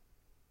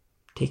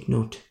 Take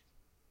note.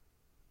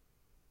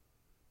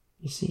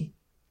 You see?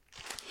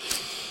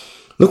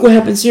 Look what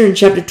happens here in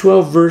chapter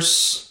 12,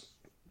 verse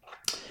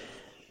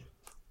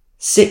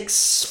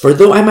 6. For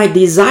though I might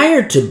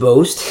desire to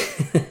boast,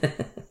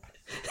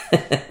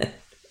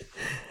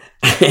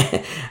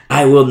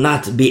 I will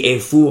not be a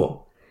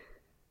fool.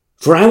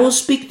 For I will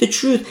speak the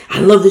truth.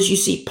 I love this. You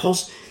see,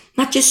 Paul's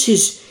not just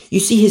you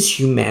see his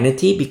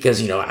humanity,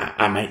 because,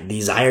 I might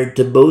desire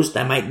to boast.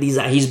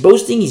 He's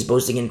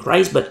boasting in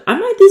Christ, but I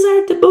might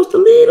desire to boast a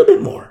little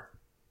bit more.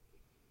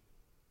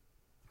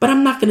 But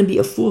I'm not going to be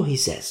a fool, he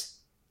says.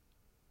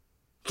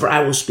 For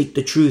I will speak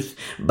the truth,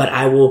 but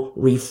I will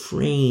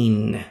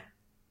refrain.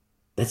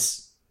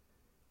 That's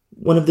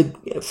one of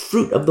the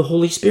fruit of the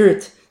Holy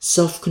Spirit,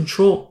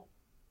 self-control.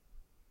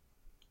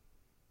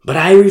 But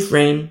I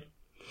refrain,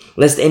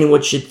 lest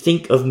anyone should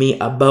think of me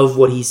above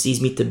what he sees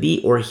me to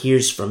be or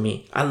hears from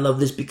me. I love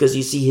this because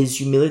you see his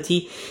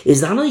humility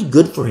is not only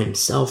good for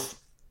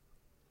himself,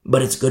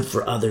 but it's good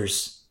for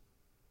others.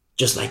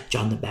 Just like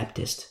John the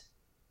Baptist.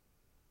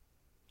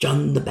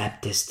 John the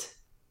Baptist.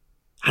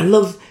 I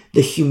love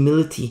the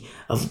humility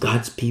of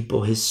God's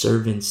people, his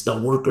servants, the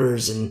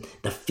workers in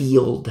the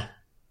field.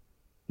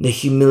 The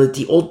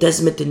humility, Old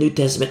Testament to New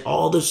Testament,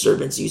 all the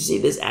servants, you see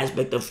this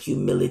aspect of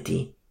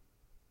humility.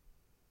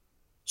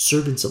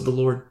 Servants of the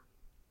Lord.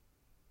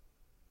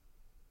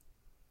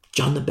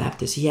 John the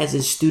Baptist. He has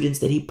his students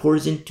that he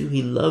pours into,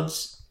 he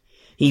loves,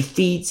 he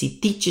feeds, he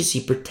teaches, he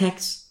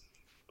protects.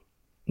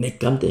 And they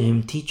come to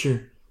him,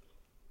 teacher,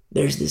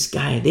 there's this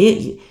guy.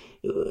 They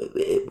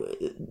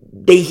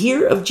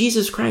hear of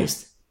Jesus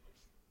Christ.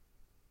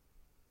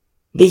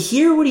 They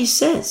hear what he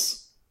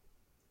says.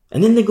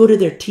 And then they go to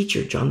their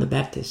teacher, John the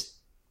Baptist.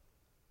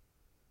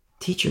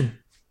 Teacher,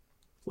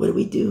 what do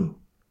we do?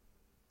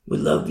 We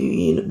love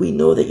you. We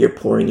know that you're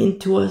pouring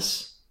into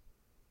us.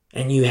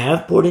 And you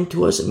have poured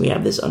into us, and we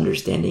have this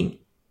understanding.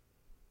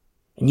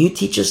 And you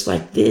teach us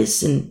like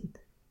this, and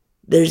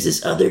there's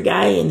this other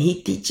guy, and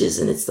he teaches,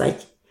 and it's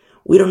like,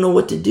 we don't know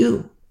what to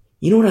do.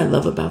 You know what I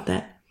love about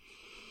that?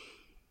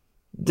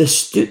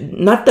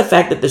 Not the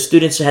fact that the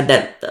students had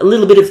that a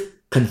little bit of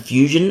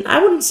confusion.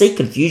 I wouldn't say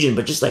confusion,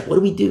 but just like, what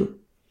do we do?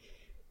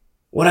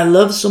 What I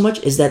love so much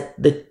is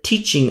that the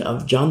teaching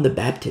of John the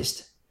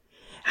Baptist,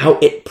 how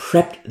it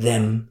prepped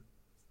them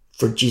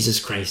for Jesus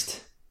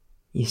Christ.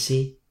 You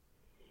see?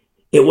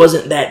 It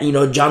wasn't that,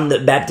 John the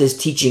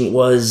Baptist's teaching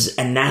was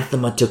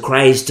anathema to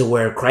Christ, to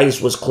where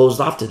Christ was closed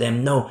off to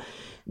them. No,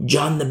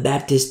 John the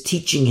Baptist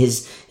teaching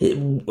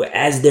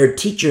as their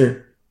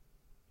teacher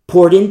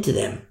poured into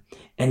them.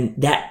 And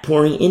that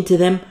pouring into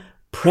them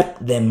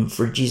prepped them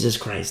for Jesus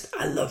Christ.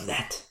 I love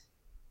that.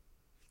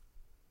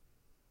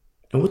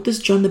 And what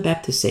does John the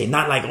Baptist say?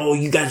 Not like, oh,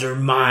 you guys are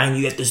mine,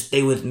 you have to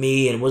stay with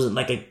me. And it wasn't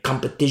like a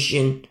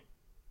competition.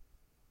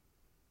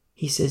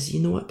 He says, you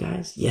know what,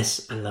 guys?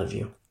 Yes, I love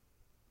you.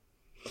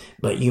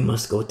 But you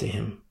must go to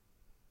him.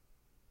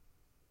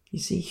 You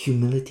see,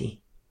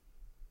 humility,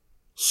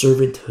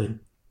 servanthood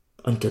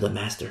unto the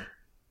master.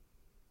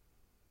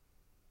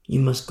 You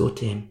must go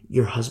to him,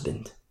 your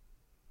husband.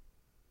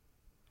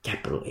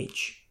 Capital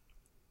H.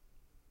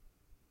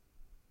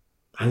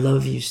 I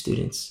love you,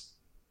 students,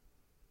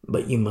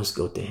 but you must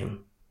go to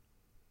him.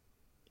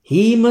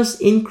 He must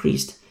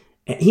increase,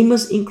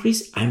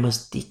 I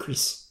must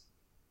decrease.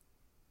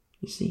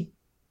 You see?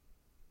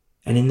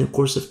 And in the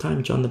course of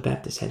time, John the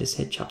Baptist had his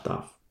head chopped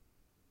off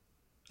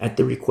at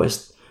the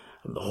request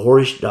of the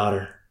whorish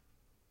daughter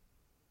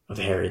of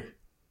Herod.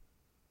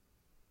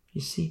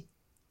 You see?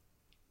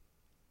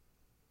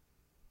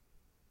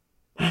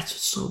 That's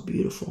what's so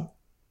beautiful.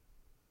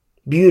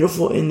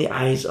 Beautiful in the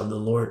eyes of the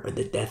Lord are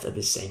the death of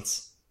his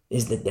saints,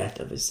 is the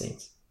death of his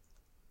saints.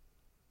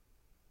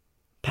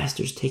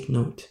 Pastors, take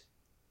note.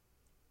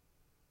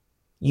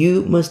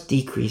 You must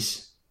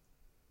decrease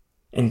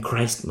and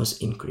Christ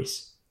must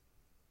increase.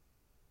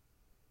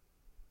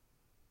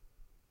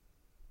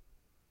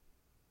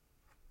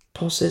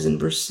 Paul says in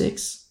verse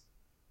 6,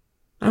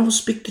 I will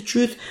speak the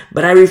truth,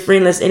 but I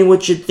refrain lest anyone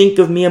should think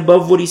of me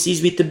above what he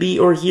sees me to be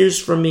or hears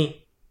from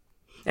me,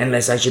 and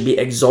lest I should be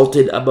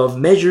exalted above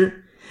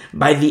measure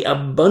by the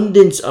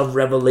abundance of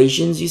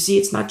revelations. You see,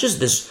 it's not just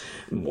this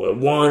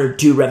one or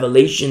two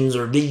revelations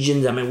or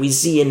visions. I mean, we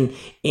see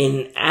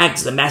in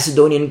Acts, the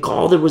Macedonian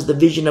call, there was the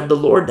vision of the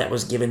Lord that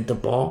was given to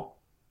Paul.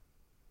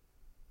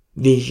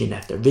 Vision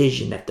after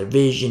vision after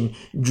vision,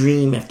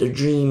 dream after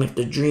dream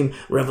after dream,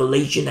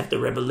 revelation after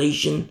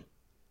revelation.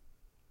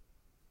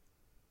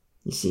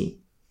 You see?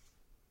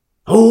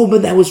 Oh,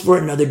 but that was for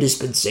another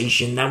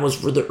dispensation. That was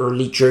for the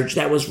early church.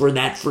 That was for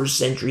that first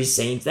century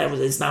saints.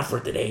 It's not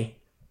for today.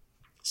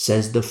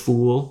 Says the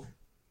fool.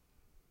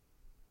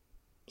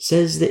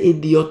 Says the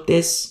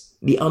idiotes,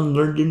 the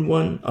unlearned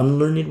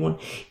one.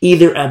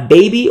 Either a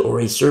baby or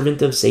a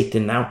servant of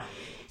Satan. Now,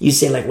 you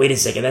say like, wait a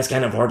second, that's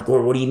kind of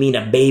hardcore. What do you mean,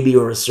 a baby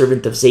or a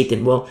servant of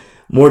Satan? Well,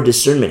 more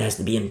discernment has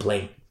to be in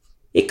play.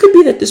 It could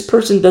be that this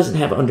person doesn't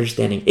have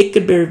understanding. It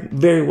could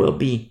very well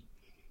be.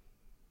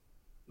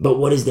 But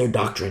what is their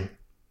doctrine?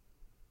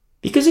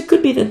 Because it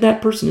could be that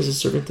that person is a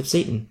servant of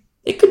Satan.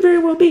 It could very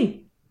well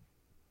be.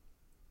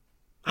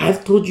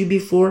 I've told you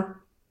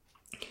before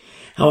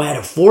how I had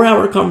a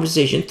 4-hour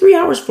conversation, 3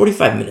 hours,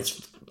 45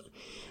 minutes,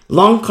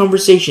 long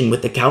conversation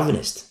with the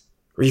Calvinist,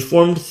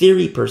 Reformed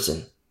theory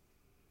person.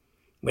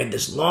 We had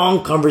this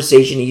long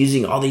conversation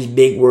using all these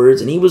big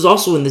words, and he was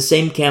also in the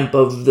same camp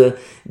of the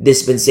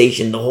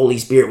dispensation. The Holy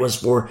Spirit was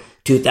for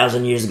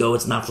 2,000 years ago.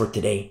 It's not for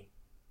today.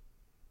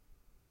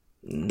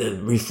 The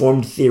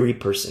Reformed theory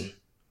person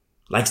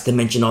likes to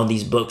mention all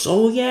these books.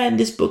 Oh yeah, and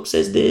this book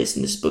says this,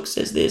 and this book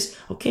says this.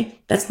 Okay,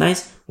 that's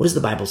nice. What does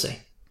the Bible say?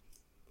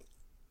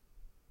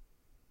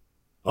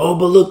 Oh,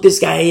 but look, this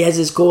guy, he has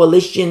his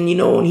coalition,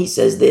 and he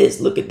says this.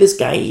 Look at this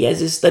guy, he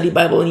has his study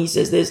Bible, and he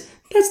says this.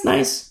 That's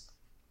nice.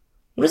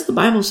 What does the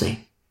Bible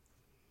say?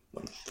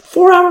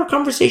 4-hour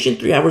conversation,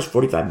 3 hours,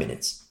 45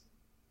 minutes.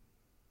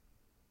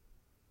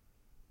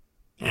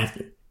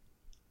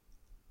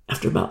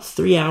 After about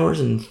 3 hours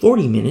and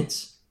 40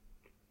 minutes,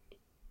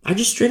 I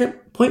just straight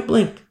up point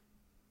blank.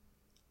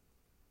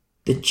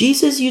 The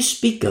Jesus you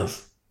speak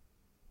of,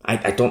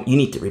 you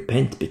need to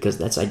repent because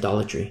that's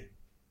idolatry.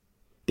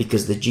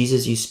 Because the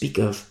Jesus you speak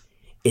of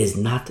is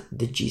not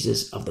the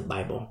Jesus of the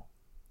Bible.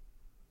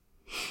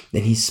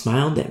 Then he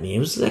smiled at me. It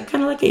was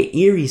kind of like an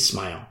eerie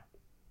smile.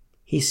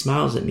 He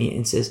smiles at me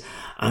and says,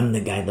 I'm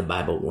the guy the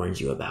Bible warns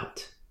you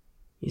about.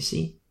 You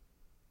see?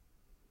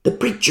 The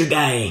preacher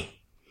guy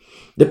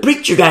The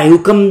preacher guy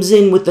who comes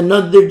in with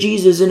another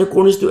Jesus in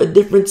accordance to a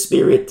different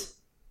spirit.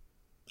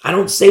 I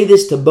don't say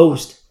this to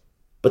boast,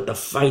 but the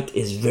fight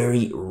is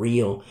very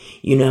real.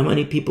 You know how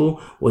many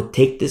people would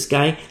take this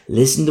guy,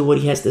 listen to what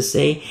he has to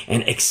say,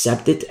 and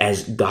accept it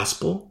as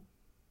gospel?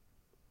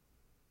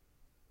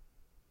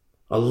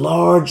 A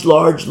large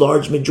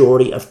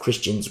majority of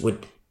Christians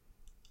would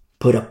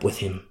put up with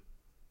him,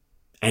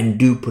 and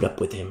do put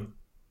up with him.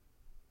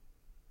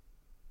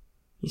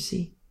 You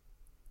see,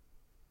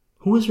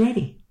 who is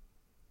ready?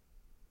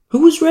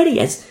 Who is ready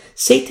as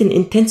Satan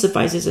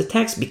intensifies his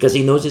attacks because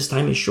he knows his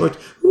time is short?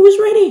 Who is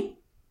ready?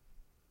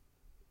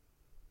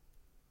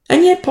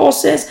 And yet Paul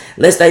says,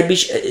 lest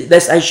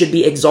I should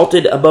be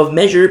exalted above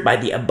measure by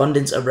the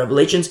abundance of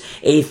revelations,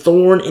 a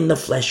thorn in the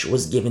flesh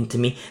was given to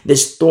me.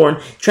 This thorn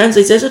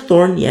translates as a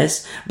thorn,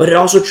 yes, but it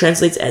also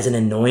translates as an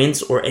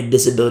annoyance or a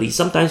disability.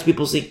 Sometimes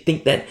people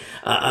think that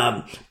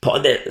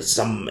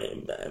some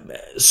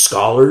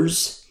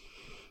scholars,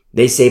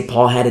 they say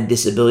Paul had a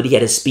disability, he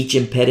had a speech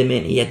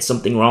impediment, he had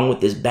something wrong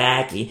with his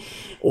back,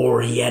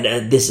 or he had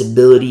a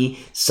disability,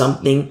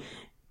 something.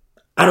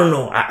 I don't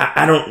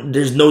know.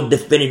 There's no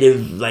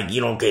definitive,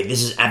 okay,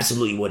 this is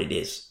absolutely what it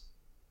is.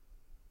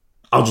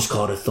 I'll just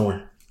call it a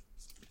thorn,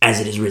 as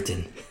it is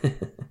written.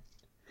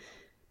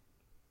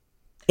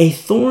 A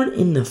thorn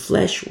in the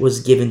flesh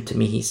was given to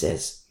me, he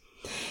says.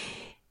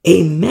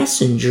 A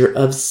messenger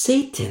of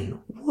Satan.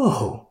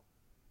 Whoa.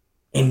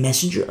 A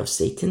messenger of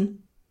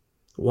Satan?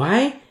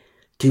 Why?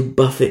 To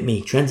buffet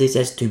me. Translates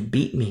as to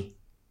beat me.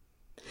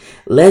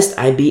 Lest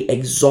I be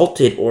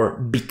exalted or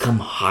become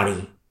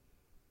haughty.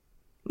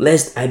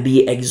 Lest I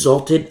be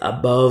exalted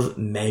above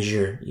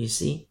measure. You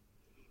see?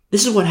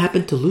 This is what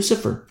happened to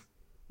Lucifer.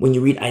 When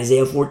you read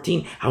Isaiah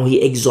 14, how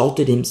he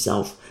exalted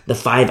himself. The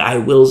 5 I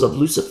wills of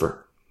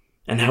Lucifer.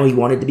 And how he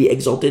wanted to be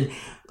exalted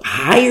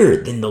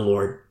higher than the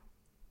Lord.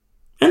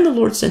 And the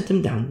Lord sent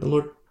him down. The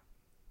Lord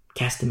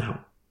cast him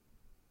out.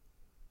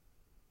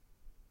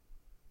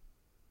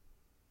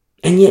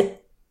 And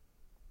yet,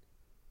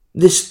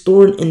 this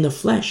thorn in the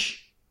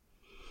flesh,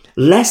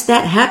 lest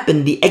that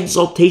happen, the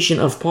exaltation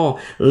of Paul,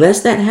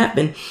 lest that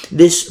happen,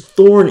 this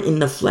thorn in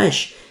the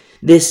flesh,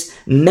 this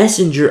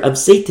messenger of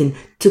Satan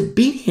to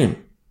beat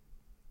him,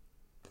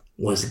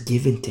 was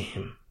given to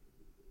him.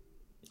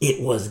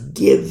 It was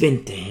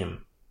given to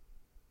him.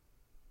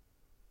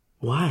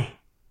 Why?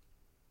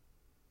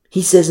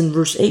 He says in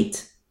verse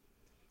 8,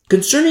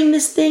 concerning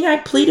this thing I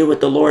pleaded with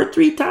the Lord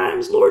 3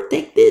 times. Lord,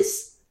 take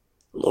this.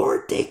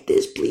 Lord, take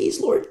this, please.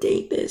 Lord,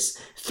 take this.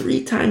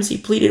 3 times he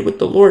pleaded with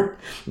the Lord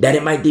that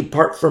it might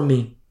depart from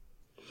me.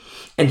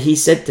 And he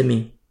said to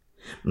me,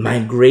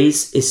 my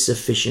grace is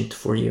sufficient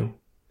for you,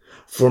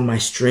 for my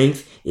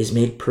strength is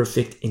made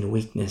perfect in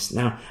weakness.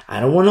 Now, I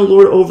don't want to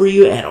lord over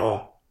you at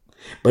all.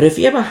 But if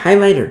you have a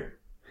highlighter,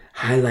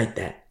 highlight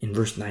that in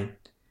verse 9.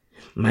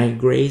 My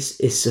grace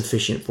is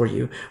sufficient for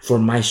you, for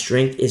my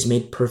strength is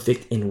made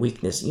perfect in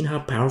weakness. You know how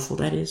powerful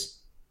that is?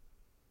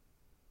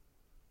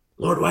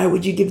 Lord, why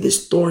would you give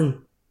this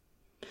thorn?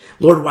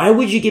 Lord, why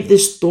would you give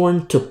this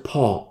thorn to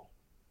Paul?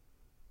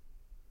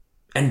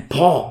 And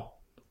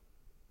Paul,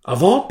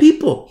 of all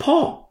people,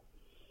 Paul,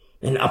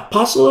 an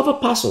apostle of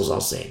apostles,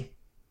 I'll say.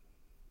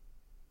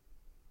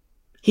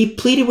 He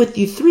pleaded with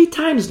you 3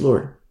 times,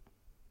 Lord.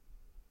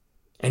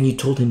 And you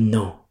told him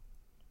no.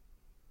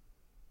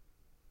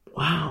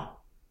 Wow.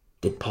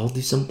 Did Paul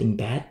do something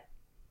bad?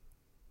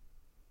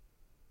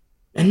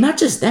 And not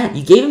just that,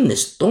 you gave him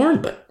this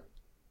thorn, but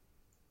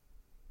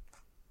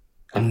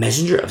a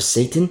messenger of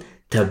Satan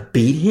to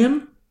beat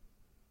him?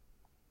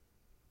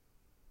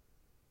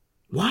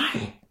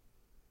 Why?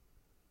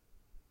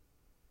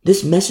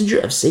 This messenger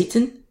of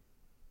Satan?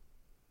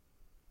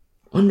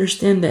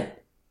 Understand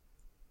that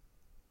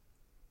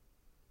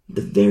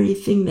the very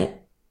thing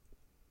that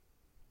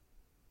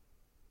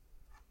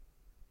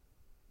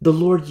the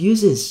Lord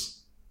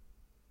uses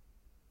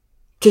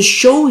to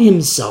show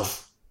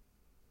himself,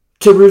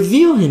 to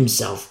reveal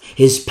himself,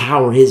 his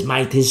power, his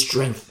might, his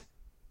strength.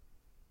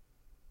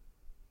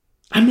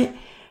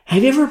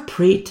 Have you ever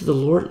prayed to the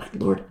Lord, like,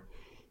 Lord,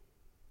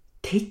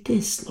 take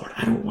this, Lord.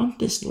 I don't want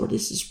this, Lord.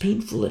 This is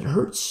painful. It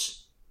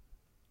hurts.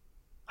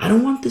 I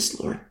don't want this,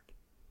 Lord.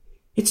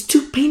 It's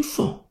too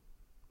painful.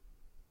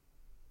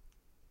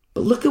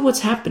 But look at what's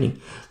happening.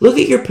 Look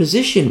at your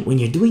position when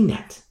you're doing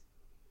that.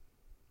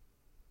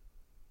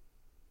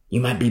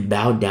 You might be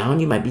bowed down.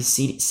 You might be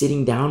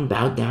sitting down,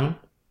 bowed down.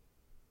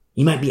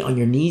 You might be on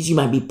your knees. You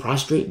might be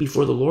prostrate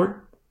before the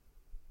Lord.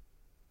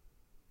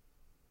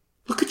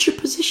 Look at your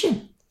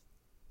position.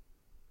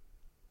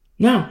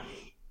 Now,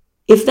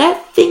 if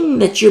that thing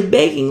that you're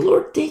begging,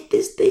 Lord, take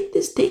this, take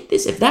this, take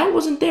this, if that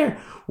wasn't there,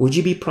 would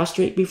you be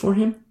prostrate before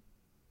him?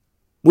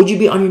 Would you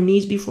be on your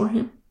knees before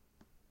him?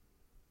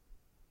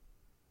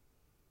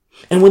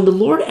 And when the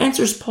Lord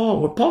answers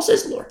Paul, where Paul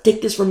says, Lord,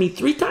 take this from me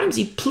 3 times,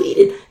 he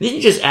pleaded. He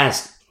didn't just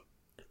ask.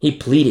 He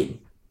pleaded.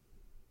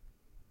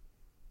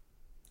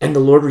 And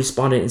the Lord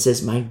responded and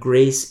says, my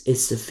grace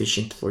is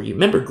sufficient for you.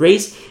 Remember,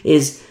 grace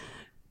is,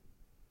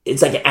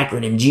 it's like an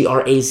acronym,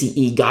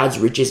 GRACE, God's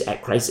riches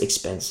at Christ's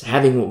expense,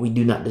 having what we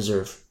do not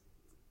deserve.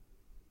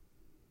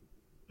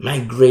 My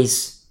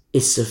grace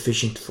is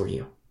sufficient for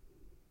you.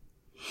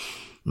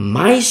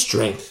 My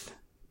strength,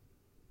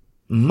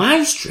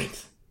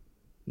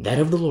 that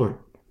of the Lord,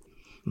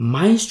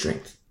 my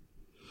strength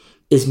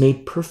is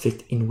made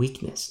perfect in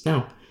weakness.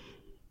 Now,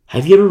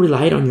 have you ever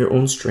relied on your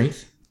own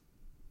strength?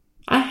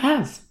 I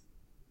have.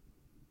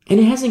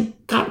 And it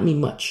hasn't got me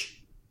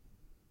much.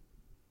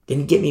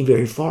 Didn't get me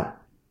very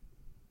far.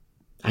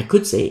 I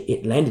could say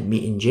it landed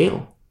me in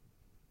jail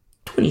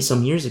 20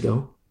 some years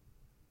ago.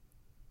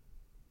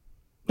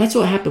 That's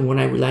what happened when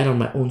I relied on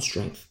my own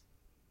strength.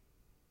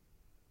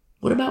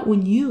 What about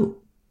when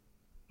you,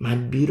 my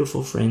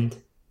beautiful friend,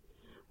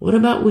 what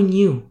about when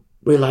you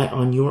rely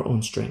on your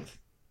own strength?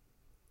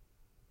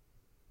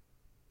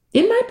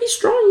 It might be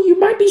strong. You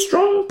might be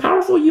strong,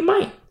 powerful. You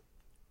might.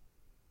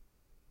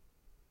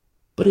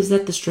 But is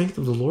that the strength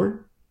of the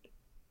Lord?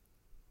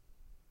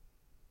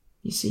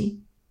 You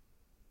see?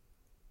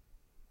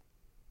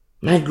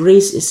 My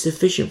grace is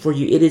sufficient for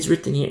you. It is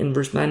written here in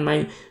verse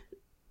 9,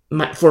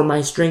 for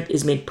my strength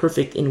is made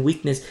perfect in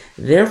weakness.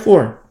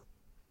 Therefore,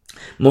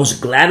 most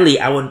gladly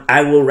I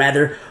will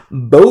rather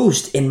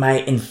boast in my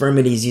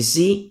infirmities. You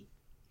see?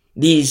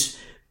 These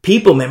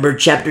people, remember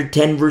chapter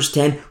 10, verse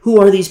 10, who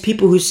are these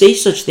people who say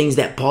such things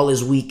that Paul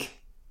is weak?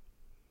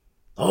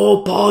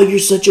 Oh, Paul, you're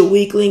such a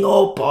weakling.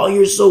 Oh, Paul,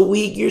 you're so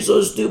weak. You're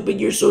so stupid.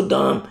 You're so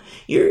dumb.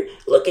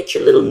 Look at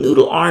your little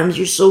noodle arms.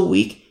 You're so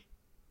weak.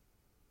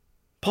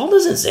 Paul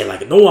doesn't say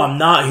like, no, I'm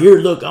not. Here,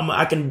 look,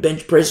 I can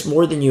bench press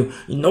more than you.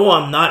 No,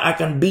 I'm not. I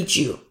can beat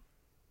you.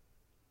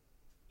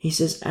 He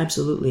says,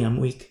 absolutely, I'm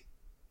weak.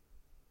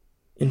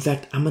 In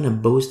fact, I'm going to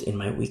boast in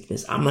my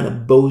weakness. I'm going to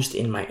boast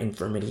in my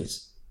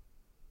infirmities.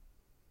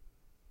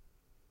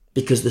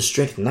 Because the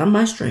strength, not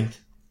my strength,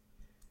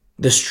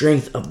 the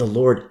strength of the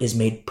Lord is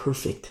made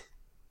perfect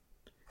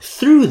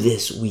through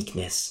this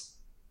weakness.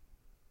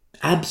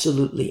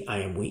 Absolutely,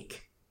 I am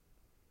weak.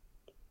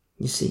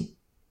 You see?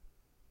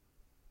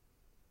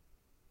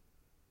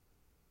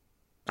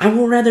 I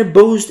will rather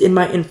boast in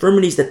my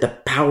infirmities that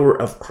the power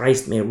of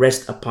Christ may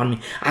rest upon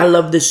me. I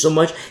love this so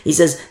much. He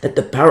says that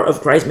the power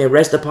of Christ may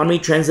rest upon me,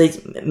 translates,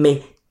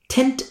 may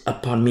tent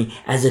upon me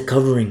as a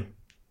covering,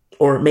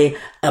 or may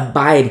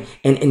abide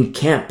and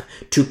encamp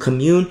to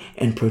commune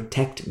and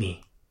protect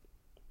me.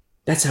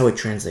 That's how it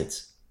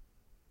translates.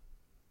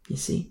 You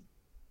see?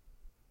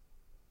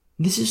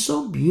 This is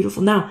so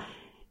beautiful. Now,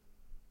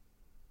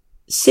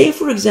 say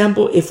for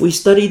example, if we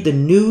studied the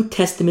New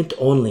Testament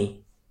only,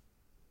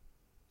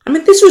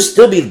 this would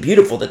still be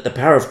beautiful that the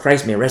power of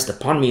Christ may rest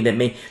upon me, that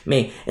may,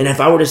 and if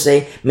I were to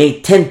say, may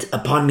tent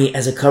upon me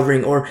as a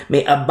covering, or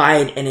may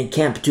abide and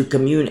encamp to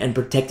commune and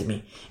protect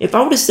me. If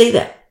I were to say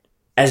that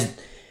as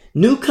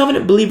New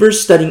Covenant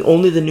believers studying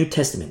only the New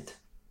Testament,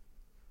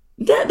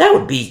 that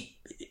would be,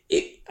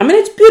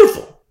 it's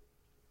beautiful.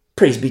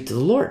 Praise be to the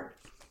Lord.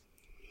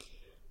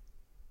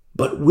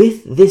 But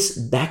with this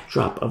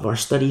backdrop of our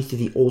study through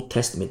the Old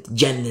Testament,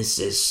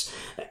 Genesis,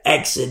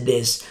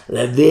 Exodus,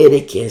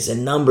 Leviticus,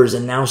 and Numbers,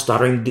 and now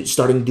starting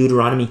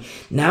Deuteronomy,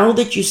 now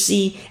that you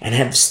see and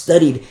have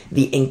studied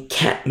the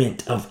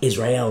encampment of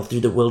Israel through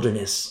the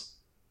wilderness,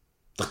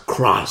 the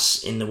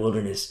cross in the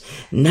wilderness,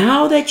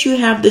 now that you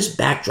have this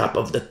backdrop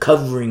of the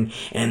covering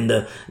and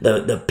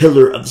the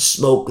pillar of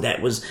smoke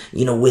that was,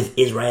 with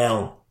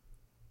Israel,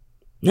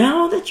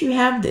 now that you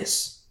have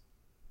this,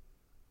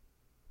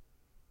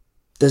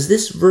 does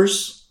this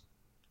verse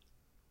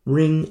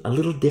ring a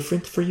little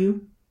different for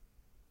you?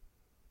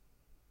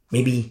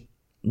 Maybe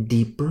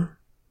deeper?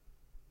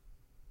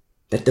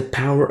 That the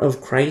power of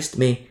Christ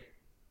may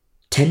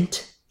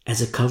tent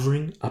as a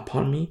covering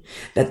upon me?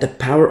 That the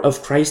power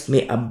of Christ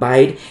may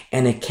abide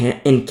and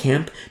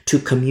encamp to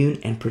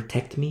commune and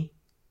protect me?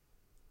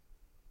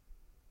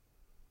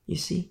 You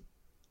see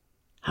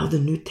how the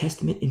New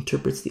Testament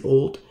interprets the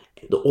Old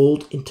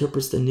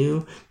interprets the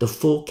New, the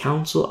full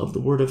counsel of the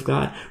Word of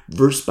God,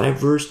 verse by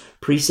verse,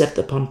 precept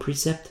upon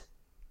precept.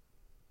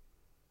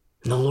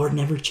 And the Lord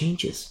never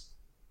changes.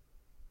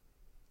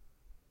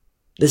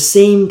 The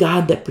same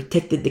God that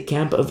protected the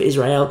camp of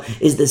Israel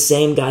is the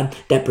same God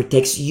that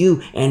protects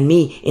you and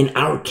me in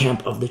our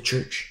camp of the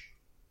church.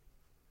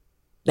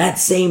 That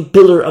same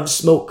pillar of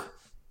smoke.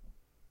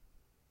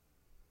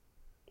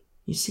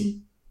 You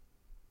see?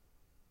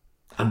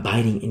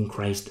 Abiding in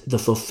Christ, the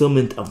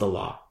fulfillment of the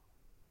law.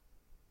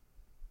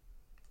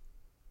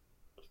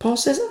 Paul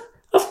says,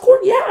 of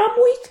course, yeah,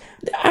 I'm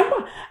weak.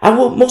 I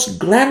will most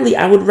gladly,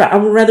 I would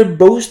rather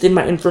boast in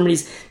my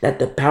infirmities that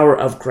the power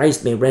of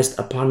Christ may rest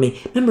upon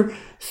me. Remember,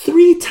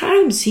 3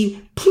 times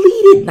he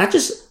pleaded, not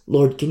just,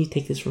 Lord, can you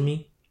take this from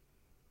me?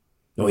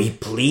 No, he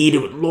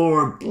pleaded with,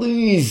 Lord,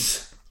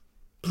 please,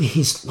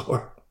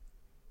 Lord.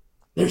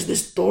 There's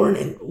this thorn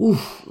and,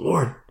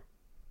 Lord,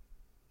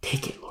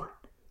 take it, Lord.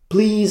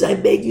 Please, I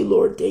beg you,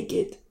 Lord, take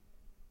it.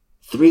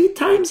 3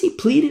 times he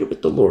pleaded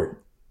with the Lord.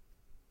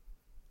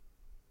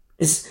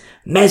 This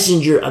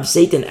messenger of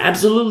Satan.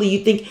 Absolutely.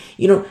 You think,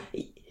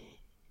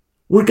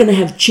 we're going to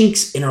have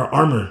chinks in our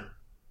armor.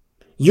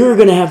 You're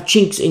going to have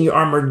chinks in your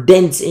armor,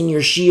 dents in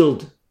your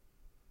shield.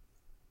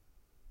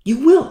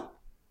 You will.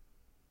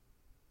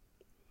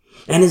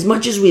 And as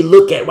much as we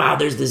look at, wow,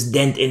 there's this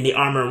dent in the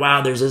armor,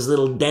 wow, there's this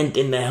little dent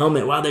in the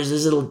helmet, wow, there's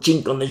this little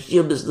chink on the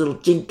shield, this little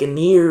chink in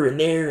here and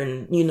there,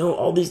 and,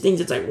 all these things,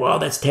 it's like, wow,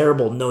 that's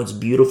terrible. No, it's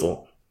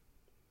beautiful.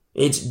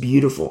 It's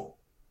beautiful.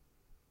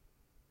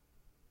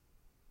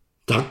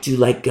 Talk to you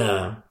like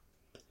a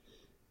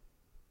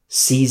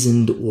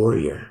seasoned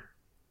warrior.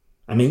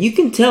 I mean, you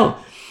can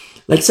tell.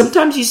 Like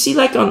sometimes you see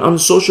like on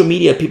social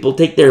media, people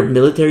take their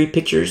military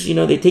pictures,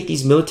 they take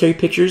these military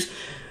pictures.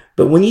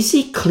 But when you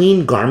see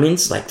clean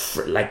garments, like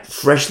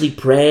freshly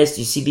pressed,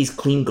 you see these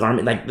clean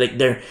garments, like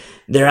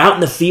they're out in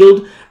the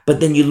field, but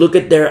then you look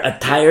at their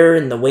attire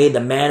and the way,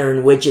 the manner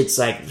in which it's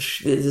like,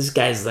 this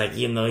guy's like,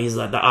 he's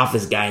like the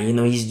office guy,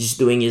 he's just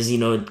doing his,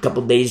 a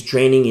couple days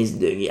training,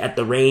 he's at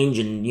the range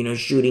and,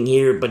 shooting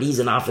here, but he's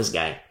an office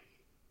guy.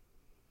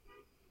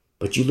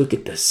 But you look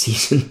at the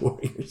seasoned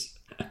warriors,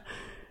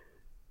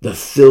 the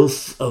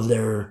filth of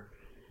their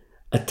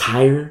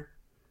attire,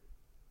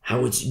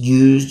 how it's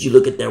used. You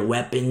look at their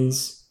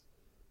weapons.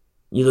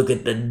 You look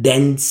at the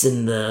dents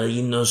and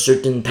the,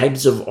 certain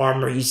types of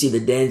armor. You see the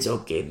dents.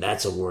 Okay,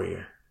 that's a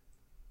warrior.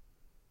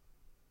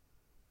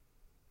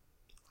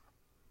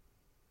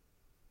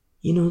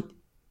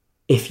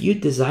 If you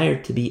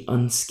desire to be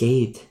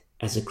unscathed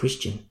as a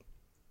Christian,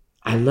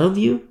 I love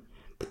you,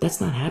 but that's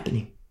not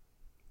happening.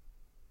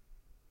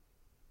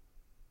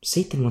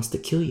 Satan wants to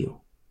kill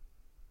you.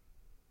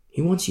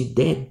 He wants you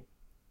dead.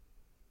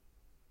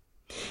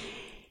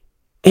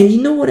 And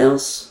you know what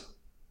else?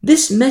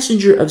 This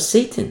messenger of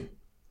Satan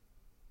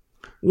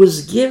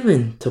was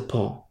given to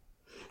Paul.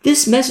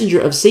 This messenger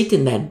of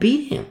Satan that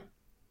beat him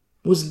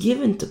was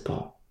given to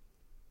Paul,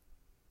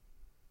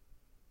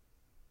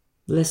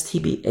 lest he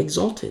be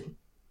exalted.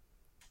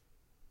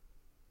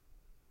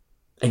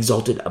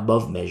 Exalted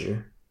above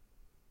measure.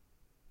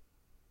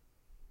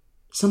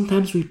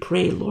 Sometimes we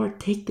pray, Lord,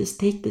 take this,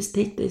 take this,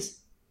 take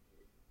this.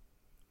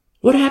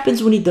 What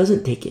happens when he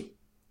doesn't take it?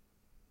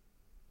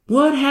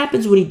 What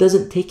happens when he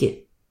doesn't take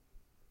it?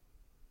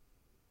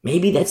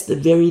 Maybe that's the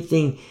very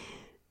thing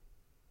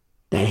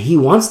that he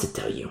wants to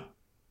tell you.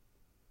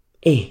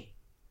 Hey,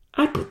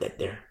 I put that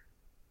there.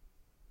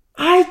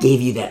 I gave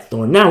you that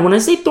thorn. Now, when I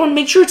say thorn,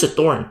 make sure it's a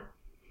thorn.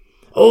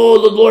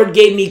 Oh, the Lord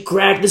gave me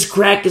crack. This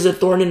crack is a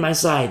thorn in my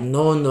side.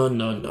 No.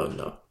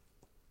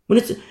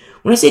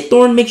 When I say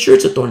thorn, make sure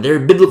it's a thorn. There are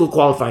biblical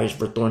qualifiers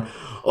for thorn.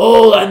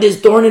 Oh,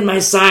 this thorn in my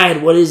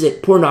side. What is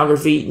it?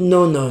 Pornography?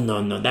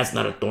 No. That's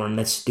not a thorn.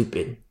 That's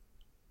stupid.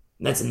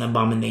 That's an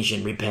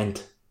abomination.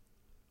 Repent.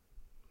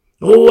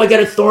 Oh, I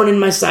got a thorn in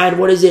my side.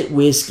 What is it?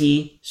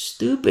 Whiskey.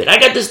 Stupid. I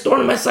got this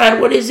thorn in my side.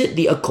 What is it?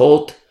 The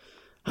occult.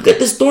 I got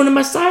this thorn in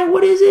my side.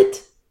 What is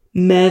it?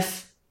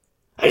 Meth.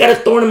 I got a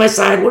thorn in my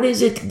side. What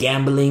is it?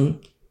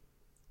 Gambling.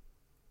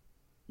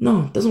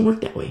 No, it doesn't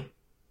work that way.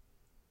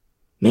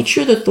 Make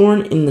sure the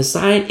thorn in the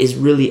side is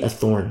really a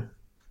thorn.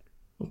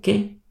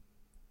 Okay?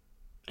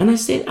 And I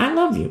said, I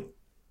love you.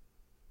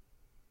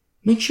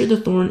 Make sure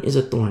the thorn is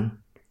a thorn.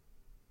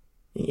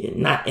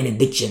 Not an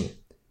addiction.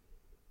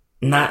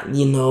 Not,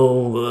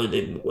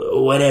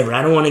 whatever.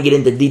 I don't want to get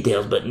into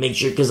details, but make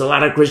sure, because a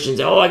lot of Christians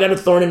say, oh, I got a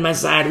thorn in my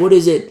side. What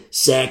is it?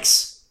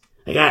 Sex.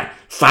 I got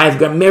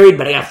I'm married,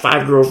 but I got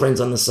 5 girlfriends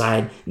on the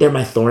side. They're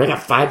my thorn. I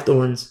got 5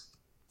 thorns.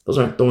 Those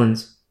aren't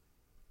thorns.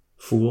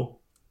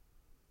 Fool.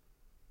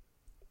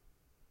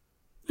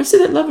 I say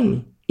that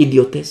lovingly.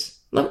 Idiotes.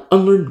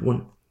 Unlearned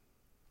one.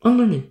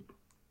 Unlearned.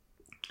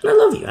 And I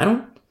love you.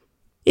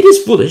 It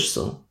is foolish,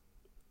 so.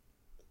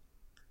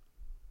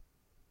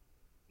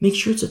 Make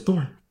sure it's a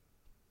thorn.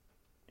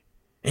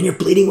 And you're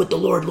pleading with the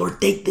Lord, Lord,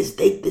 take this,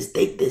 take this,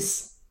 take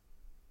this.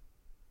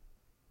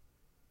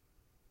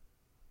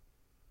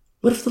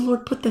 What if the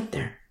Lord put that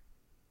there?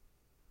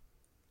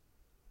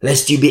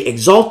 Lest you be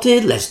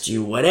exalted, lest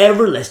you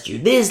whatever, lest you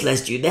this,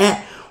 lest you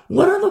that.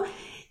 What are the...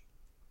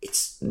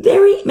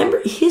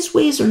 remember, his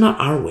ways are not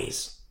our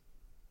ways.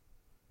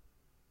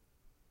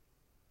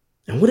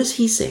 And what does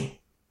he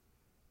say?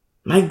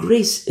 My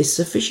grace is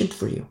sufficient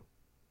for you.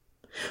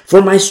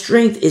 For my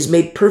strength is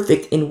made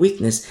perfect in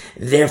weakness.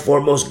 Therefore,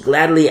 most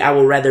gladly I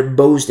will rather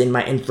boast in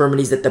my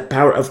infirmities, that the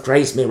power of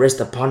Christ may rest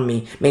upon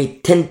me, may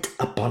tent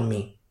upon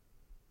me,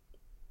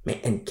 may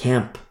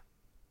encamp.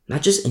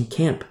 Not just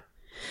encamp,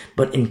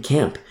 but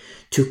encamp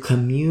to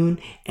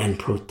commune and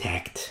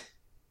protect.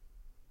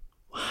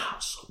 Wow,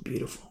 so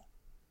beautiful.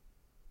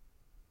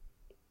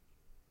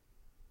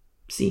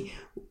 See,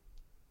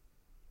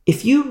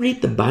 if you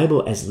read the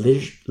Bible as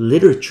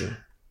literature,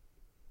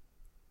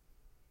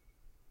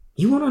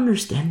 you won't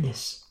understand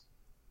this.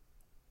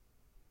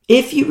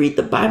 If you read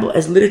the Bible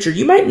as literature,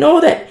 you might know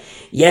that,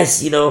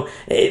 yes,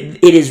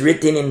 it is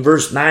written in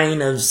verse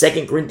 9 of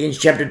 2 Corinthians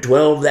chapter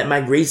 12 that my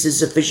grace is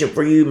sufficient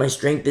for you, my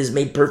strength is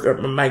made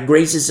perfect, my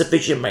grace is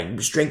sufficient, my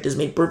strength is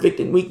made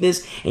perfect in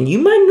weakness. And you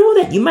might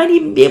know that. You might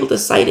even be able to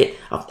cite it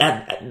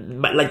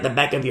like the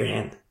back of your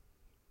hand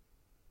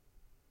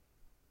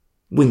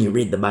when you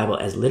read the Bible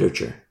as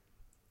literature.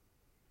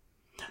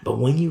 But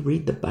when you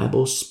read the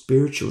Bible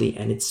spiritually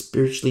and it's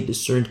spiritually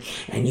discerned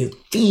and you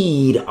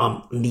feed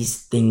on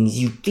these things,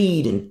 you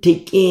feed and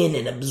take in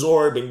and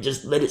absorb and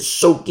just let it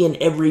soak in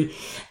every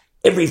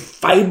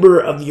fiber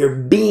of your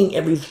being,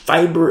 every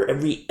fiber,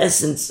 every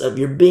essence of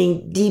your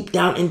being, deep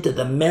down into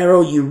the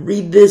marrow, you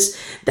read this,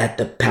 that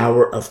the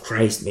power of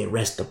Christ may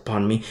rest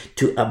upon me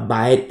to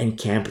abide and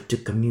camp, to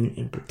commune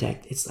and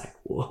protect. It's like,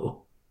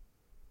 whoa,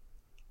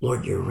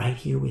 Lord, you're right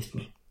here with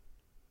me.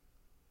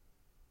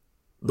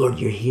 Lord,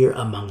 you're here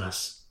among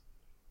us.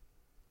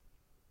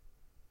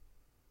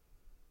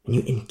 And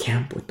you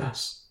encamp with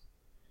us.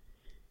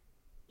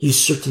 You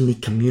certainly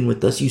commune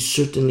with us. You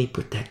certainly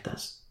protect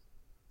us.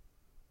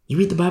 You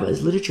read the Bible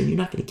as literature, and you're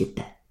not going to get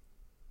that.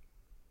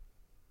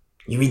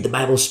 You read the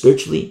Bible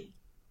spiritually,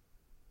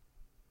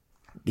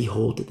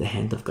 behold the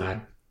hand of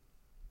God.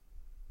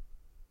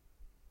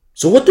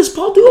 So what does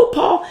Paul do? Oh,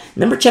 Paul,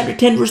 remember chapter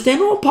 10, verse 10?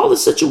 Oh, Paul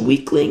is such a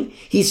weakling.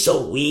 He's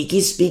so weak.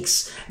 He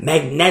speaks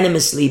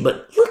magnanimously,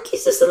 but look,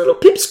 he's just a little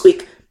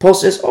pipsqueak. Paul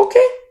says,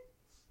 okay.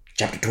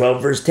 Chapter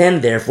 12, verse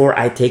 10, therefore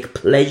I take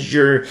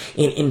pleasure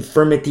in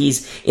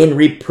infirmities, in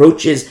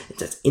reproaches.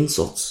 That's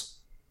insults.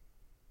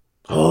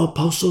 Oh,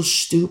 Paul's so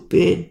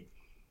stupid.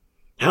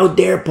 How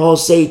dare Paul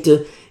say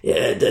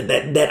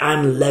that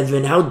I'm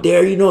leaven? How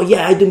dare,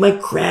 I do my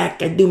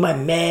crack, I do my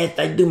meth,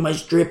 I do my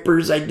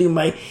strippers, I do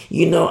my,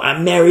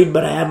 I'm married,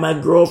 but I have my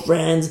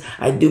girlfriends,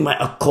 I do my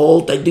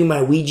occult, I do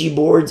my Ouija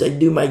boards, I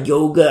do my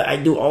yoga, I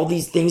do all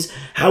these things.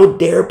 How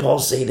dare Paul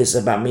say this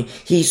about me?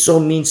 He's so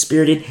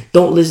mean-spirited.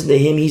 Don't listen to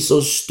him. He's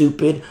so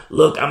stupid.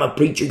 Look, I'm a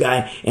preacher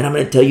guy, and I'm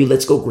going to tell you,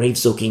 let's go grave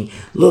soaking.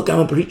 Look, I'm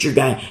a preacher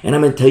guy, and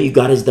I'm going to tell you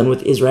God is done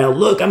with Israel.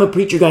 Look, I'm a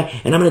preacher guy,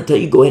 and I'm going to tell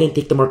you, go ahead and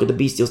take the mark of the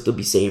beast. You'll still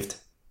be saved.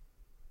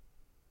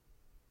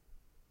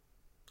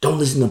 Don't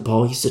listen to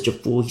Paul. He's such a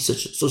fool.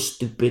 He's so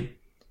stupid.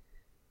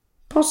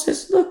 Paul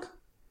says, look,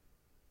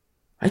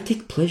 I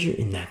take pleasure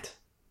in that.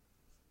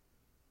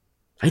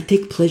 I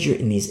take pleasure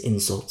in these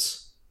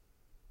insults.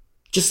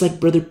 Just like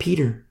Brother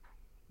Peter,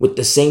 with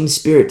the same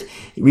spirit,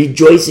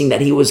 rejoicing that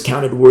he was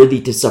counted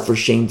worthy to suffer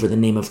shame for the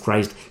name of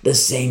Christ. The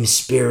same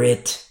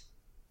spirit.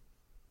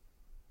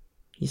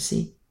 You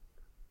see?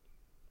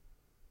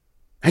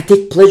 I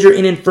take pleasure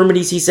in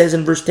infirmities, he says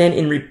in verse 10,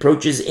 in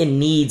reproaches, in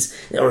needs,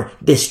 or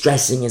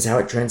distressing is how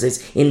it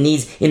translates, in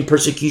needs, in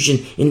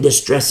persecution, in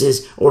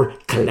distresses, or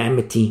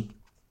calamity.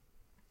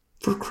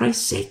 For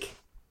Christ's sake.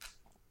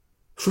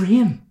 For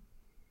him.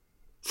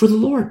 For the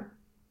Lord.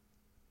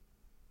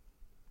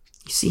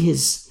 You see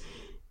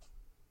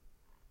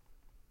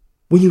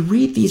when you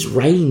read these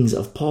writings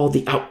of Paul,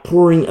 the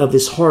outpouring of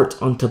his heart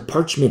onto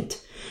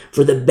parchment,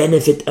 for the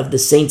benefit of the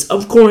saints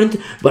of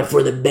Corinth, but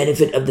for the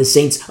benefit of the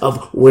saints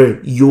of where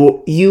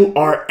you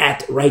are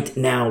at right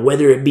now,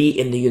 whether it be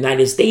in the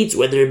United States,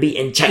 whether it be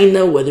in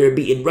China, whether it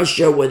be in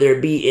Russia, whether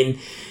it be in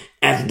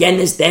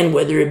Afghanistan,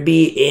 whether it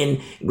be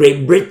in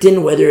Great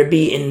Britain, whether it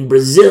be in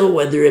Brazil,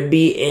 whether it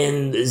be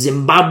in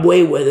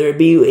Zimbabwe, whether it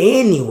be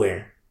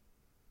anywhere.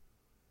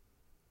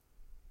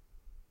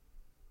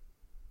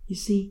 You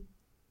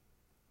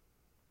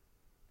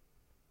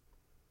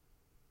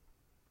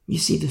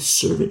see the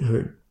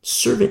servanthood.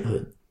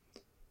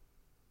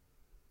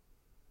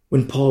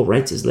 When Paul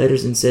writes his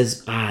letters and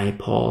says, I,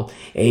 Paul,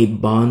 a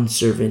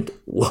bondservant.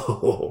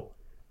 Whoa.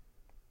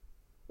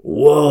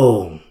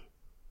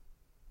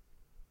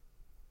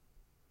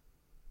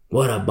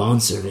 What a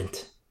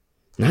bondservant.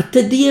 Not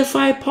to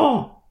deify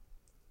Paul.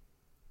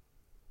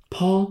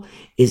 Paul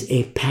is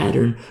a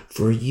pattern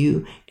for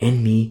you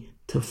and me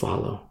to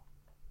follow.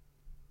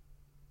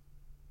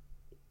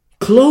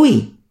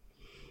 Chloe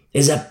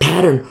is a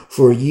pattern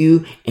for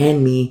you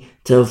and me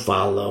to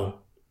follow.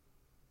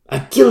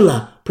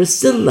 Aquila,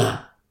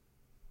 Priscilla,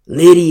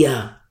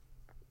 Lydia,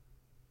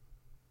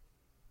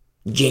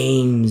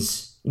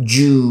 James,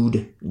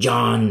 Jude,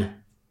 John.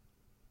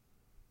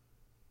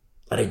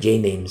 A lot of J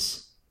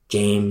names.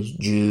 James,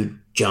 Jude,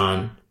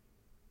 John,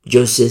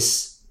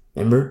 Joseph.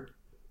 Remember?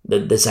 The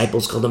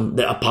disciples called him,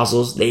 the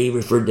apostles, they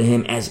referred to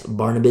him as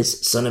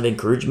Barnabas, son of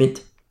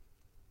encouragement.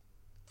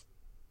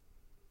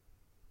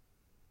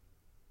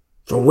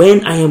 For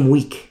when I am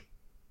weak,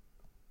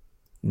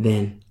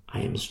 then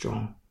I am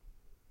strong.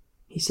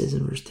 He says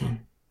in verse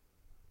 10.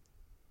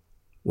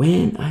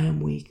 When I am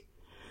weak.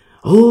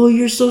 Oh,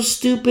 you're so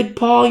stupid,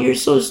 Paul. You're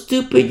so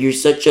stupid. You're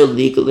such a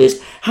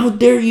legalist. How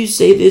dare you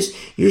say this?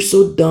 You're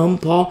so dumb,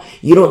 Paul.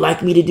 You don't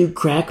like me to do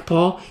crack,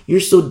 Paul. You're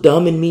so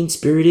dumb and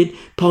mean-spirited.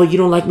 Paul, you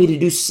don't like me to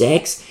do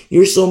sex.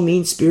 You're so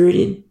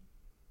mean-spirited.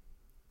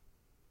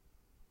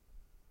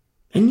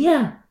 And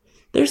yeah,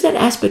 there's that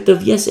aspect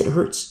of, yes, it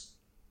hurts.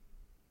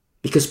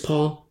 Because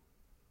Paul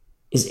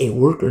is a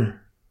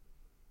worker.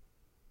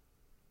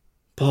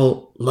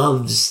 Paul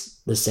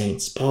loves the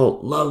saints.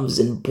 Paul loves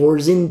and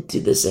pours into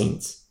the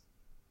saints.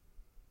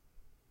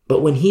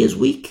 But when he is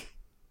weak,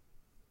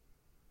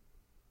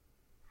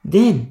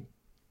 then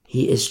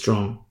he is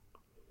strong.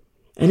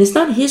 And it's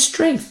not his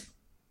strength.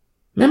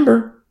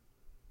 Remember,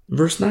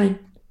 verse 9.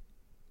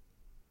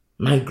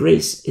 My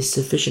grace is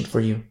sufficient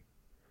for you,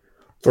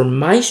 for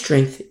my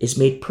strength is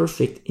made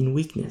perfect in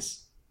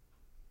weakness.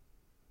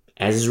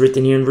 As is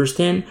written here in verse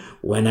 10,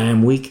 when I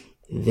am weak,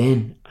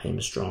 then I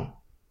am strong.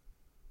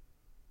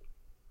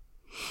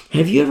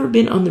 Have you ever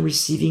been on the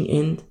receiving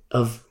end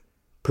of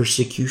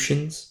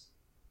persecutions,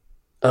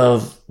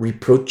 of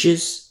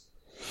reproaches,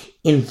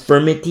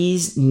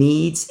 infirmities,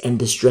 needs, and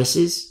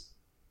distresses?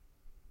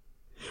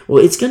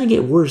 Well, it's going to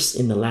get worse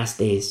in the last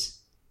days.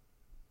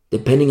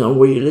 Depending on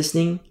where you're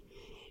listening,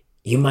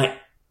 you might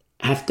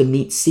have to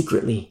meet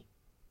secretly,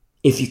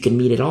 if you can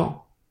meet at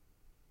all.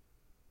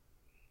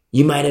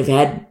 You might have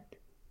had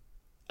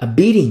a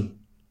beating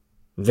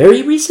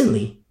very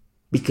recently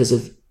because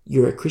of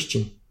you're a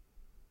Christian.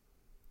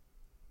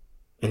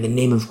 And the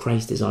name of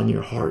Christ is on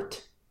your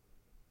heart.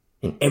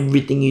 And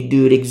everything you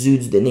do, it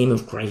exudes the name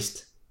of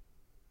Christ.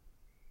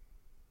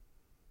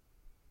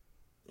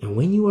 And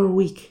when you are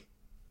weak,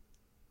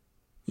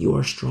 you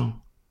are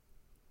strong.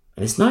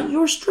 And it's not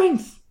your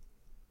strength.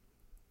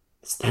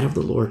 It's that of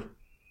the Lord.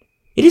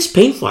 It is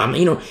painful. I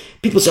mean,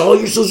 people say, oh,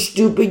 you're so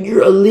stupid.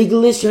 You're a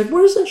legalist. You're like,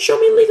 where's that? Show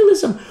me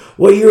legalism.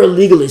 Well, you're a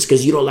legalist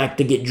because you don't like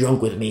to get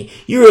drunk with me.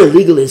 You're a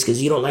legalist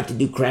because you don't like to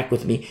do crack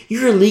with me.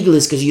 You're a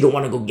legalist because you don't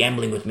want to go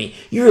gambling with me.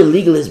 You're a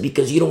legalist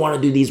because you don't want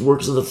to do these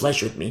works of the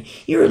flesh with me.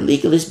 You're a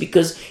legalist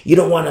because you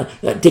don't want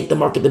to take the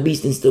mark of the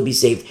beast and still be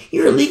saved.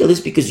 You're a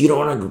legalist because you don't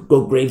want to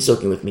go grave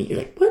soaking with me. You're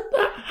like, what?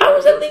 How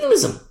is that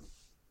legalism?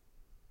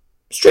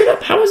 Straight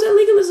up, how is that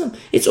legalism?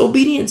 It's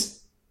obedience.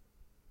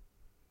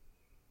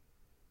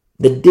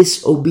 The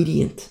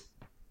disobedient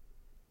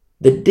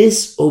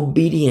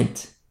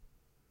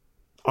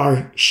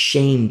are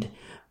shamed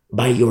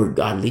by your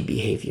godly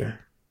behavior.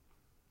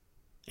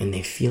 And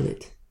they feel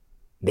it.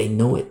 They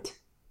know it.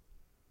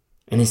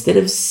 And instead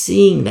of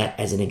seeing that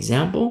as an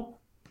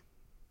example,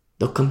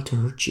 they'll come to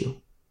hurt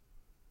you.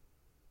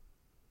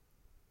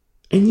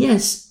 And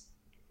yes,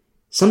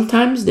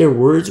 sometimes their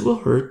words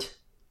will hurt.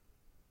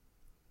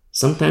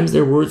 Sometimes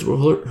their words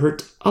will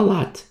hurt a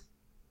lot.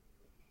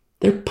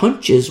 Their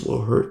punches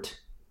will hurt.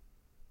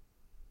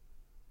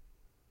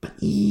 But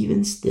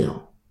even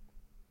still,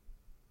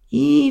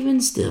 you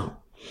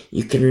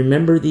can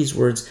remember these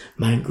words,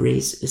 my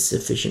grace is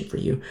sufficient for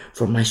you,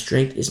 for my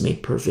strength is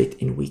made perfect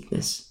in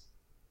weakness.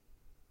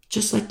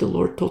 Just like the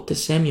Lord told to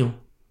Samuel,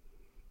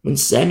 when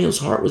Samuel's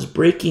heart was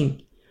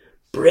breaking,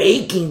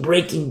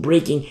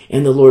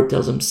 and the Lord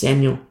tells him,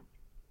 Samuel,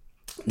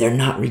 they're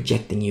not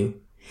rejecting you,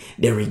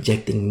 they're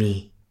rejecting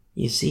me.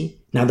 You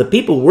see? Now the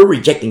people were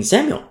rejecting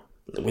Samuel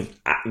with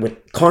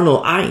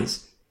carnal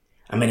eyes.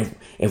 I mean,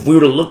 if we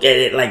were to look at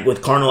it like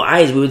with carnal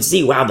eyes, we would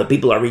see, wow, the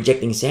people are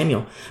rejecting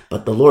Samuel.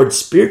 But the Lord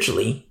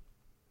spiritually,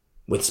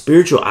 with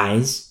spiritual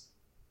eyes,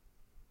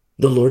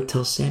 the Lord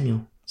tells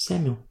Samuel,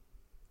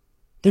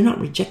 they're not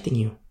rejecting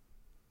you.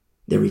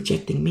 They're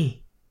rejecting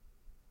me.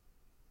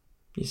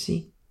 You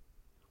see?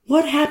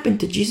 What happened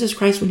to Jesus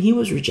Christ when he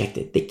was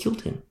rejected? They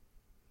killed him.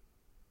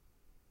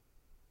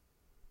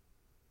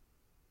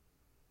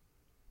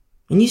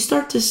 And you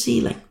start to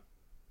see,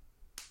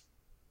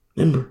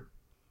 remember,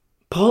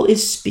 Paul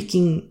is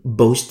speaking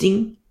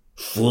boasting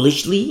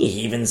foolishly.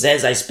 He even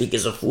says, I speak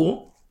as a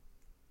fool.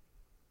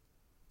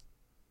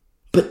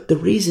 But the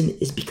reason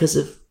is because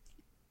of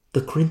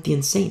the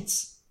Corinthian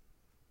saints.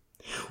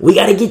 We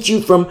got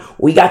you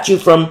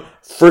from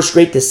first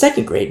grade to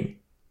second grade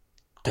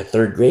to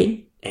third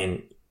grade.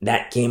 And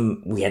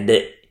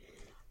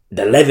the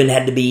leaven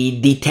had to be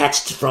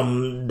detached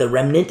from the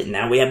remnant. And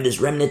now we have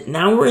this remnant.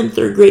 Now we're in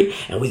third grade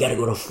and we got to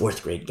go to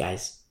fourth grade,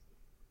 guys.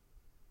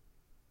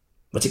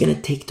 What's it going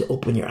to take to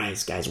open your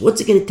eyes, guys?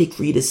 What's it going to take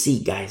for you to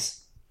see,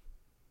 guys?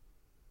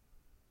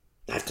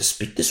 I have to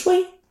speak this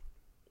way?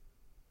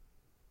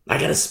 I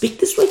got to speak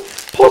this way?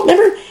 Paul,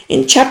 remember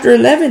in chapter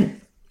 11,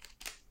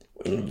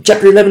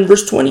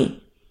 verse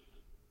 20,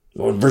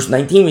 or verse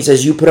 19, he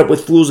says, you put up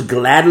with fools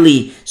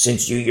gladly,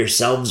 since you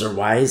yourselves are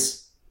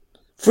wise.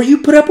 For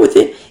you put up with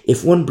it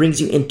if one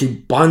brings you into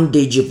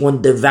bondage, if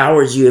one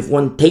devours you, if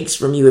one takes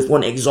from you, if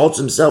one exalts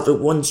himself, if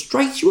one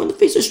strikes you on the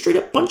face, a straight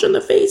up punch on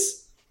the face.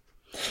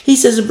 He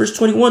says in verse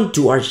 21,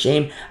 to our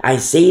shame, I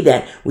say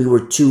that we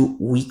were too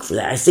weak for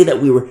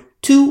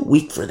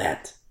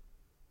that.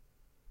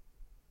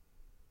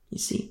 You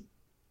see,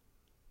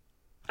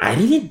 I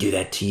didn't do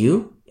that to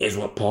you, is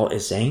what Paul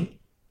is saying.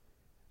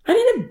 I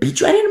didn't beat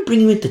you. I didn't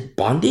bring you into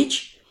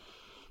bondage.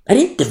 I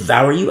didn't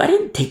devour you. I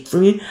didn't take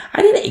from you.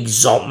 I didn't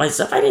exalt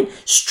myself. I didn't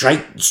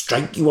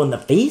strike you on the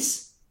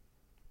face.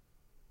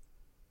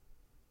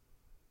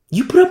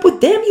 You put up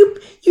with them.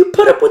 You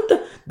put up with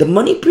the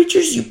money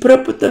preachers. You put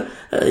up with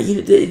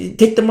you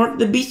take the mark of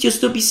the beast, you'll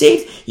still be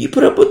saved. You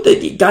put up with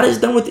God has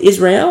done with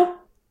Israel.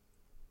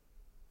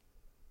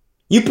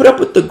 You put up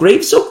with the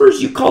grave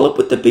soakers. You call up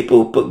with the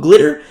people who put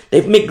glitter.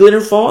 They make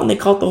glitter fall and they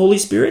call it the Holy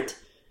Spirit.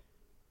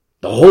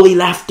 The holy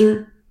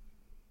laughter.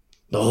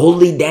 The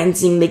holy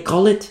dancing, they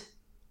call it.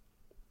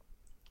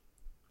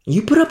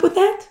 You put up with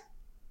that?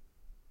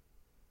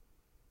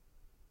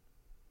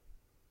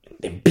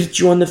 They beat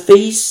you on the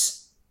face.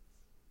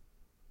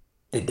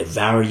 They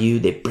devour you.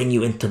 They bring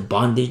you into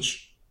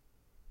bondage.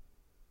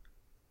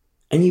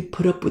 And you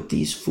put up with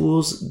these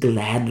fools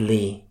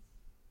gladly.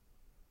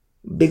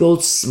 Big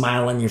old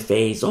smile on your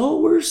face. Oh,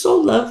 we're so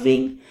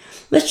loving.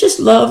 Let's just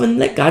love and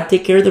let God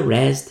take care of the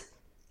rest.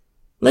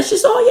 Let's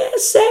just, oh yeah,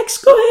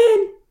 sex, go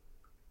ahead.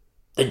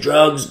 The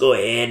drugs, go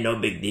ahead, no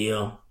big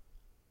deal.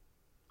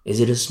 Is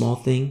it a small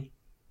thing?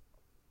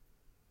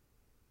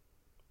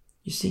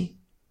 You see?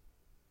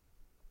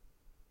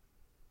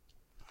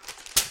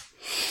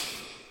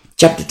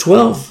 Chapter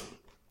 12.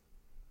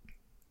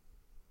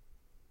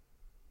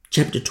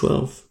 Chapter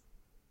 12.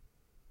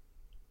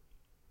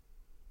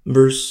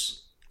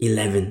 Verse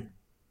 11.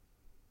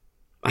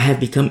 I have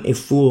become a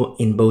fool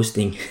in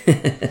boasting.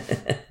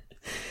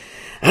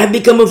 I have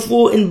become a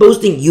fool in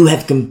boasting. You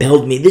have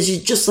compelled me. This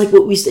is just like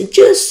what we said.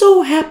 Just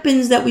so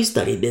happens that we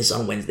studied this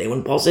on Wednesday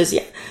when Paul says,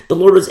 yeah, the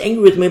Lord was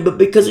angry with me, but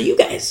because of you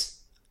guys.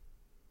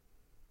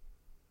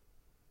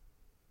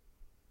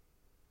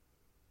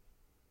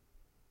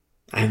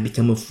 I have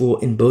become a fool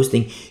in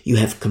boasting. You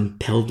have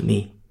compelled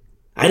me.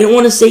 I didn't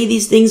want to say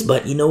these things,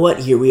 but you know what?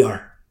 Here we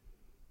are.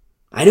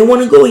 I didn't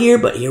want to go here,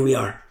 but here we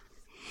are.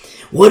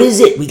 What is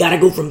it? We got to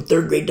go from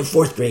 3rd grade to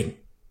 4th grade.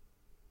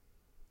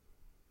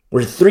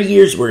 We're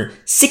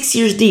 6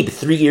 years deep.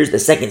 3 years, the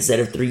second set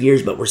of 3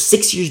 years, but we're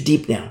 6 years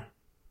deep now.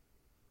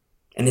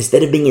 And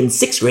instead of being in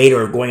 6th grade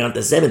or going on to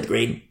 7th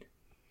grade,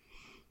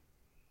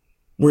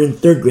 we're in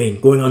 3rd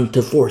grade, going on to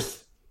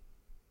 4th.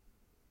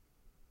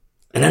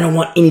 And I don't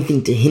want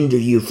anything to hinder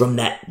you from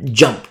that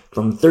jump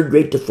from 3rd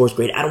grade to 4th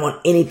grade. I don't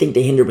want anything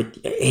to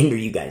hinder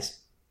you guys.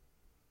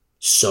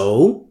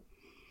 So,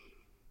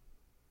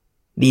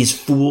 these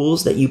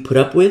fools that you put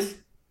up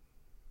with,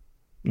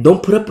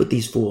 don't put up with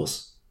these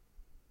fools.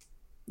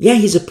 Yeah,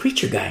 he's a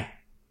preacher guy.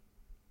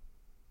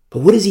 But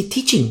what is he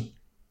teaching?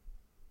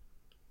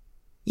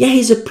 Yeah,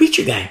 he's a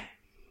preacher guy.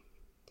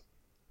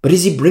 But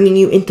is he bringing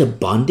you into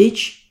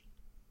bondage?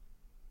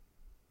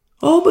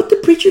 Oh, but the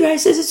preacher guy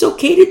says it's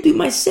okay to do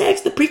my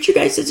sex. The preacher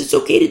guy says it's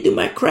okay to do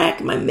my crack,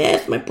 my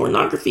meth, my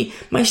pornography,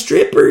 my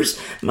strippers,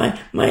 my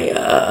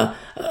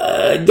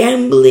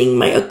gambling,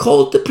 my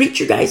occult. The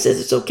preacher guy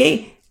says it's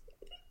okay.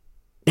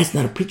 That's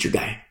not a preacher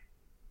guy.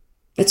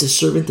 That's a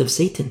servant of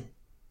Satan.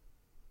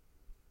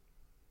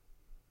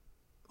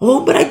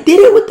 Oh, but I did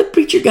it with the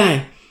preacher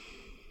guy.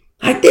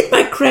 I did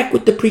my crack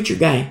with the preacher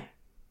guy.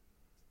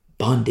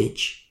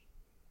 Bondage.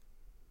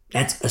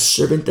 That's a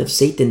servant of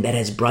Satan that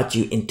has brought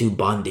you into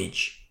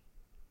bondage.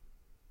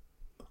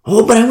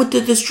 Oh, but I went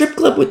to the strip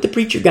club with the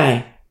preacher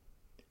guy.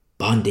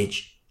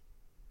 Bondage.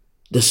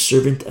 The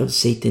servant of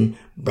Satan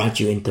brought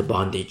you into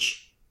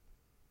bondage.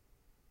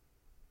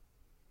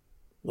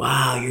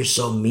 Wow, you're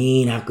so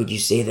mean. How could you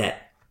say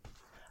that?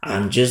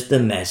 I'm just the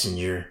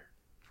messenger.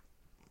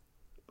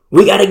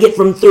 We got to get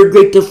from 3rd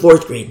grade to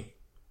 4th grade.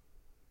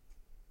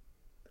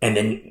 And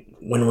then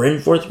when we're in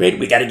 4th grade,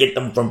 we got to get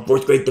them from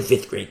 4th grade to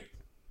 5th grade.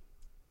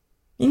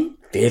 In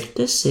 5th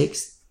to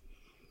 6th.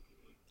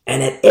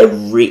 And at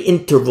every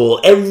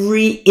interval,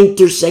 every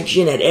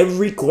intersection, at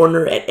every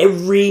corner, at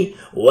every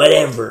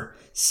whatever,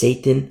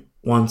 Satan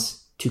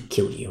wants to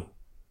kill you.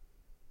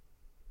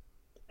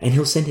 And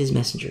he'll send his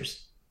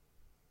messengers.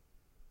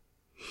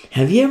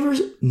 Have you ever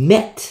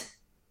met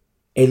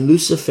a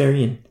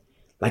Luciferian?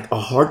 Like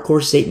a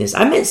hardcore Satanist.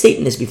 I met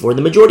Satanists before.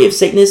 The majority of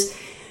Satanists,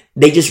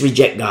 they just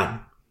reject God.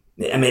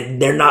 I mean,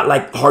 they're not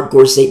like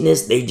hardcore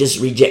Satanists. They just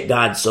reject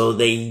God, so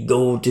they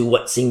go to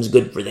what seems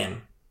good for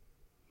them.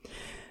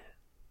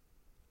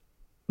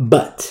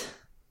 But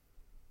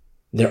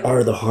there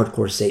are the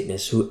hardcore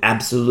Satanists who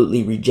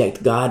absolutely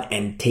reject God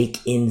and take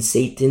in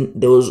Satan.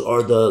 Those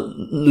are the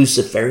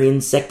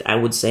Luciferian sect, I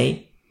would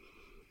say.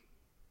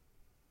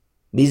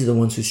 These are the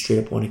ones who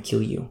straight up want to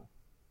kill you.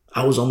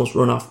 I was almost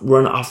run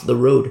off the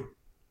road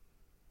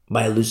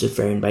by a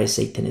Luciferian, by a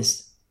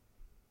Satanist.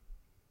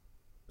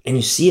 And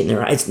you see it in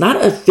their eyes. It's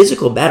not a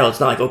physical battle. It's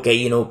not like,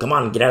 okay, come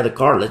on, get out of the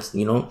car. Let's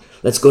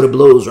go to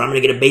blows, or I'm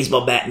going to get a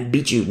baseball bat and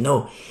beat you.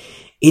 No,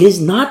 it is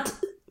not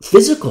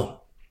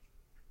physical.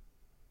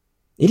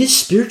 It is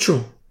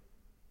spiritual.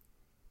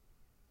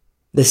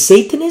 The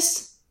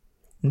Satanists,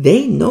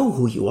 they know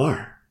who you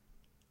are.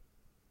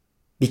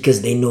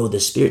 Because they know the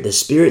spirit. The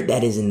spirit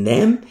that is in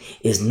them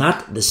is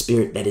not the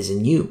spirit that is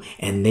in you.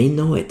 And they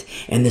know it.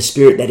 And the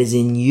spirit that is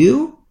in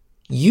you,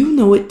 you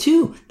know it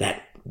too.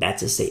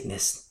 That's a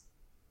Satanist.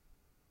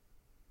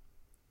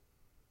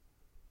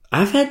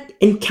 I've had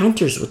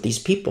encounters with these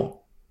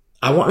people.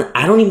 I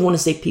don't even want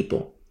to say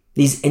people.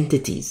 These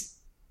entities.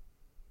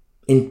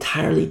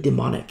 Entirely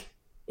demonic.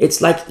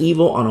 It's like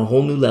evil on a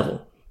whole new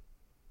level.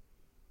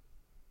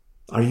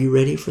 Are you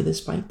ready for this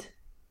fight?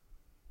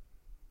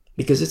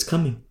 Because it's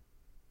coming.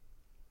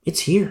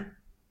 It's here.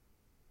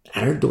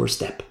 At our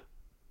doorstep.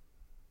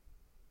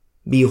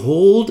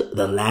 Behold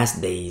the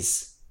last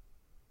days.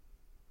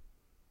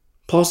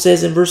 Paul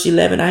says in verse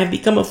 11, I have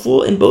become a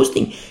fool in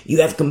boasting.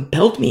 You have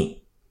compelled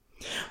me.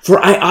 For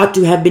I ought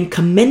to have been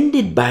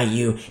commended by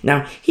you.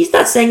 Now, he's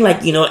not saying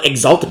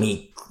exalt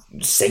me,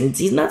 saints.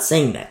 He's not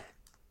saying that.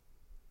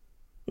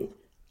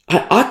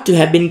 I ought to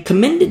have been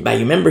commended by you.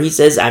 Remember, he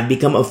says, I've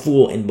become a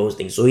fool in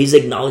boasting. So he's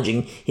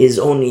acknowledging his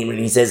own name when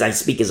he says, I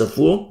speak as a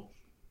fool.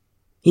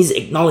 He's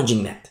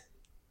acknowledging that.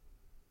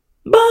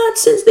 But what?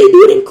 Since they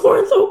do it in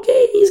Corinth,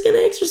 okay, he's going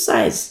to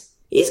exercise.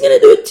 He's going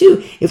to do it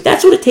too. If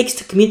that's what it takes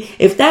to communicate,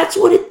 if that's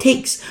what it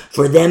takes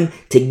for them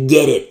to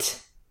get it,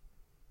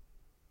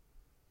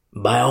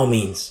 by all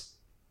means,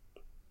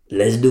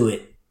 let's do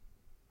it.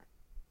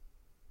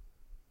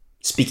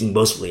 Speaking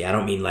boastfully, I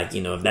don't mean like,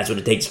 if that's what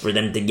it takes for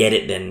them to get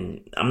it,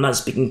 then I'm not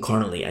speaking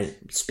carnally. I'm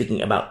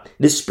speaking about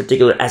this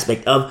particular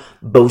aspect of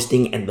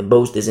boasting, and the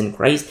boast is in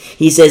Christ.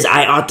 He says,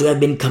 I ought to have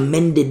been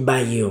commended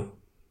by you.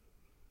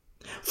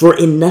 For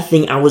in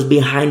nothing I was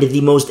behind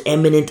the most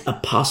eminent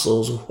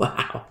apostles.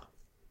 Wow.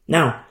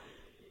 Now,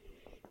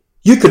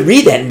 you could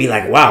read that and be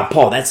like, wow,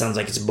 Paul, that sounds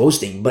like it's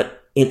boasting.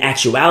 But in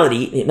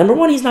actuality, number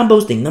one, he's not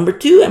boasting. Number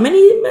two, he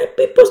might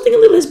be boasting a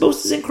little. His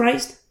boast is in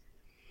Christ.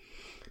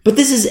 But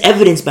this is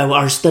evidenced by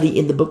our study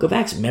in the book of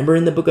Acts. Remember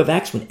in the book of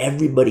Acts when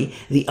everybody,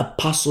 the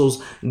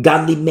apostles,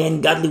 godly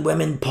men, godly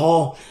women,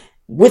 Paul,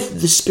 with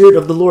the Spirit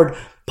of the Lord,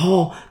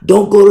 Paul,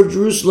 don't go to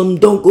Jerusalem,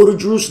 don't go to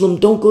Jerusalem,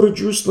 don't go to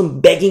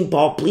Jerusalem, begging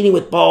Paul, pleading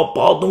with Paul,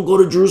 don't go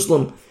to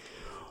Jerusalem.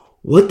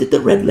 What did the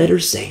red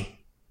letters say?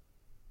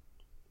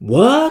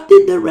 What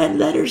did the red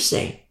letters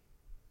say?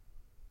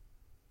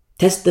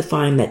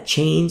 Testifying that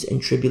chains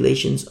and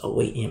tribulations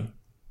await him.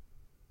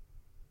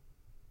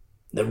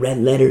 The red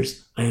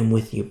letters, I am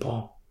with you,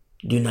 Paul.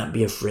 Do not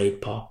be afraid,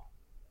 Paul.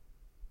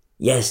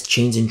 Yes,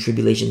 chains and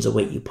tribulations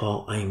await you,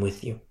 Paul. I am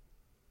with you.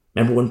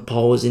 Remember when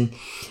Paul was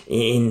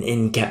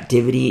in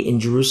captivity in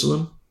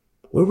Jerusalem?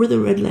 Where were the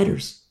red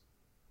letters?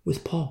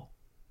 With Paul.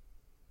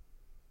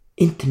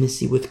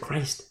 Intimacy with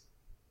Christ.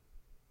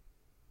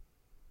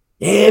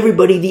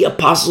 Everybody, the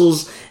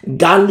apostles,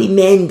 godly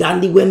men,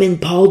 godly women,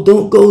 Paul,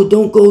 don't go,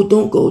 don't go,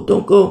 don't go,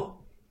 don't go.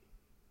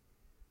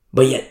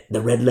 But yet,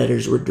 the red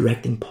letters were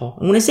directing Paul.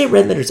 And when I say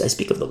red letters, I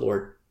speak of the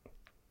Lord.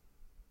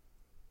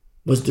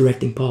 Was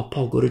directing Paul,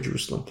 go to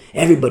Jerusalem.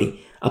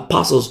 Everybody,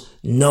 apostles,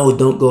 no,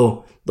 don't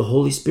go. The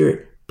Holy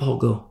Spirit, Paul,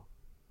 go.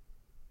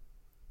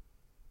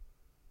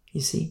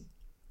 You see?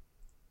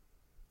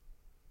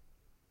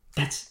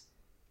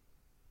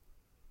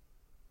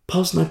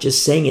 Paul's not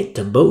just saying it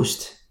to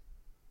boast.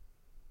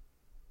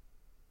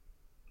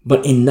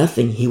 But in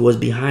nothing, he was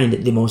behind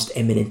the most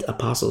eminent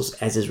apostles,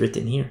 as is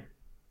written here.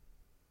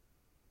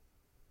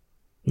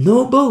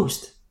 No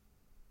boast.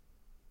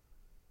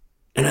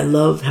 And I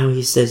love how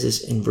he says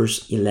this in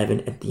verse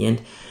 11 at the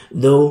end.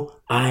 Though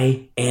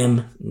I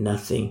am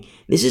nothing.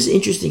 This is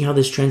interesting how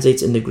this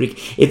translates in the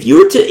Greek. If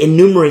you were to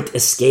enumerate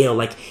a scale,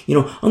 like,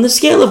 on the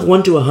scale of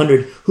 1 to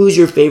 100, who's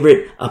your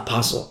favorite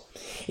apostle?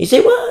 You say,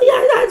 well,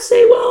 yeah, I'd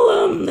say,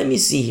 let me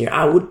see here.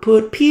 I would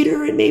put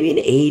Peter at maybe an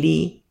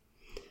 80.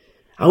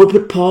 I would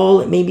put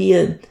Paul at maybe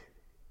a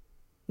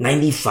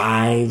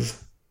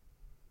 95.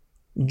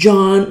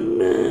 John,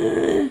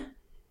 maybe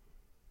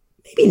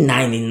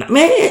 99,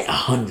 maybe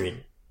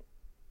 100.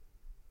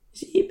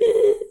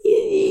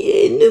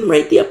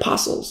 Enumerate the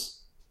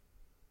apostles.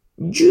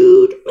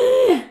 Jude,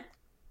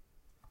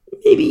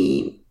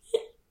 maybe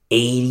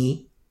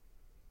 80.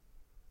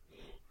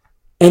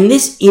 And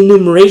this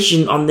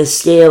enumeration on the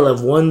scale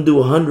of 1 to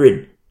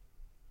 100,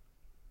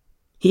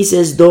 he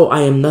says, though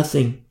I am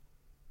nothing,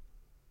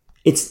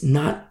 it's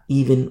not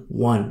even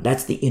 1.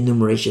 That's the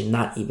enumeration,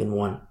 not even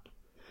 1.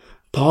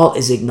 Paul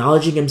is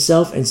acknowledging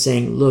himself and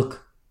saying,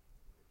 look,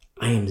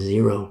 I am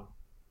 0.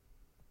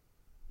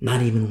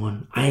 Not even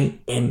 1. I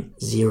am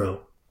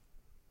 0.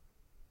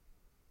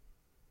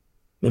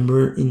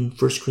 Remember in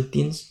 1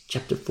 Corinthians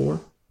chapter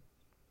 4?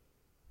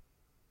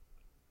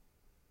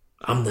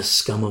 I'm the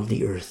scum of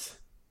the earth.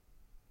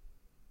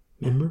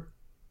 Remember?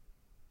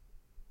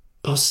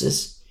 Paul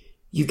says,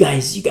 you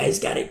guys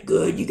got it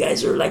good. You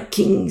guys are like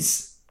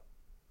kings.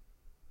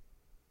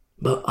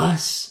 But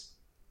us,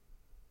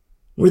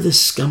 we're the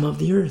scum of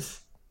the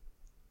earth.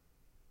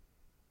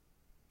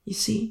 You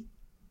see?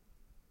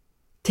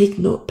 Take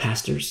note,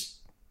 pastors.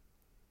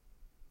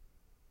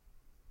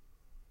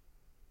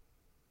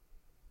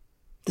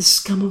 The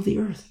scum of the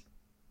earth.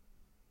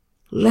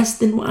 Less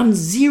than 1. I'm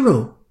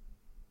 0.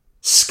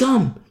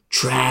 Scum.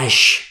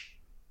 Trash.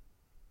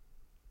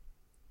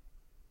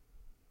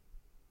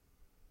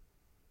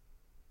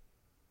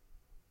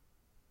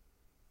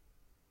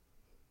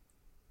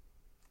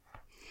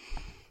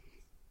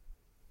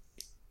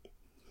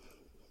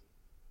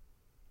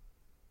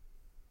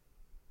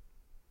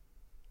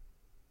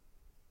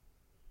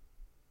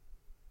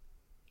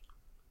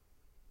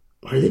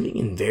 We're living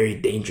in very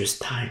dangerous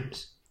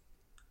times.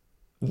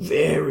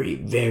 Very,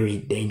 very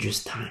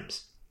dangerous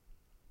times.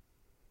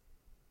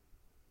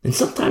 And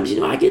sometimes,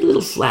 I get a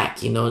little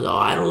flack, oh,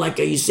 I don't like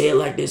how you say it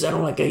like this. I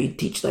don't like how you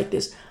teach like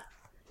this.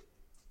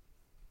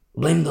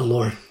 Blame the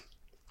Lord.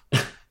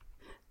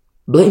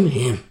 Blame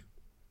him.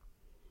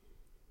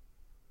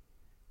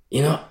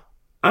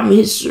 I'm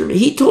his servant.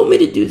 He told me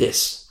to do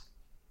this.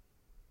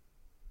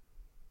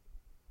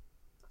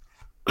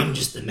 I'm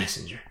just the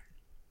messenger.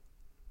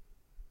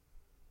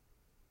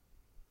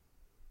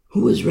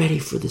 Who is ready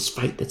for this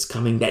fight that's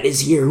coming, that is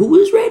here? Who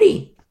is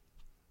ready?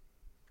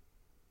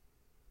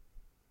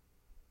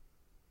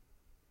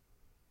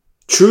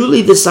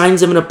 Truly the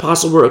signs of an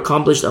apostle were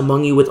accomplished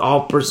among you with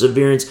all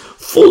perseverance,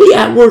 fully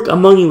at work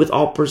among you with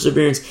all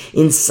perseverance,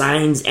 in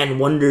signs and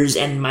wonders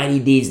and mighty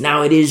deeds.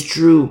 Now it is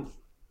true.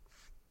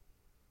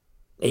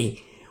 A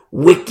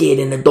wicked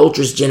and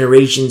adulterous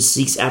generation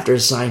seeks after a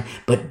sign,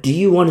 but do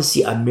you want to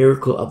see a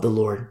miracle of the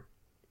Lord?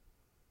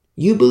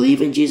 You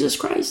believe in Jesus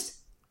Christ?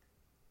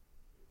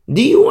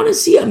 Do you want to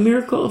see a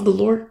miracle of the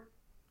Lord?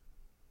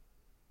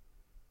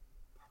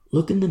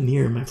 Look in the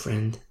mirror, my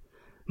friend.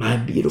 My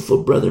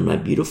beautiful brother, my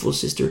beautiful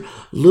sister,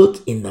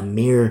 look in the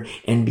mirror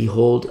and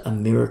behold a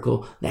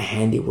miracle, the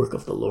handiwork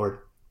of the Lord.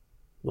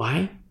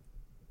 Why?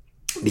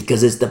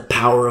 Because it's the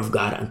power of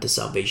God unto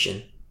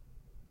salvation.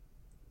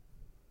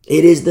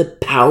 It is the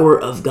power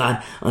of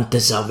God unto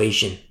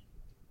salvation.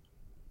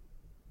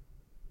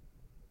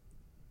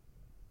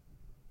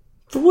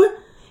 For what?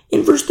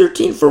 In verse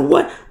 13, for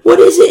what? What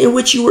is it in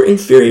which you were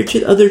inferior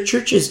to the other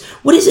churches?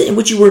 What is it in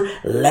which you were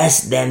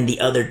less than the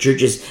other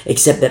churches,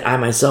 except that I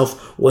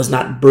myself was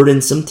not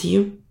burdensome to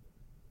you?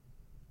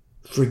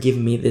 Forgive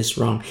me this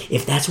wrong.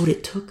 If that's what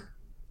it took,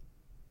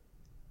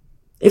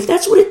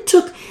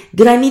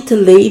 did I need to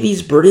lay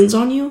these burdens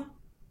on you?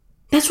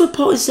 That's what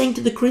Paul is saying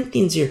to the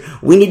Corinthians here.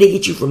 We need to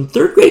get you from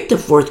 3rd grade to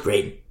 4th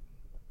grade.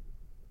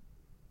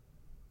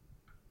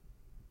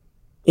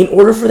 In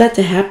order for that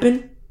to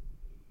happen,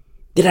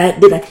 did I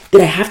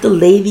have to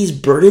lay these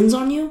burdens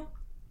on you?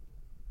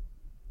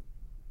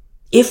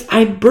 If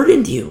I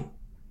burdened you,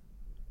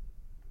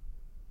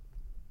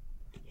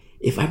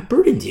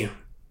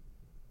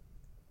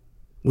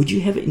 would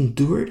you have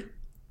endured?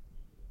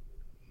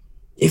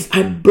 If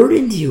I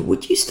burdened you,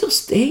 would you still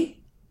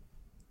stay?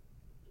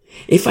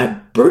 If I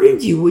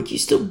burdened you, would you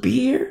still be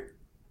here?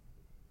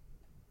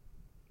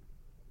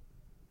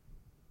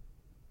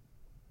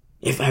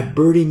 If I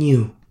burden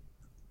you,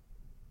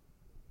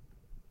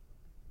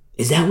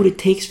 is that what it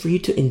takes for you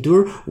to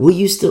endure? Will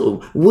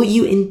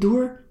you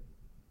endure?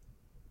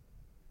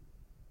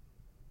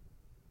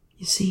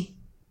 You see,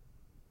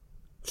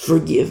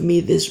 forgive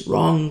me this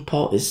wrong,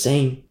 Paul is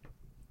saying.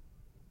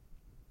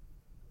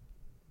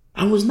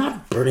 I was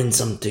not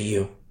burdensome to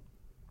you.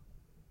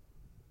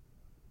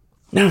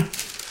 Now,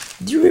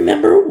 do you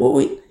remember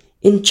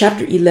in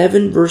chapter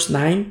 11, verse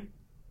 9?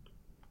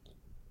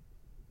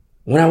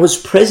 When I was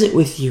present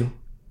with you,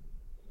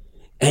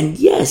 and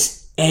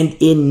yes, and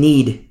in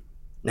need.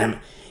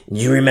 Now, do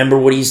you remember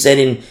what he said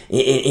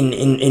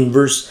in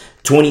verse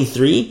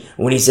 23?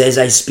 When he says,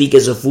 I speak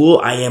as a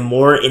fool, I am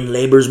more in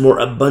labors, more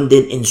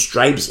abundant in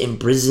stripes, in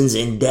prisons,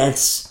 in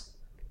deaths.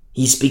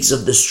 He speaks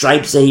of the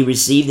stripes that he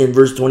received in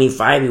verse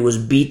 25. He was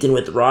beaten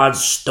with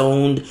rods,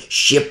 stoned,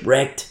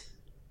 shipwrecked.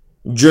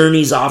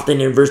 Journeys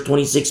often in verse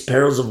 26,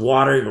 perils of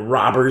water and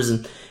robbers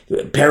and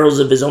perils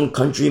of his own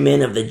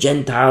countrymen, of the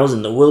Gentiles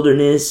in the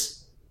wilderness.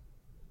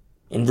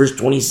 In verse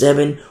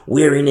 27,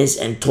 weariness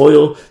and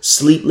toil,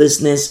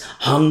 sleeplessness,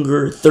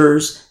 hunger,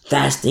 thirst,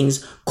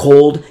 fastings,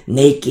 cold,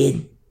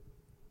 naked.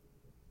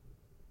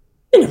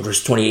 And in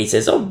verse 28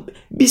 says,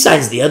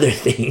 besides the other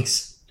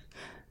things.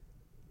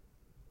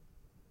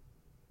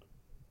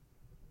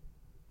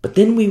 But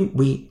then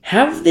we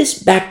have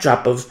this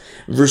backdrop of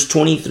verse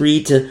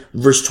 23 to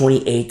verse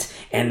 28.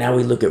 And now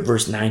we look at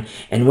verse 9.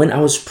 And when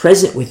I was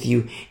present with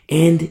you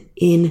and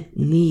in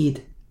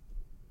need,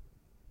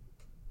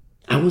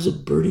 I was a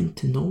burden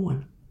to no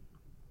one.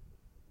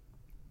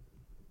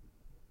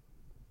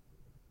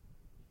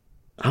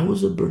 I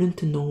was a burden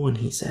to no one,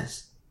 he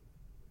says.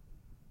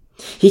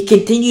 He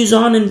continues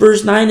on in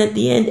verse 9 at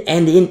the end.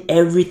 And in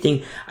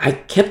everything, I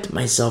kept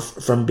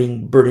myself from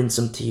being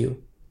burdensome to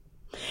you.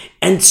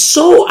 And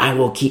so I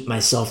will keep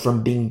myself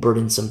from being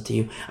burdensome to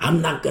you.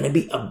 I'm not going to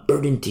be a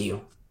burden to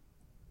you.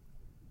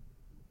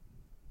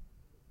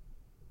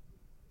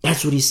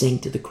 That's what he's saying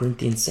to the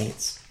Corinthian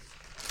saints.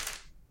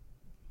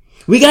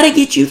 We got to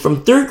get you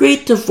from 3rd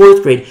grade to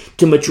 4th grade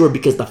to mature,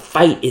 because the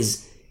fight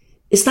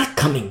it's not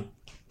coming.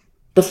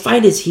 The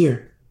fight is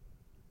here.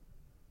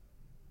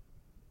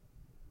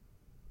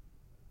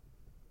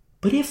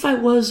 But if I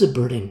was a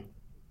burden,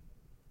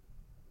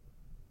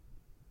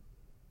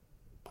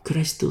 could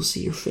I still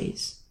see your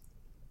face?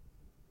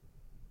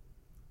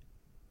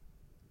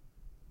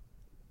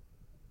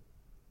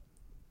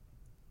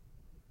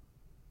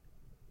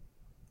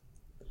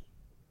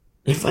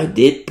 If I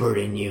did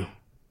burden you,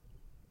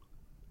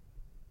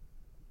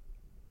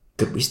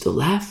 could we still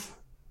laugh?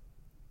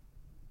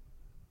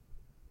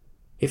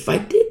 If I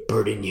did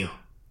burden you,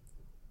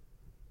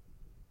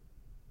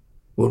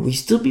 would we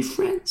still be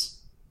friends?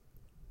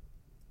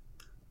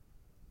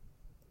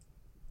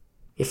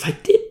 If I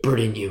did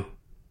burden you,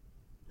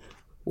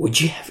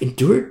 would you have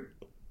endured?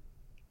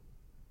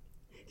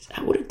 Is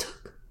that what it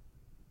took?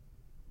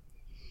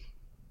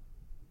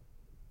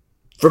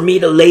 For me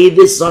to lay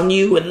this on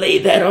you and lay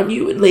that on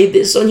you and lay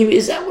this on you,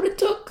 is that what it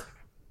took?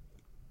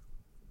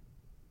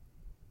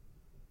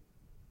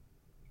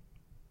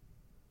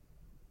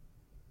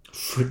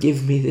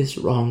 Forgive me this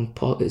wrong,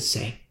 Paul is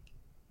saying.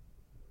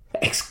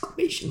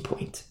 Exclamation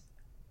point.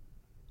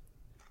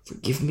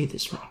 Forgive me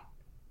this wrong.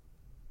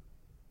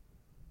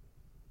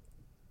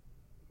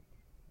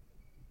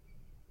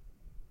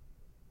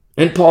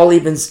 And Paul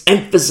even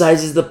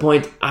emphasizes the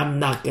point,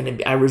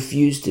 I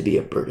refuse to be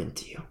a burden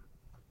to you.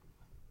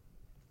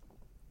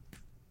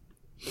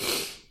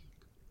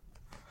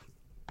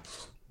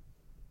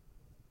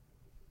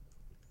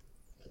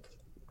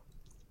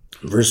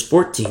 Verse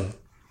 14.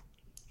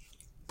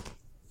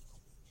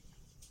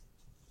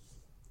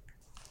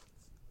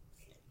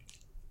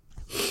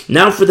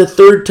 Now for the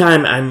third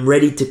time, I'm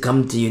ready to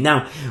come to you.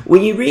 Now,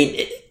 when you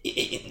read,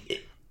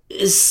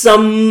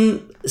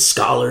 some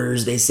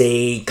scholars, they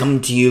say,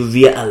 come to you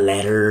via a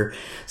letter.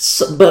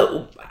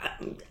 But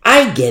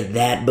I get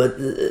that. But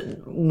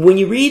when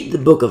you read the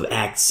book of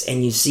Acts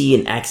and you see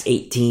in Acts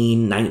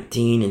 18,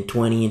 19, and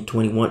 20, and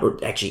 21,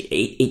 or actually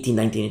 18,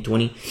 19, and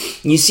 20,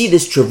 you see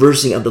this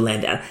traversing of the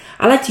land.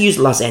 I like to use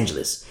Los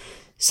Angeles.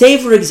 Say,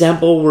 for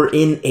example, we're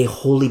in a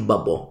holy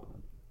bubble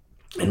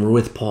and we're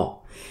with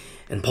Paul.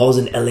 And Paul's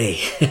in LA.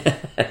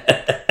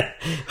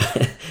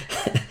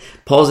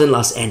 Paul's in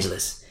Los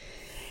Angeles.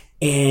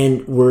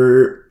 And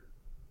we're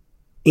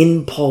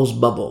in Paul's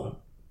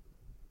bubble.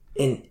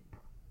 And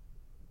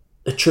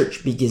a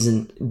church begins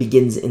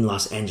in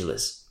Los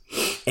Angeles.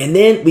 And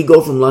then we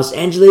go from Los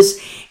Angeles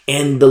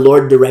and the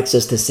Lord directs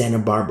us to Santa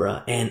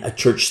Barbara. And a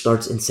church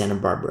starts in Santa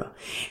Barbara.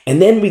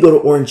 And then we go to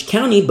Orange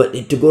County. But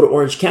to go to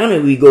Orange County,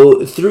 we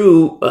go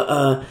through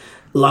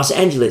Los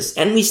Angeles,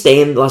 and we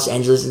stay in Los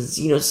Angeles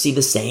and, see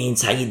the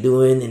saints, how you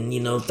doing,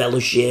 and,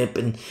 fellowship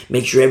and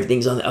make sure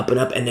everything's on the up and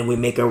up. And then we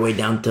make our way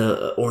down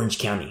to Orange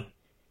County,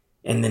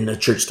 and then the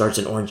church starts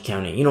in Orange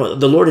County.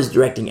 The Lord is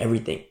directing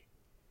everything.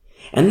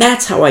 And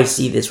that's how I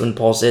see this when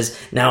Paul says,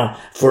 now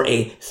for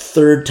a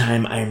third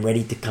time, I am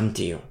ready to come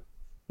to you.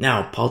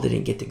 Now, Paul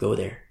didn't get to go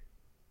there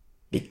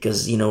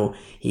because,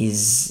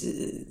 he's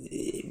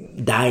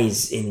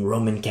dies in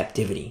Roman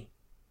captivity.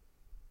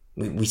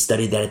 We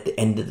studied that at the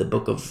end of the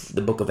book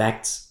of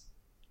Acts.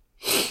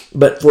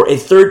 But for a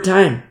third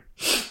time,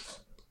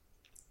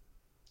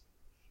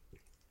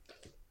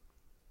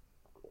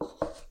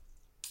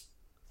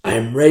 I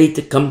am ready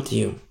to come to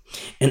you,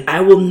 and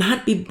I will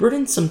not be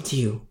burdensome to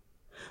you.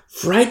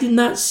 For I do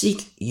not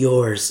seek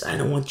yours. I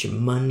don't want your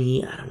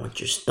money. I don't want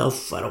your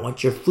stuff. I don't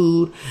want your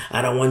food.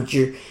 I don't want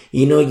your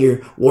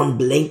warm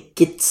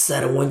blankets.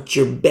 I don't want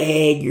your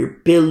bag, your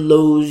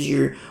pillows,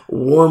 your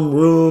warm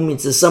room.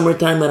 It's the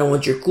summertime. I don't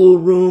want your cool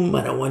room.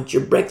 I don't want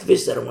your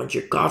breakfast. I don't want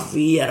your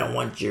coffee. I don't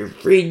want your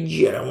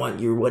fridge. I don't want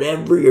your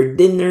whatever, your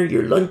dinner,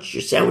 your lunch,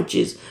 your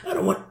sandwiches. I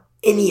don't want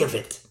any of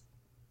it.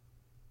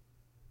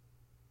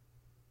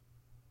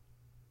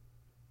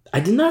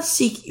 I do not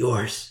seek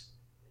yours,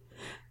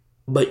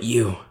 but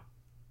you.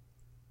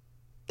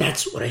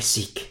 That's what I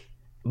seek.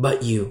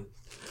 But you.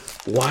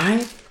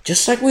 Why?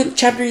 Just like with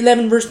chapter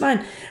 11, verse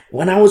 9.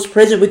 When I was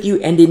present with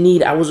you and in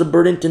need, I was a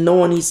burden to no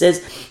one. He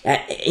says,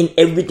 in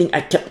everything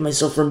I kept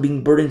myself from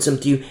being burdensome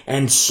to you,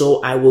 and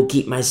so I will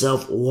keep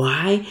myself.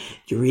 Why?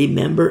 You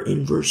remember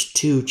in verse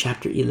 2,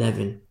 chapter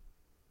 11.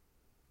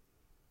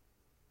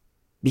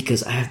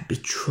 Because I have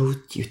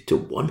betrothed you to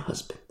one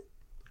husband.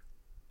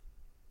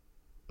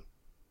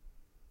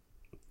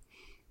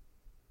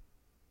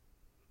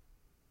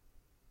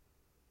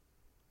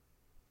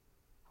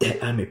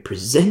 That I may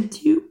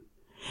present you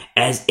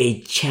as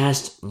a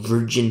chaste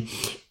virgin,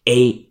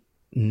 a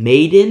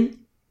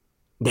maiden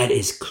that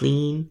is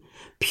clean,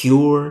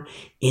 pure,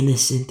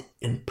 innocent,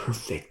 and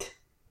perfect.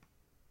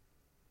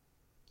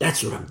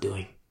 That's what I'm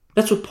doing.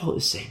 That's what Paul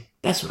is saying.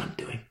 That's what I'm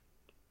doing.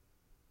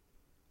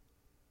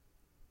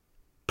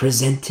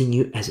 Presenting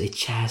you as a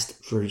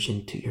chaste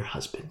virgin to your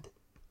husband.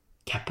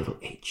 Capital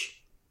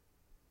H.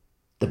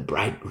 The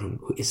bridegroom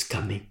who is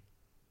coming.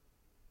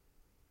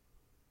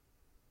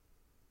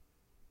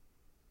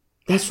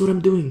 That's what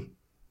I'm doing,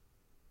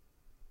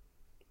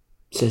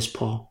 says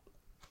Paul.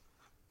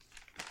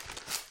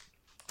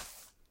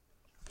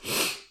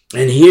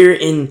 And here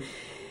in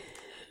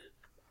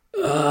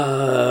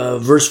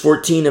verse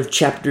 14 of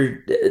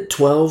chapter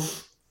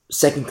 12,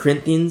 2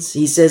 Corinthians,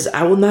 he says,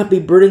 I will not be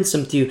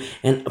burdensome to you,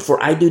 and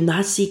for I do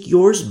not seek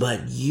yours,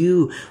 but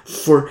you.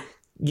 For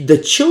the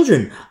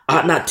children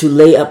ought not to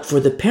lay up for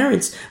the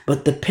parents,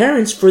 but the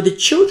parents for the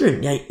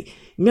children. Now,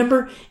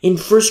 remember in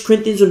 1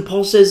 Corinthians when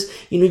Paul says,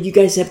 you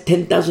guys have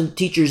 10,000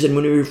 teachers, and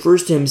when he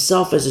refers to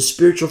himself as a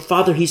spiritual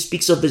father, he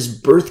speaks of his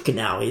birth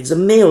canal. He's a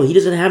male. He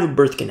doesn't have a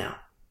birth canal.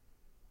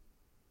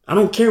 I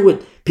don't care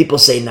what people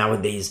say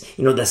nowadays.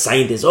 The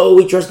scientists,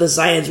 we trust the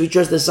science. We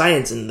trust the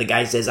science. And the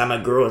guy says, I'm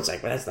a girl. It's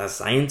like, well, that's not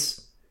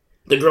science.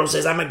 The girl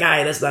says, I'm a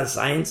guy. That's not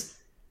science.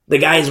 The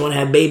guys want to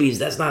have babies.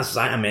 That's not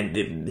science. I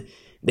mean,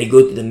 they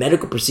go through the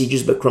medical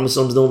procedures, but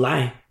chromosomes don't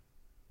lie.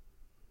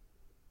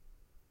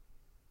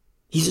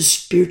 He's a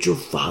spiritual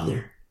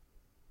father.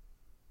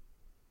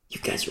 You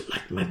guys are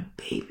like my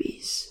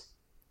babies.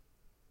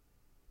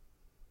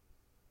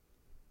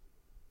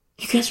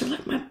 You guys are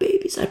like my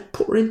babies. I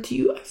pour into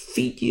you. I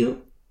feed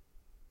you.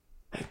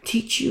 I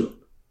teach you.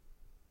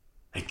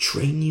 I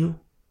train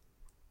you.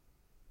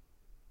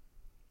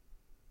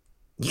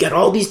 You got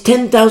all these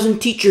 10,000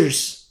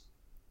 teachers.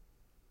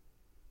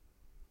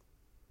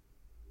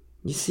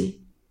 You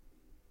see?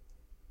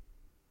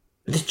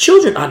 The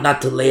children ought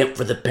not to lay up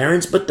for the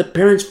parents, but the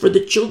parents for the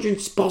children.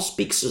 Paul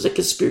speaks as like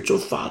a spiritual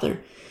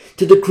father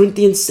to the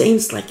Corinthian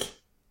saints, like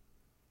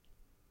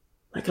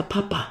a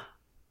papa.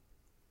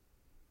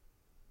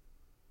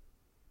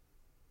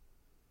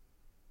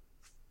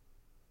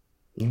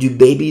 Do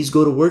babies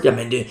go to work? I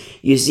mean, do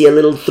you see a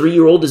little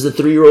 3-year-old? Does the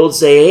 3-year-old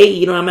say,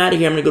 hey, I'm out of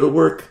here, I'm going to go to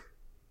work?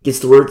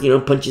 Gets to work,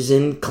 punches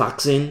in,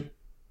 clocks in.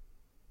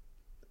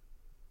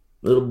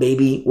 Little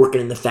baby working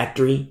in the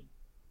factory.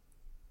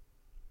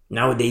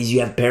 Nowadays,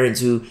 you have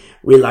parents who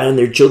rely on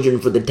their children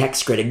for the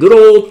tax credit. Good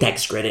old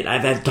tax credit.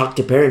 I've talked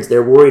to parents.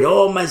 They're worried.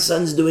 Oh, my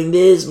son's doing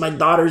this. My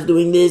daughter's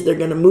doing this. They're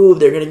going to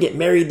move. They're going to get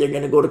married. They're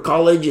going to go to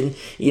college and,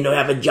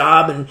 have a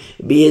job and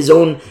be his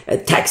own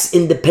tax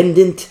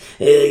independent,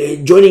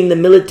 joining the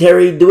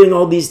military, doing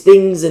all these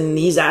things. And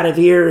he's out of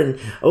here. And,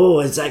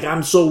 it's like,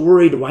 I'm so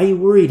worried. Why are you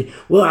worried?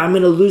 Well, I'm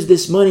going to lose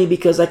this money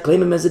because I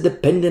claim him as a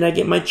dependent. I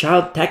get my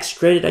child tax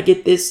credit. I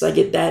get this. I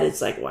get that.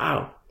 It's like,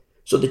 wow.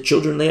 So the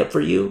children lay up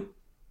for you?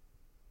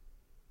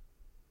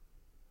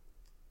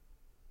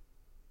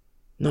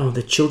 No,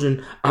 the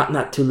children ought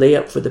not to lay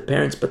up for the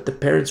parents, but the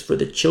parents for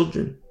the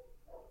children.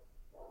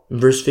 In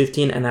verse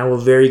 15, and I will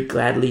very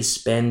gladly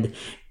spend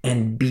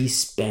and be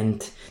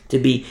spent, to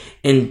be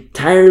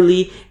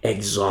entirely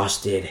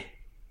exhausted.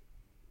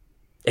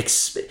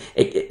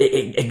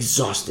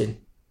 Exhausted.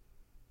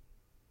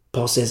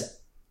 Paul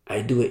says,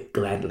 I do it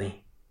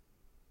gladly.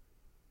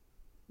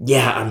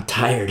 Yeah, I'm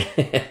tired.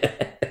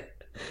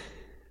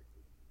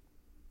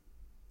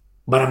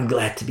 But I'm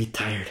glad to be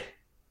tired.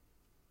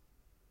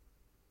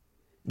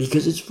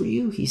 Because it's for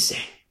you, he's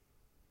saying.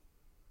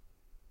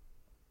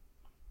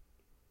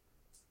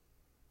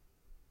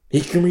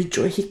 He can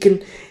rejoice.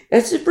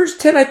 That's in verse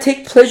 10. I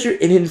take pleasure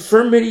in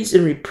infirmities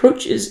and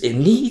reproaches,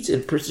 in needs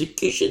and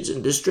persecutions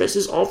and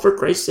distresses, all for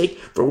Christ's sake.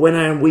 For when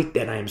I am weak,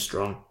 then I am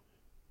strong.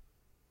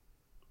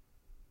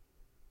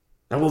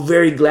 I will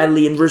very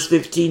gladly, in verse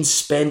 15,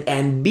 spend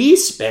and be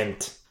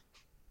spent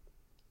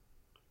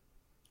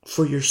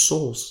for your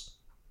souls.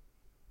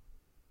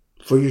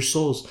 For your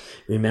souls.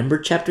 Remember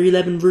chapter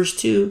 11, verse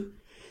 2?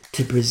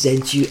 To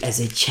present you as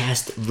a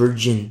chaste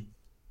virgin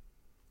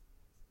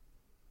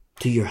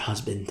to your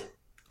husband.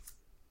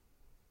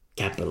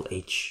 Capital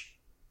H.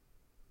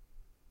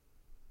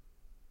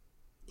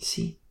 You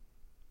see?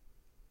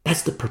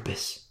 That's the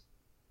purpose.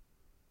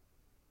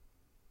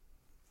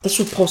 That's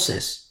what Paul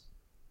says.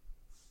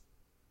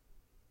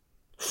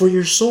 For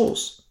your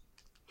souls.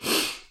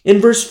 In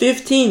verse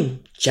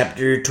 15,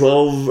 chapter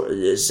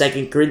 12,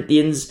 2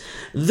 Corinthians,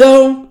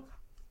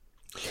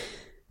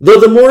 Though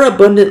the more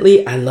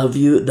abundantly I love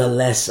you, the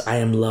less I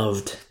am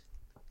loved.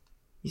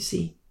 You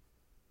see?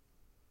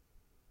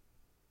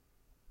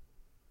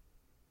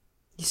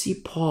 You see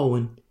Paul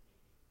when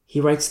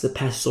he writes the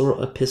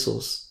pastoral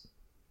epistles,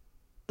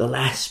 the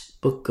last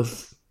book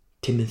of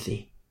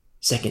Timothy,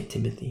 2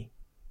 Timothy.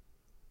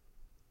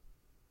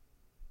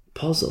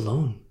 Paul's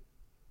alone.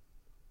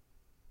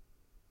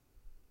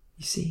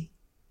 You see?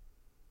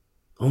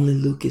 Only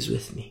Luke is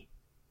with me.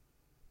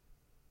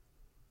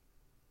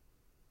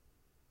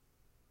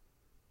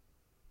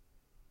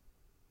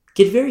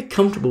 Get very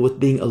comfortable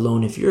with being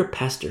alone if you're a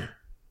pastor.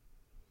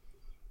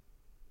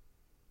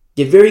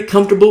 Get very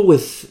comfortable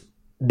with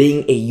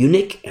being a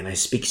eunuch, and I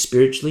speak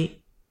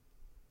spiritually,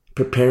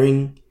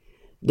 preparing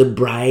the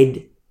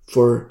bride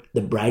for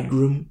the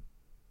bridegroom.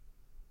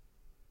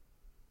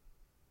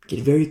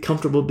 Get very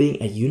comfortable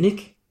being a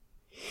eunuch,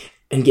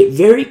 and get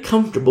very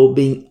comfortable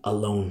being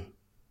alone.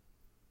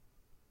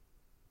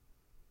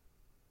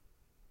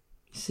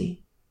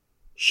 See?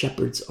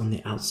 Shepherds on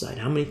the outside.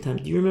 How many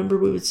times do you remember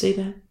we would say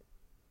that?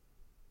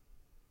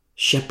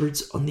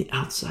 Shepherds on the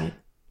outside.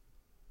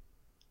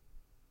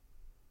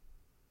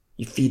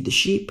 You feed the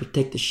sheep,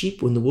 protect the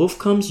sheep. When the wolf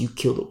comes, you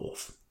kill the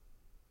wolf.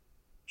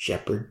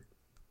 Shepherd,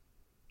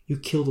 you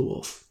kill the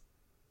wolf.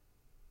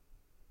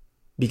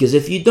 Because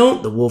if you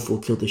don't, the wolf will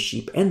kill the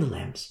sheep and the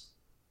lambs.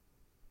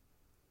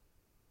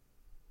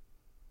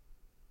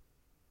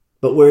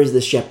 But where is the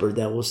shepherd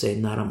that will say,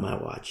 not on my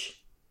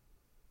watch?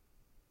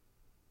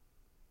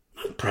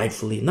 Not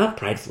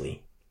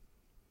pridefully.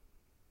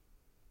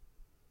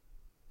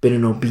 But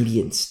in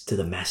obedience to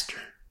the master.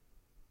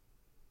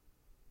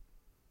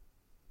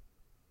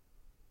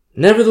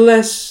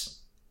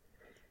 Nevertheless,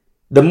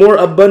 the more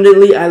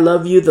abundantly I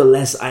love you, the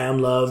less I am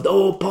loved.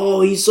 Oh,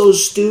 Paul, he's so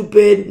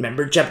stupid.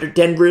 Remember chapter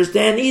 10, verse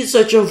 10? He's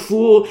such a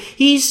fool.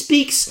 He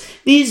speaks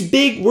these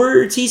big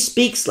words. He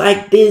speaks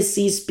like this.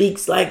 He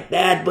speaks like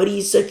that. But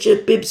he's such a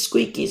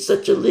pipsqueak. He's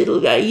such a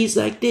little guy. He's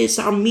like this.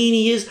 How mean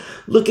he is.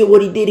 Look at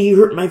what he did. He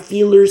hurt my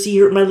feelers. He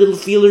hurt my little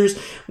feelers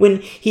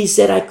when he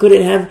said I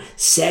couldn't have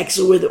sex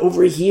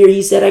over here.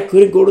 He said I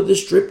couldn't go to the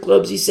strip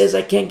clubs. He says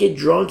I can't get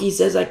drunk. He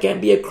says I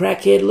can't be a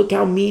crackhead. Look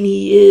how mean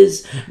he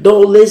is.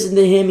 Don't listen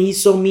to him.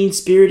 He's so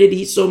mean-spirited.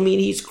 He's so mean.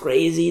 He's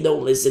crazy.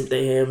 Don't listen to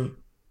him.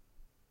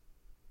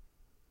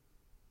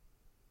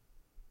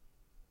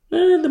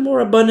 The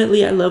more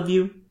abundantly I love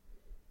you,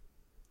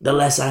 the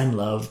less I'm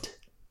loved.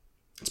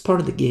 It's part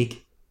of the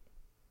gig.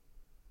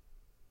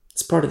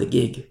 It's part of the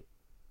gig.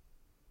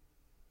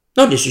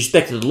 No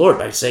disrespect to the Lord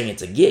by saying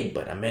it's a gig,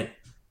 but I meant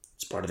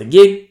it's part of the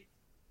gig.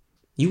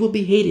 You will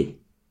be hated.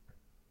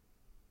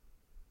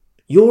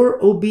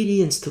 Your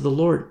obedience to the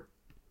Lord,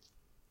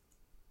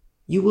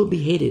 you will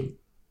be hated.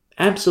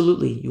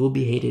 Absolutely, you will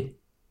be hated.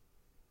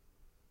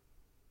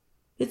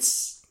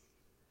 It's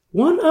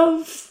one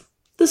of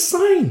the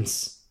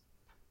signs.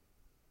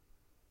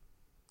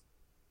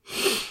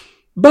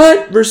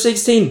 But, verse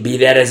 16, be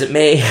that as it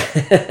may.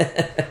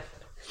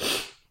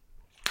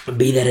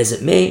 Be that as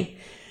it may.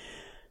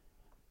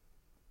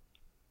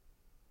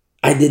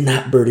 I did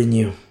not burden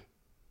you.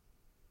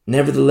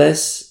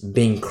 Nevertheless,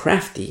 being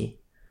crafty,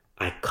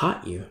 I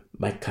caught you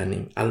by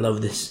cunning. I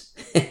love this.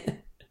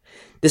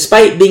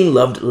 Despite being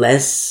loved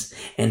less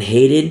and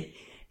hated,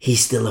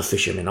 he's still a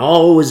fisherman.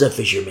 Always a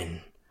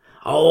fisherman.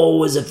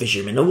 Always a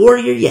fisherman. A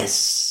warrior,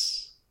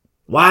 yes.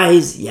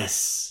 Wise,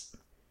 yes.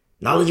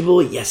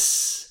 Knowledgeable,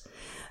 yes.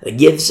 The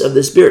gifts of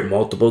the Spirit,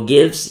 multiple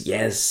gifts,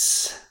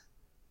 yes.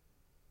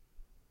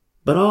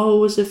 But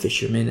always a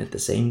fisherman at the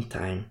same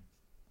time.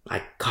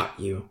 I caught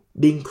you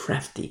being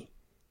crafty.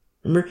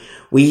 Remember,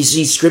 we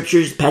see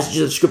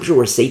passages of scripture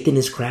where Satan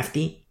is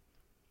crafty.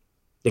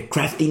 The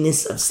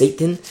craftiness of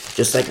Satan,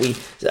 just like we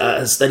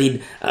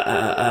studied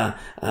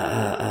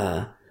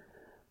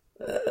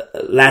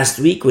last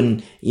week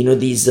when,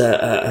 these,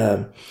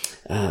 where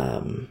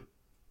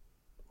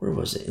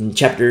was it? In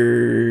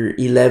chapter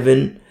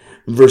 11,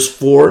 verse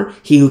 4,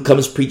 he who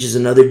comes preaches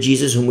another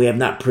Jesus whom we have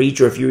not preached,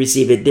 or if you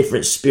receive a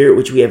different spirit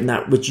which you have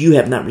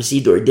not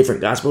received, or a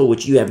different gospel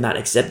which you have not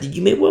accepted,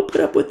 you may well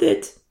put up with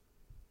it.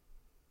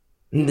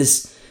 In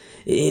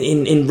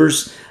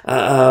verse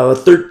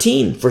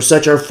 13, for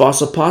such are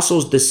false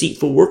apostles,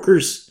 deceitful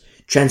workers,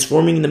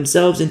 transforming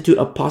themselves into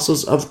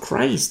apostles of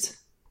Christ.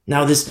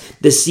 Now this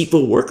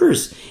deceitful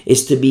workers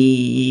is to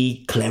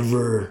be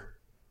clever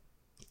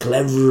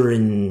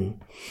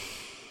and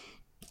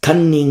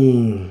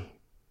cunning.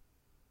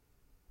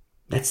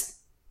 That's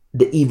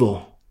the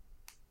evil.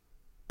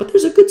 But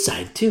there's a good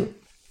side too.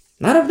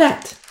 Not of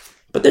that,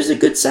 but there's a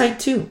good side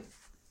too.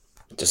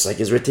 Just like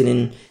is written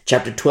in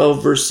chapter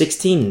 12, verse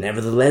 16,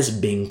 nevertheless,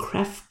 being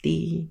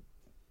crafty,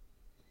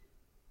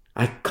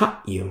 I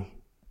caught you.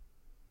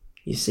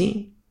 You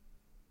see?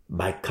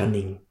 By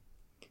cunning.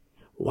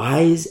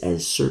 Wise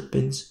as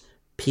serpents,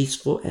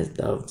 peaceful as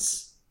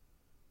doves.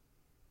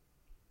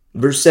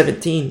 Verse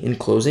 17, in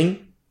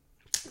closing,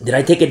 did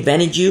I take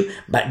advantage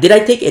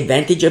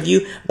of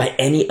you by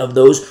any of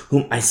those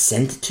whom I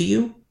sent to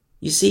you?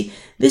 You see,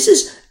 this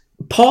is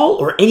Paul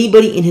or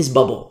anybody in his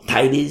bubble.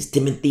 Titus,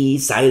 Timothy,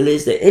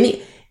 Silas,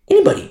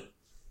 anybody.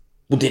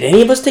 Well, did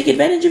any of us take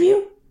advantage of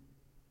you?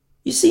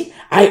 You see,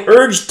 I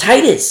urged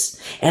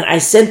Titus and I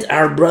sent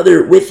our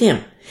brother with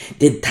him.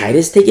 Did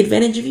Titus take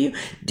advantage of you?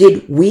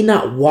 Did we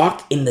not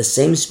walk in the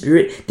same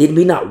spirit? Did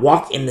we not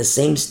walk in the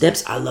same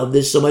steps? I love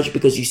this so much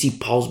because you see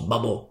Paul's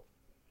bubble.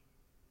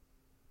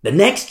 The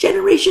next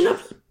generation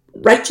of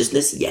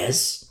righteousness,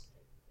 yes.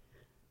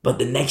 But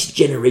the next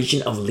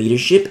generation of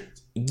leadership,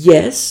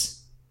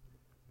 yes.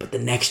 But the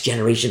next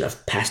generation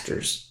of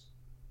pastors.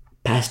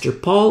 Pastor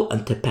Paul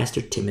unto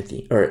Pastor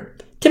Timothy. Or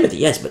Timothy,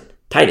 yes, but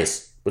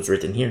Titus, what's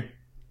written here.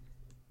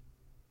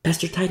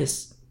 Pastor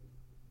Titus.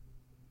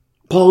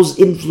 Paul's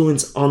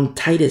influence on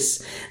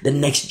Titus, the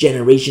next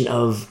generation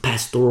of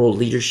pastoral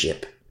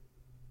leadership.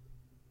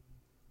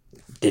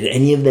 Did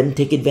any of them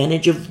take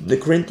advantage of the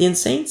Corinthian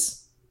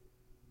saints?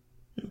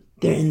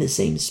 They're in the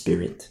same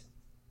spirit.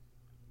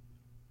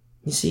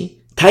 You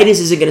see? Titus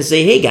isn't going to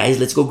say, hey guys,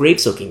 let's go grape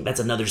soaking. That's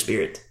another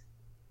spirit.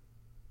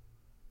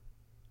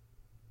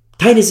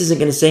 Titus isn't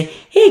going to say,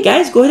 hey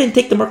guys, go ahead and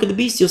take the mark of the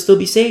beast. You'll still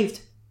be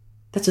saved.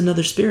 That's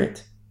another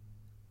spirit.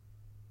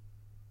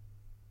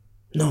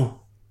 No.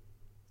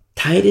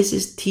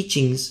 Titus's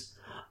teachings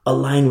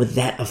align with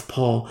that of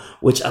Paul,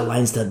 which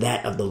aligns to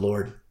that of the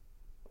Lord.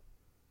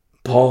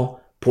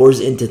 Paul pours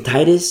into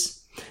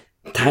Titus.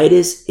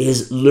 Titus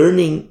is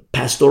learning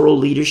pastoral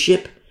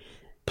leadership.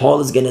 Paul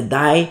is going to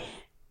die.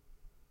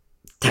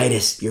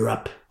 Titus, you're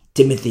up.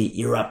 Timothy,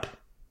 you're up.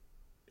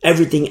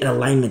 Everything in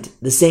alignment.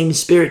 The same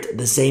Spirit,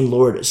 the same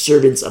Lord.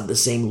 Servants of the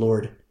same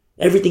Lord.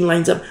 Everything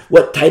lines up.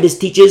 What Titus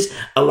teaches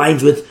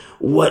aligns with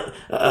what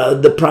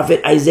the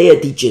prophet Isaiah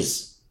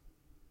teaches.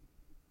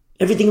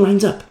 Everything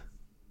lines up.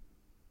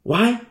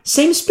 Why?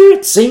 Same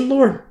Spirit, same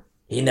Lord.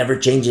 He never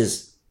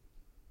changes.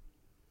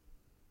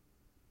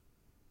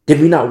 Did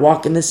we not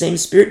walk in the same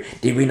Spirit?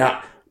 Did we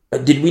not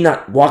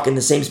walk in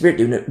the same Spirit?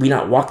 Did we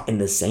not walk in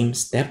the same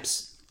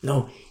steps?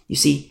 No. You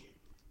see,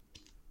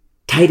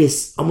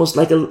 Titus, almost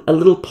like a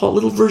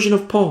little version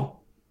of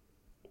Paul.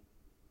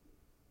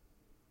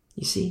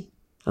 You see,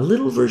 a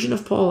little version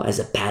of Paul as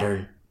a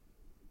pattern.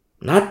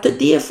 Not to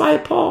deify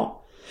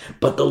Paul,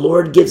 but the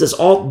Lord gives us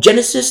all,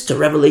 Genesis to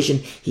Revelation,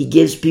 He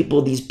gives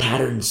people these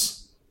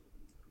patterns.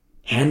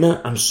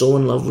 Hannah, I'm so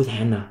in love with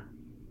Hannah.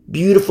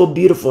 Beautiful,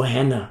 beautiful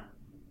Hannah.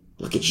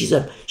 Look at, she's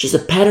a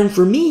pattern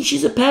for me.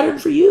 She's a pattern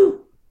for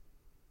you.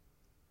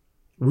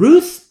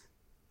 Ruth,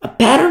 a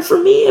pattern for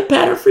me, a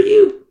pattern for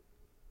you.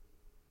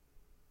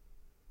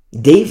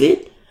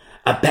 David,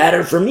 a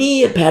pattern for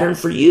me, a pattern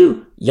for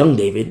you. young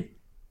David.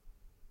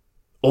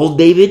 Old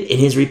David in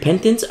his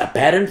repentance, a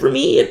pattern for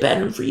me, a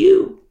pattern for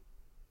you.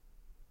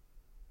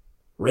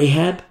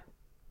 Rahab,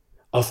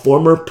 a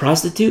former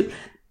prostitute,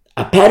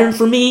 a pattern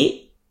for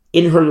me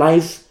in her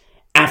life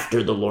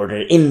after the Lord,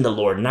 or in the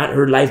Lord, not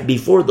her life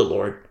before the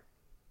Lord.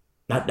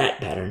 Not that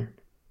pattern,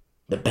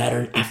 the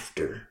pattern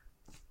after.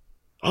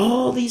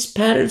 All these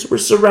patterns were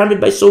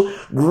surrounded by so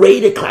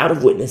great a cloud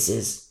of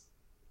witnesses.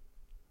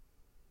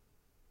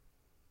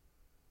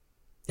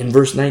 In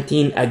verse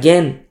 19,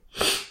 again,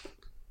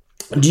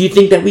 do you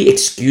think that we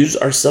excuse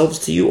ourselves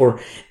to you, or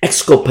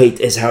exculpate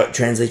is how it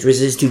translates, which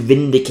is to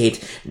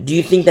vindicate? Do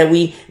you think that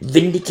we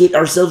vindicate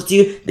ourselves to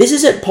you? This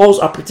isn't Paul's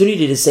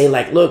opportunity to say,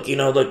 like, look,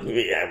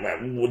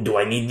 do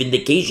I need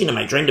vindication? Am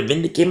I trying to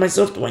vindicate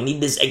myself? Do I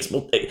need this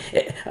exculpate?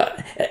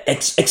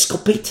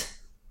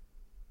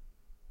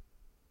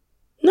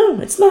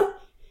 No, it's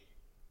not.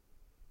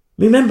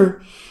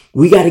 Remember,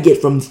 we got to get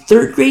from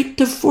 3rd grade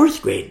to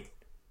 4th grade.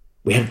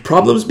 We had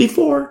problems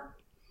before.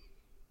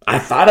 I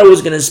thought I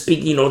was going to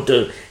speak,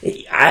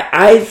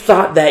 I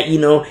thought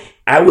that,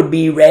 I would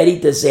be ready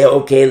to say,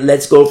 okay,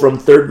 let's go from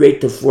 3rd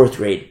grade to 4th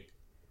grade.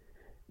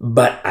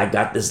 But I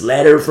got this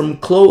letter from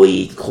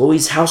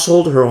Chloe's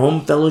household, her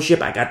home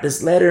fellowship. I got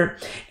this letter.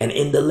 And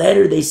in the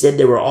letter, they said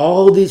there were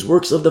all these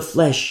works of the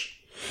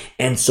flesh.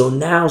 And so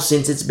now,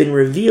 since it's been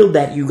revealed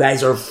that you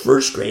guys are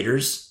 1st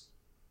graders,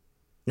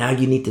 now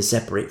you need to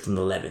separate from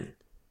the leaven.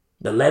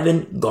 The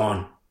leaven,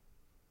 gone.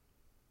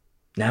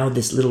 Now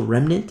this little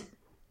remnant,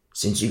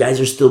 since you guys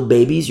are still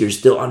babies, you're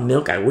still on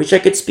milk. I wish I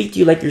could speak to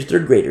you like you're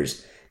 3rd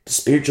graders, the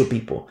spiritual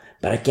people,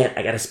 but I can't.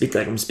 I got to speak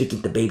like I'm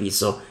speaking to babies.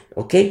 So,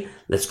 okay,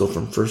 let's go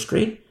from 1st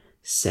grade,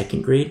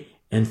 2nd grade,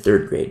 and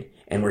 3rd grade.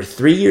 And we're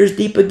 3 years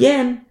deep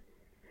again.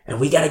 And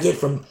we got to get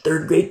from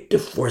 3rd grade to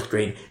 4th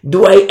grade.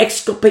 Do I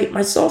exculpate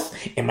myself?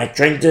 Am I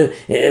trying to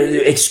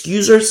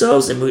excuse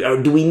ourselves?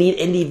 Or do we need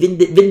any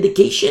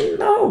vindication?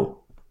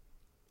 No.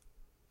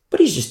 But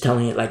he's just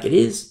telling it like it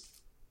is.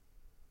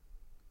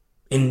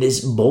 In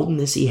this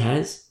boldness he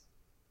has,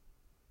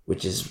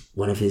 which is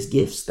one of his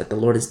gifts that the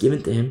Lord has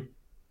given to him.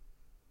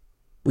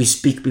 We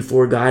speak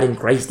before God in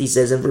Christ, he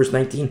says in verse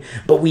 19,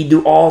 but we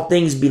do all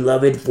things,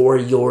 beloved, for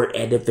your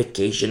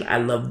edification. I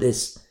love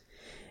this.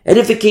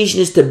 Edification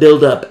is to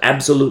build up,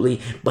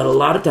 absolutely. But a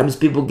lot of times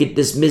people get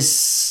this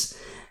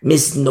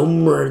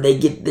misnomer. They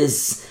get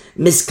this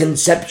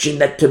misconception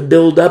that to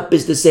build up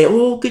is to say,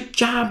 oh, good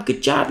job,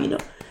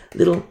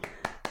 little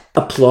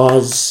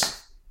applause.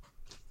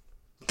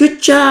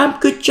 Good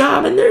job.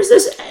 And there's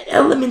this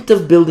element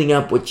of building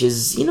up, which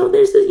is,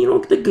 there's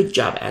the good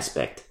job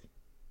aspect.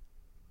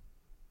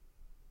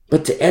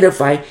 But to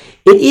edify,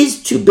 it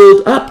is to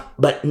build up,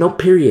 but no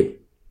period.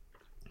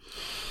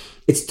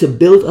 It's to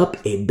build up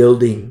a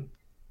building,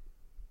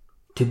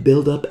 to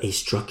build up a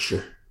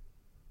structure.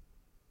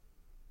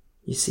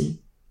 You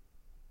see?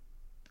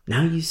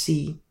 Now you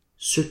see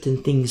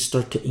certain things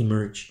start to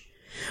emerge.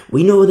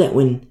 We know that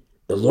when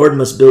the Lord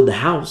must build the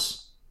house,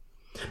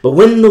 but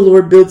when the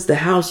Lord builds the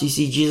house, you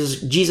see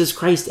Jesus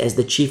Christ as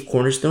the chief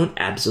cornerstone.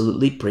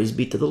 Absolutely, praise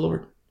be to the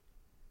Lord.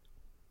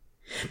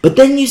 But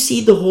then you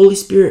see the Holy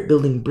Spirit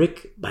building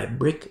brick by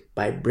brick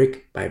by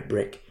brick by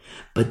brick.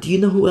 But do you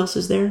know who else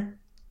is there?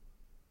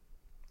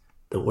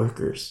 The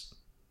workers.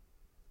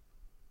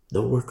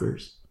 The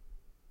workers.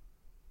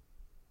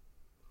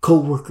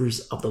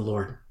 Co-workers of the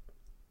Lord.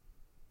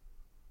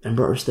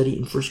 Remember our study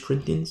in 1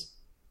 Corinthians?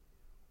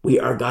 We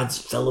are God's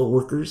fellow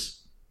workers.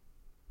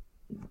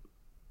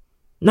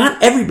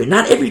 Not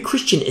every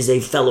Christian is a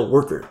fellow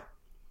worker.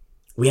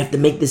 We have to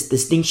make this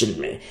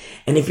distinction.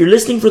 And if you're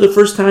listening for the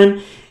first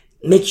time,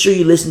 make sure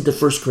you listen to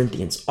 1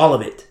 Corinthians, all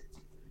of it.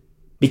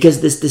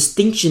 Because this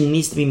distinction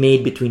needs to be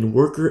made between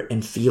worker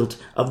and field.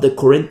 Of the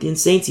Corinthian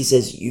saints, he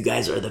says, you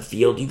guys are the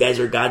field. You guys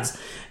are God's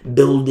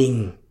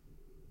building.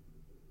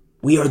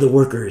 We are the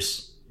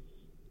workers.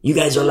 You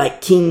guys are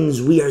like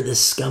kings. We are the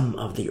scum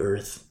of the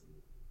earth.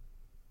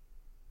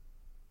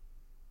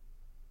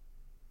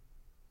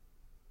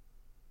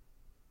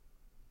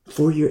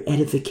 For your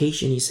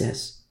edification, he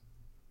says.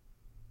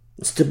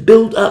 It's to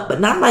build up, but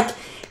not like,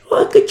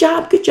 oh, good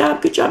job.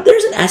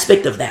 There's an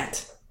aspect of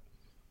that.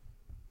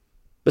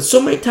 But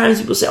so many times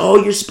people say,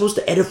 oh, you're supposed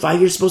to edify.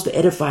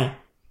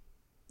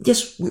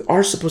 Yes, we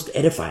are supposed to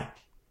edify.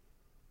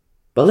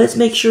 But let's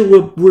make sure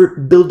we're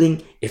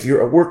building, if you're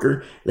a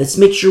worker, let's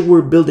make sure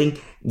we're building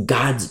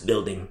God's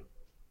building.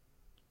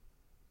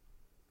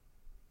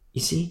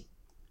 You see?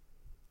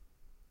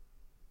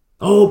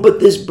 Oh, but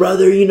this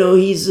brother,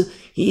 he's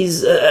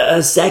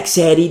a sex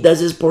head. He does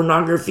his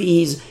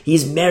pornography.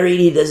 He's married.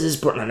 He does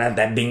his not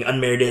that being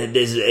unmarried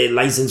is a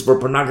license for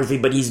pornography,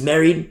 but he's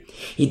married.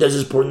 He does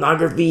his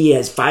pornography. He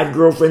has 5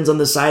 girlfriends on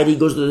the side. He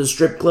goes to the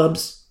strip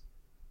clubs.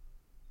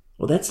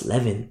 Well, that's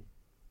leaven.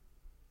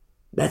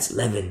 That's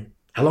leaven.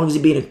 How long has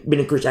he been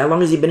a Christian? How long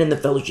has he been in the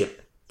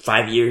fellowship?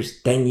 5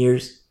 years? 10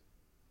 years?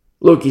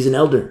 Look, he's an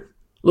elder.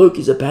 Look,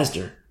 he's a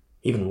pastor.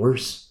 Even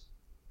worse.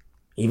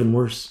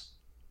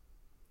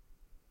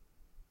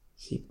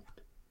 See,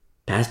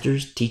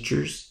 pastors,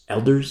 teachers,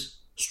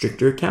 elders,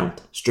 stricter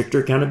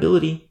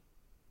accountability.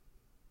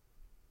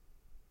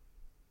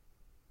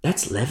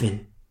 That's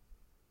leaven.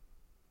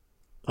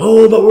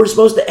 Oh, but we're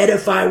supposed to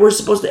edify. We're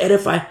supposed to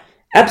edify.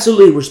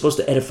 Absolutely, we're supposed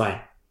to edify.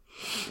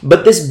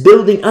 But this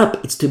building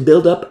up, it's to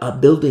build up a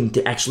building,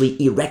 to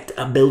actually erect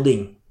a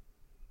building.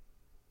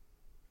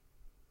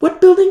 What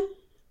building?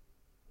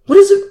 What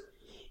is it?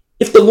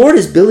 If the Lord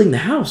is building the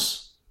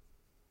house,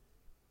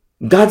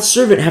 God's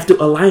servant have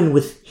to align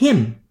with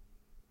Him,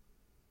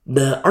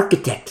 the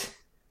architect,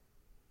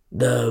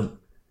 the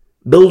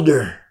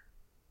builder,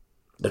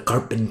 the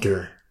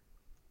carpenter.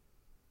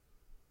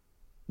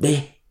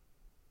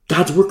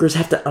 God's workers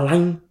have to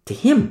align to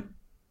Him.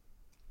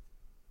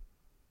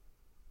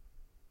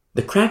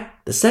 The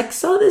crack, the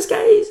sex, oh, this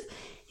guy,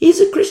 he's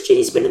a Christian.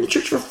 He's been in the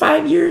church for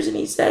 5 years and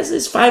he has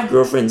his 5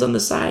 girlfriends on the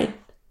side.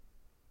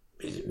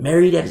 He's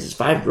married, has his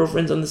 5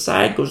 girlfriends on the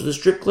side, goes to the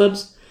strip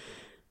clubs.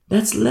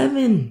 That's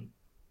leaven.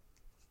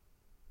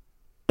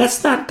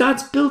 That's not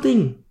God's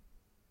building.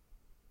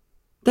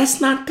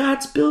 That's not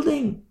God's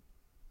building.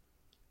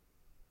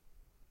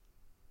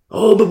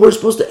 Oh, but we're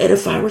supposed to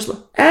edify.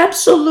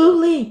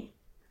 Absolutely.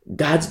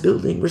 God's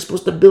building. We're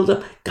supposed to build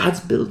up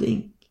God's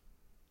building.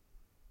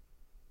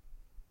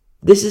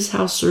 This is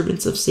how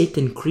servants of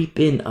Satan creep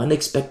in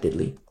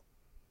unexpectedly.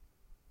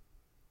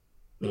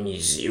 And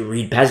you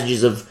read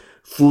passages of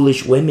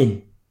foolish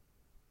women.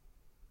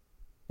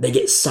 They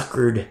get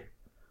snookered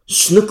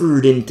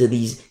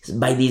into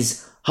by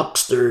these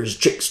hucksters,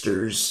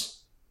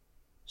 tricksters,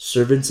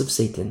 servants of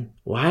Satan.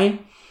 Why?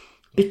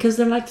 Because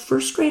they're like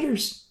first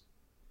graders.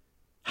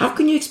 How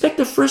can you expect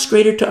a first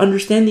grader to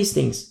understand these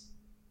things?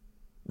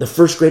 The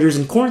first graders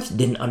in Corinth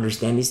didn't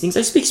understand these things.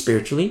 I speak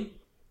spiritually.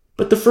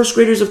 But the first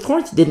graders of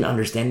Corinth didn't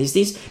understand these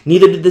things.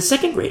 Neither did the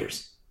second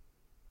graders.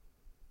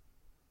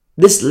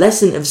 This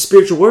lesson of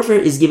spiritual warfare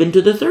is given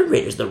to the third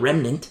graders, the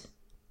remnant.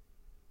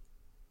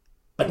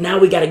 But now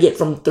we got to get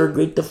from 3rd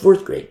grade to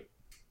 4th grade.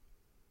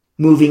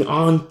 Moving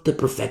on to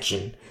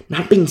perfection.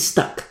 Not being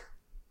stuck.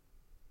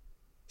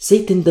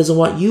 Satan doesn't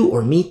want you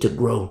or me to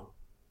grow.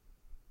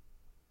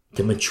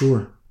 To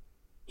mature.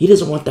 He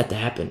doesn't want that to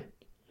happen.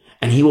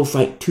 And he will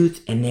fight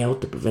tooth and nail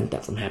to prevent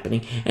that from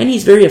happening. And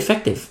he's very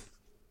effective.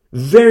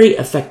 Very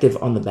effective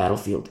on the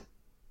battlefield.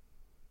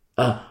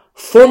 A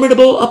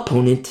formidable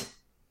opponent.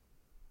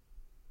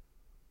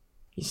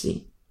 You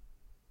see?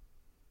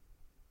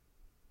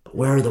 But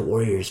where are the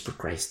warriors for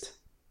Christ?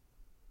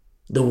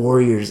 The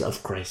warriors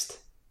of Christ.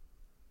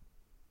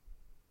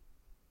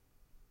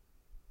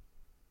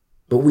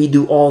 But we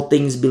do all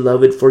things,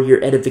 beloved, for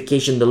your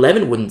edification. The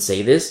leaven wouldn't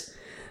say this.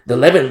 The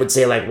leaven would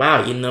say like,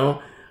 wow,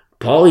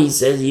 Paul, he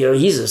says,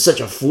 he's such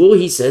a fool.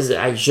 He says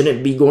that I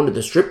shouldn't be going to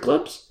the strip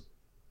clubs.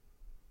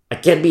 I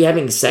can't be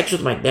having sex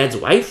with my dad's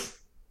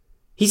wife.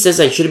 He says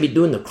I shouldn't be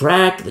doing the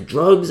crack, the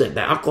drugs,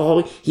 the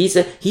alcohol. He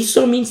said he's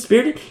so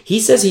mean-spirited. He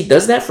says he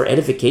does that for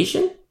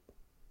edification.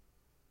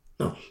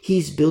 No,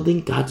 he's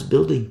building God's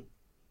building.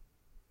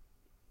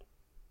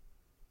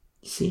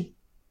 You see?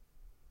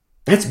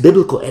 That's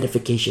biblical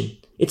edification.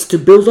 It's to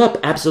build up,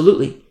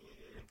 absolutely.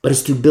 But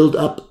it's to build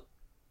up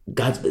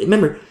God's building.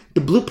 Remember,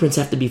 the blueprints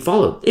have to be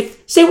followed.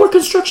 Say we're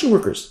construction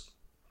workers.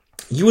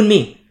 You and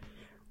me.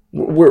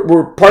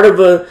 We're part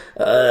of a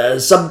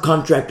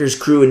subcontractor's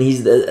crew, and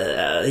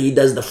he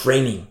does the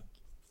framing.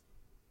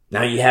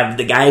 Now you have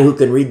the guy who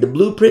can read the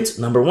blueprints.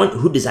 Number one,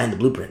 who designed the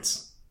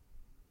blueprints?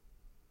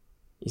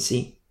 You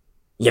see,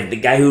 you have the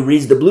guy who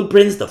reads the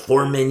blueprints, the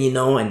foreman,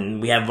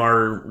 and we have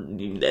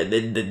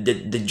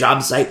the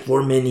job site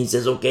foreman. He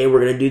says, "Okay, we're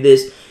gonna do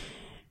this,"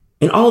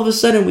 and all of a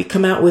sudden we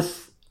come out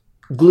with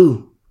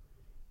glue,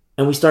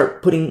 and we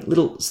start putting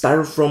little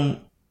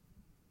styrofoam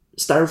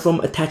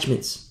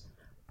attachments.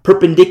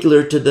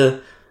 Perpendicular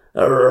to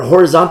or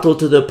horizontal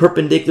to the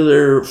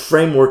perpendicular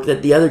framework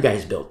that the other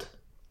guys built.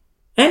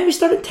 And we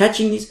start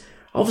attaching these.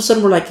 All of a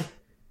sudden we're like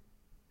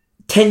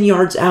 10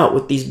 yards out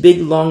with these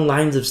big long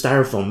lines of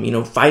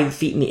styrofoam, 5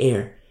 feet in the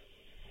air.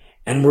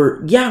 And we're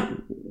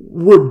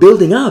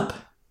building up.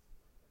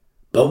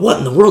 But what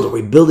in the world are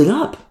we building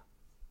up?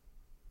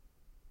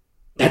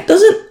 That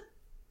doesn't,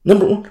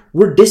 number one,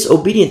 we're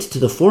disobedient to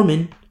the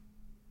foreman.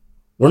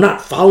 We're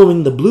not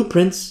following the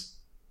blueprints.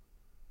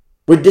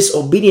 We're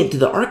disobedient to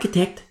the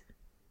architect.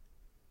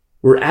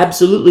 We're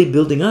absolutely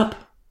building up.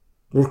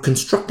 We're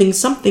constructing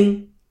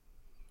something.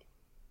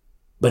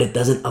 But it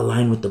doesn't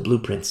align with the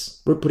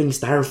blueprints. We're putting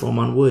styrofoam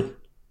on wood.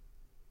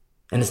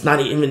 And it's not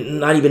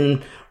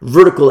even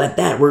vertical at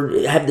that.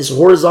 We have this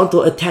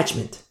horizontal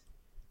attachment.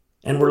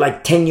 And we're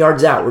like 10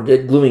 yards out.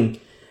 We're gluing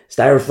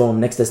styrofoam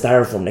next to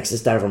styrofoam next to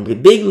styrofoam. A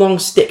big long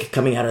stick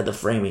coming out of the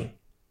framing.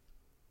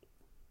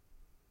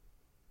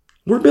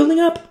 We're building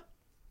up.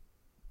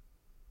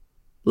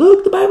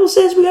 Look, the Bible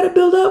says we got to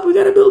build up. We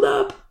got to build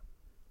up.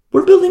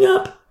 We're building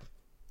up.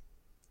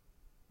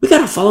 We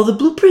got to follow the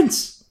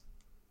blueprints.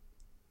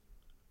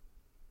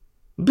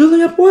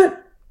 Building up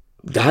what?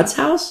 God's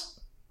house?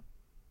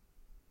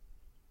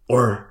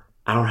 Or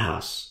our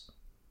house?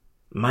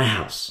 My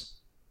house?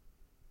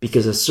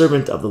 Because a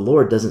servant of the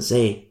Lord doesn't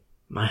say,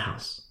 my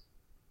house.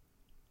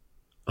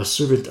 A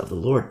servant of the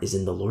Lord is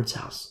in the Lord's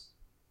house.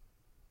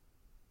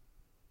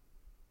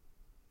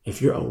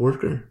 If you're a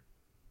worker,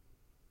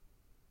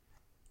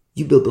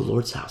 You build the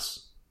Lord's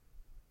house.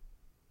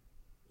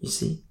 You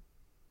see?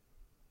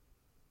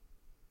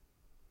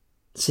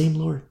 Same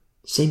Lord,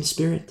 same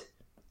Spirit.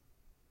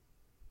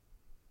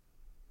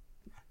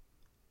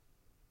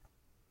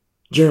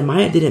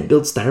 Jeremiah didn't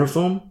build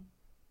styrofoam.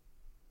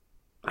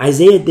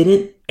 Isaiah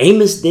didn't.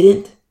 Amos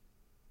didn't.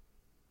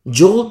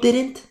 Joel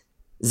didn't.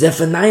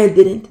 Zephaniah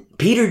didn't.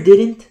 Peter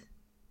didn't.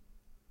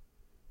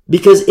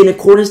 Because in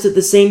accordance to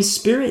the same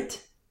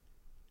Spirit,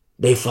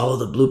 they follow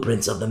the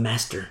blueprints of the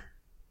Master.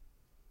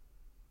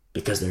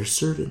 Because they're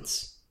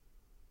servants.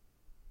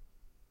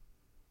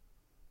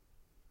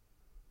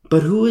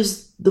 But who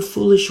is the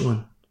foolish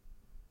one?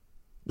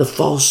 The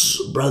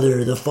false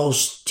brother, the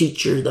false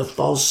teacher, the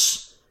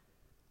false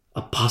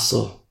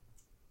apostle,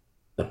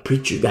 the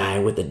preacher guy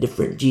with a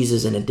different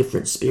Jesus and a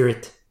different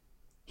spirit.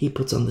 He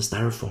puts on the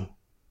styrofoam.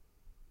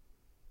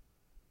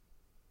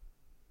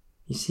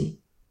 You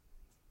see?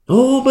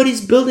 Oh, but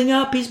he's building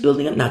up.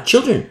 Now,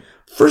 children,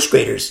 first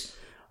graders,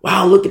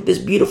 wow, look at this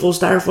beautiful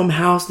styrofoam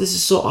house. This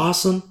is so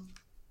awesome.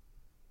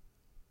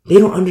 They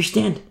don't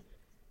understand.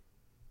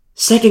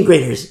 Second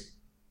graders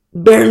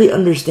barely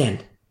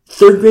understand.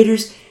 Third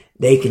graders,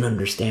 they can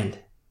understand.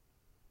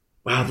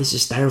 Wow, this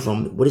is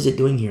styrofoam. What is it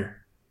doing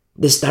here?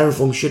 This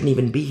styrofoam shouldn't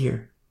even be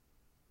here.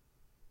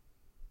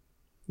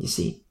 You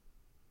see?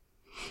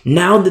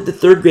 Now that the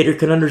third grader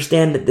can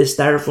understand that this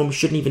styrofoam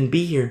shouldn't even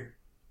be here,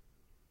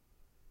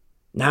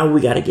 now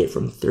we got to get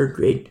from third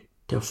grade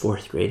to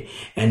fourth grade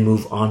and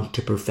move on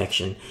to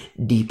perfection,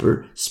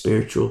 deeper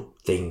spiritual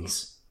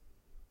things.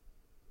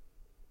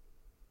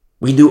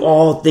 We do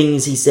all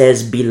things, he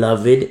says,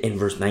 beloved, in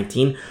verse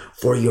 19,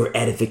 for your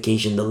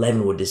edification. The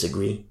leaven would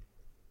disagree.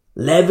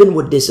 Leaven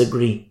would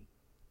disagree.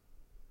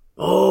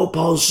 Oh,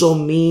 Paul's so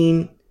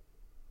mean.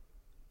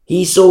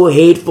 He's so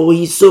hateful.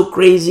 He's so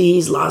crazy.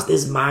 He's lost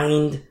his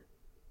mind.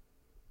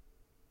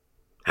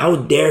 How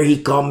dare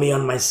he call me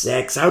on my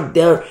sex? How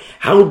dare.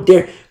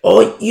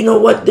 Oh, you know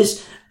what?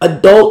 This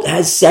adult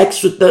has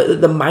sex with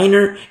the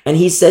minor and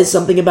he says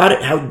something about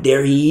it. How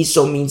dare he? He's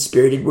so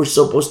mean-spirited. We're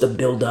supposed to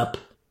build up.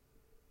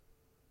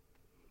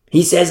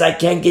 He says I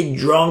can't get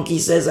drunk. He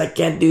says I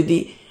can't do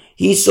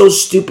He's so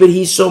stupid.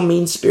 He's so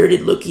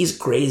mean-spirited. Look, he's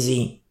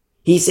crazy.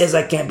 He says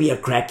I can't be a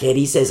crackhead.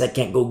 He says I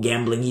can't go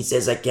gambling. He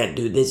says I can't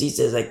do this. He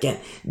says I can't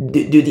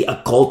do the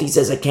occult. He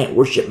says I can't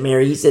worship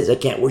Mary. He says I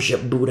can't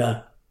worship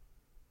Buddha.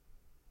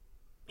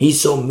 He's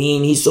so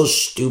mean. He's so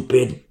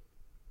stupid.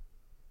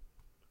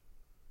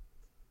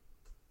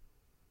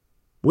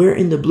 Where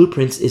in the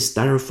blueprints is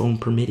styrofoam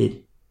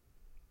permitted?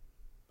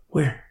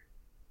 Where?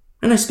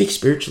 And I speak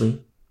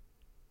spiritually.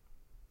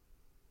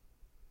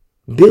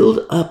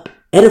 Build up,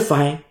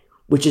 edify,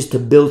 which is to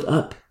build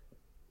up.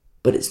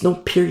 But it's no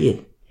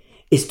period.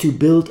 It's to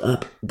build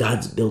up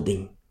God's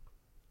building.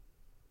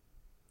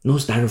 No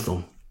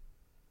styrofoam.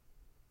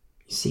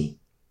 You see?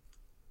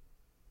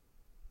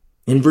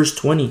 In verse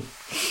 20,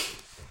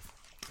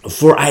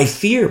 for I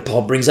fear,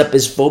 Paul brings up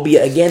his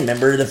phobia again.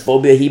 Remember the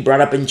phobia he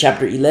brought up in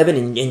chapter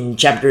 11. In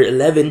chapter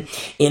 11,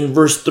 in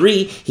verse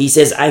 3, he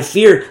says, I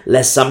fear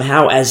lest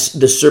somehow as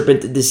the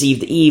serpent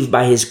deceived Eve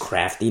by his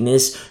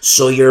craftiness,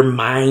 so your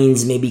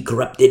minds may be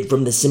corrupted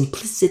from the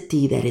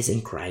simplicity that is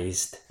in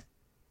Christ.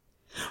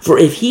 For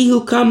if he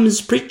who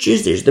comes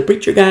preaches, there's the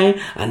preacher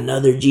guy,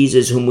 another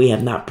Jesus whom we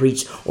have not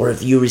preached, or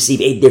if you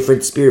receive a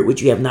different spirit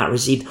which you have not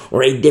received,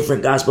 or a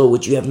different gospel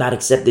which you have not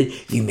accepted,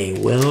 you may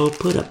well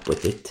put up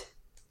with it.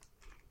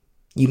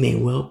 You may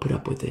well put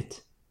up with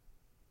it.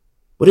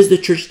 What is the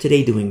church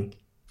today doing?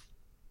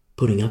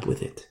 Putting up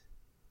with it.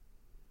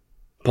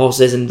 Paul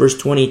says in verse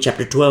 20,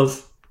 chapter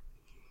 12,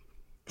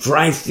 for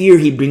I fear,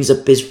 he brings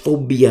up his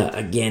phobia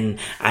again.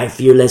 I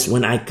fear lest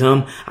when I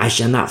come, I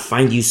shall not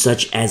find you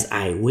such as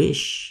I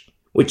wish,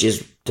 which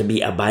is to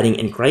be abiding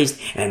in Christ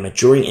and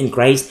maturing in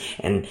Christ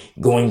and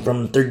going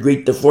from third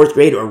grade to fourth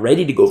grade or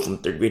ready to go from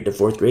third grade to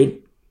fourth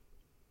grade.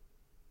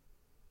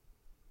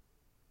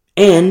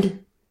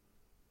 And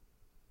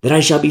that I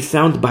shall be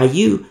found by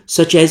you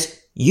such as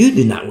you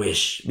do not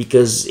wish.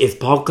 Because if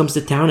Paul comes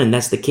to town and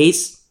that's the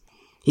case,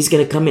 he's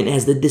going to come in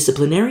as the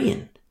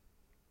disciplinarian.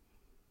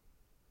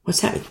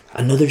 What's happening?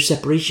 Another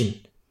separation.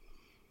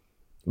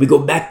 We go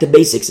back to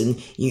basics and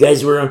you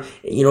guys were,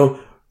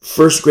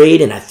 first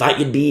grade and I thought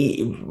you'd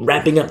be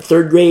wrapping up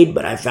third grade,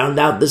 but I found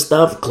out this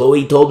stuff.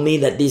 Chloe told me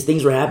that these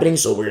things were happening.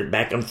 So we're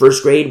back on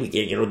first grade. We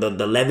get, the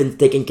 11th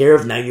taken care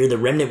of. Now you're the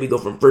remnant. We go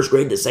from first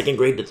grade to second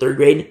grade to third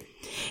grade.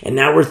 And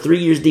now we're 3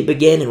 years deep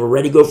again and we're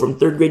ready to go from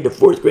third grade to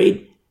fourth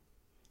grade.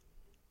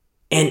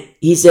 And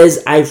he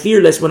says, I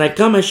fear lest when I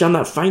come, I shall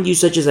not find you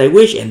such as I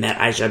wish, and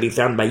that I shall be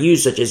found by you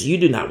such as you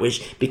do not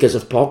wish. Because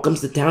if Paul comes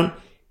to town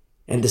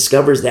and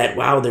discovers that,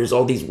 wow, there's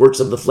all these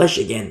works of the flesh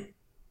again,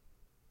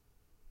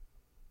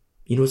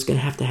 you know what's going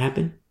to have to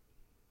happen?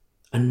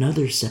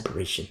 Another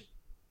separation.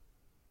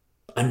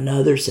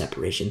 Another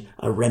separation.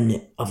 A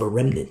remnant of a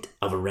remnant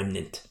of a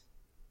remnant.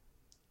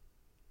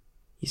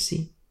 You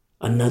see?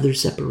 Another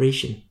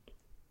separation.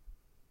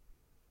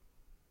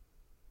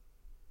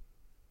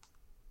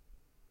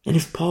 And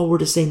if Paul were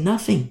to say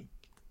nothing,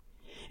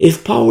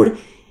 if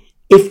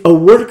a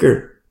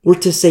worker were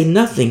to say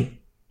nothing,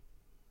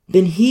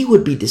 then he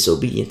would be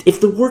disobedient.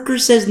 If the worker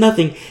says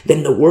nothing,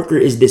 then the worker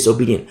is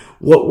disobedient.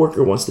 What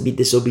worker wants to be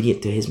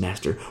disobedient to his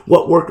master?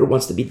 What worker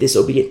wants to be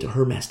disobedient to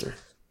her master?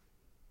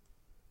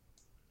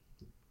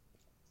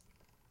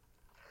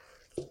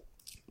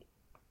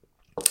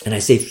 And I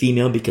say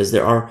female because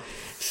there are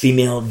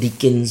female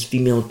deacons,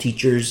 female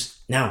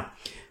teachers. Now,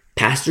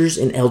 pastors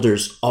and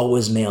elders,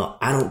 always male.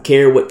 I don't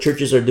care what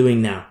churches are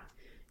doing now.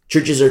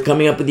 Churches are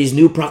coming up with these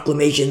new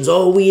proclamations.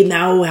 Oh, we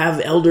now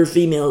have elder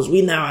females.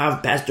 We now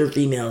have pastor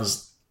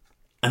females.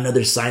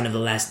 Another sign of the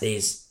last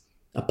days.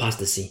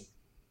 Apostasy.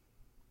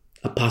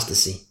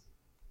 Apostasy.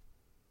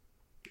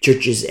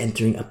 Churches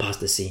entering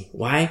apostasy.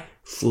 Why?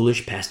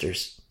 Foolish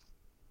pastors.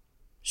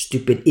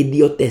 Stupid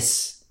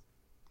idiotes.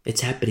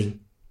 It's happening.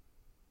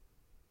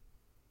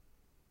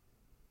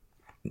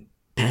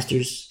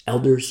 Pastors,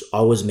 elders,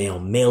 always male.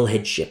 Male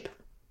headship.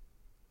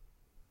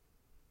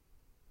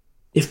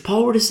 If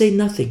Paul were to say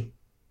nothing,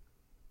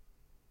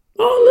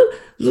 oh,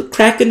 look,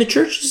 crack in the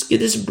church.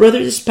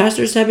 This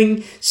pastor is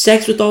having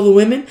sex with all the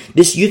women.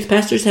 This youth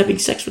pastor is having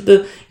sex with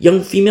the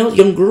young females,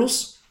 young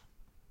girls.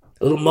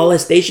 A little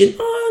molestation.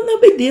 Oh, no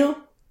big deal.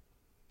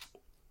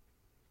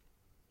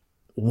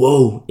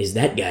 Woe is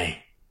that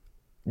guy.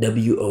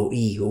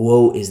 W-O-E.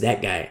 Woe is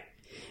that guy.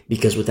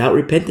 Because without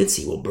repentance,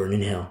 he will burn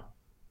in hell.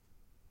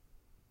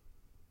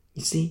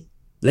 You see?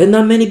 Let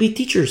not many be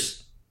teachers.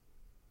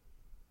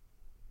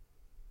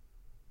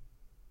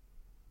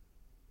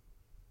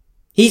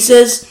 He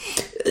says,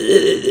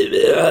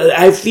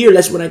 I fear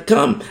lest when I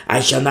come,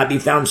 I shall not be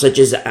found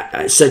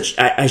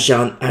I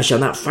shall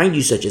not find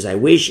you such as I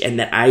wish, and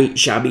that I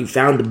shall be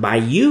found by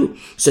you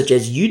such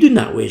as you do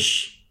not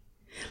wish.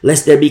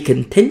 Lest there be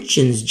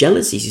contentions,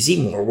 jealousies. You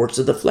see, more works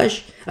of the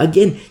flesh.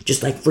 Again,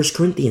 just like 1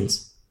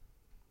 Corinthians.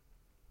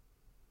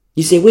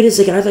 You say, wait a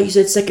second, I thought you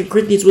said 2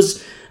 Corinthians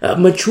was a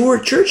mature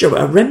church, a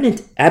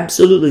remnant.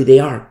 Absolutely, they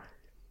are.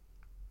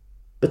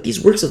 But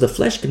these works of the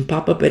flesh can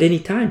pop up at any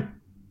time.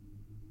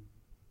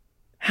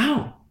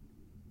 How?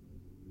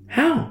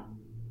 How?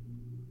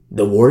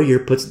 The warrior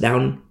puts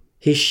down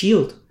his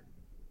shield.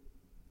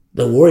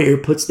 The warrior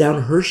puts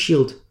down her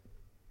shield.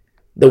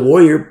 The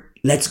warrior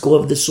lets go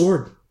of the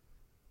sword.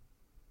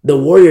 The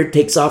warrior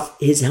takes off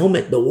his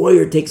helmet. The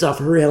warrior takes off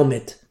her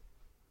helmet.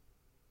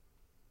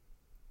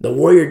 The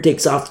warrior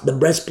takes off the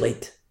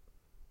breastplate.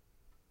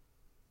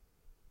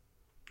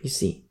 You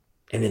see?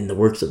 And then the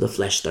works of the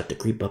flesh start to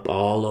creep up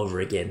all over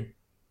again.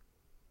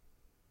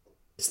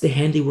 It's the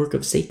handiwork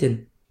of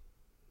Satan.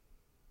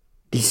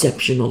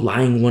 Deceptional,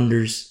 lying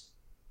wonders.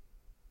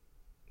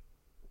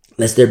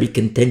 Lest there be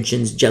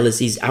contentions,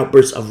 jealousies,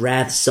 outbursts of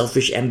wrath,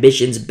 selfish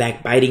ambitions,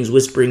 backbitings,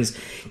 whisperings,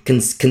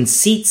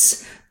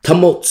 conceits,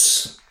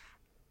 tumults.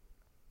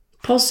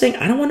 Paul's saying,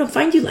 I don't want to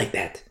find you like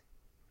that.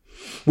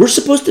 We're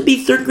supposed to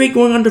be 3rd grade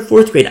going on to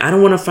 4th grade. I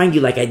don't want to find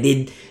you like I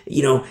did,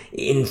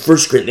 in 1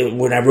 Corinthians,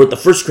 when I wrote the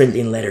 1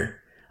 Corinthian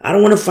letter. I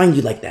don't want to find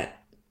you like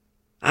that.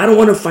 I don't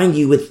want to find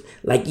you with,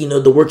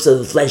 the works of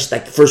the flesh,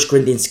 like 1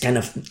 Corinthians kind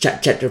of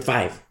chapter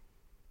 5.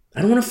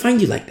 I don't want to find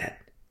you like that.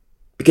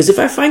 Because if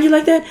I find you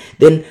like that,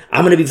 then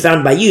I'm going to be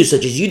found by you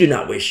such as you do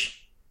not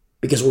wish.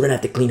 Because we're going to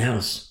have to clean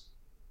house.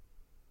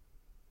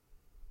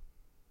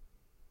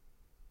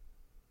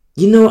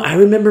 I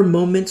remember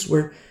moments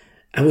where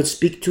I would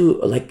speak to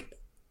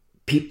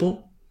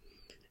people,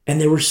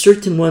 and there were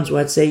certain ones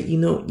where I'd say,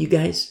 you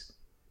guys,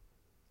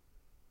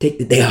 take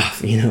the day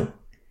off,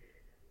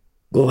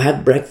 Go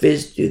have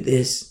breakfast, do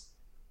this.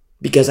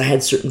 Because I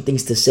had certain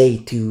things to say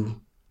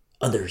to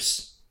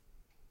others.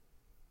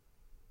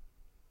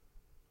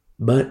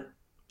 But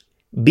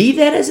be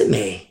that as it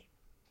may,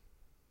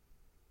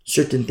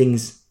 certain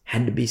things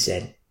had to be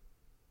said.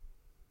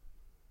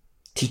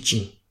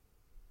 Teaching,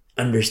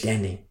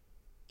 understanding.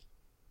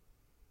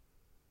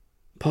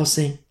 Paul's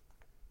saying,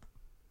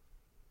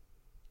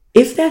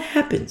 if that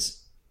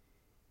happens,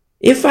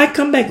 if I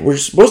come back, we're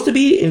supposed to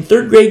be in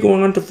 3rd grade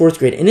going on to 4th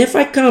grade, and if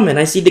I come and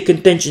I see the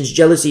contentions,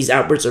 jealousies,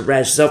 outbursts of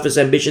wrath, selfish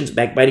ambitions,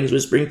 backbitings,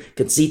 whispering,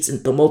 conceits,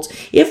 and tumults,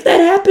 if that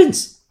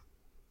happens,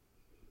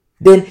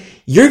 then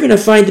you're going to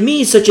find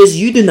me such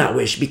as you do not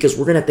wish, because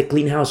we're going to have to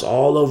clean house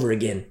all over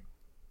again.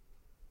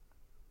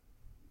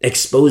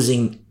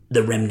 Exposing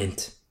the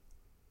remnant.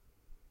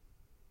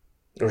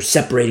 Or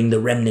separating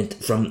the remnant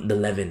from the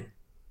leaven.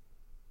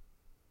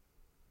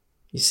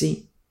 You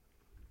see?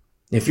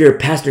 If you're a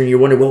pastor and you're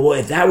wondering, well,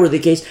 if that were the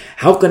case,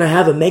 how can I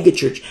have a mega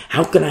church?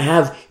 How can I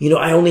have,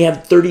 I only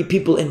have 30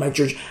 people in my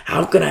church.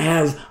 How can I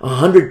have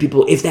 100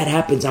 people if that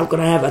happens? How can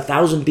I have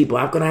 1,000 people?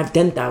 How can I have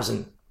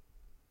 10,000?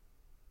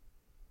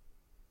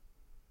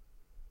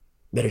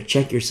 Better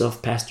check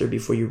yourself, pastor,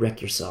 before you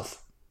wreck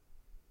yourself.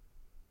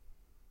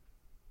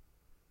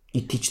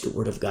 You teach the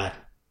Word of God.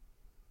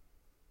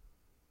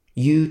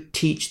 You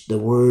teach the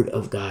Word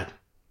of God.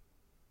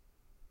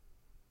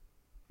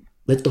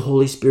 Let the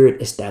Holy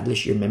Spirit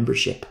establish your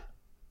membership.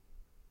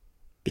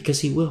 Because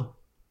He will.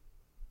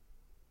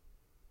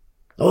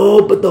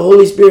 Oh, but the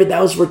Holy Spirit,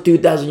 that was for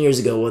 2,000 years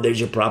ago. Well, there's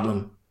your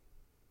problem.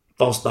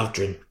 False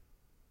doctrine.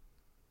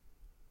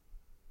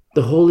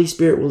 The Holy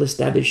Spirit will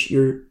establish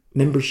your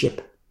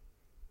membership.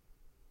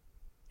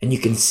 And you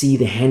can see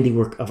the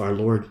handiwork of our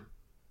Lord.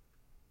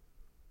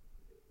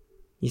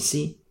 You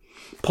see?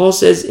 Paul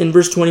says in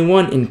verse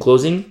 21 in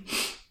closing,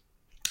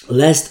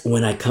 lest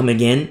when I come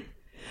again,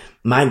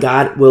 my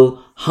God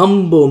will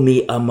humble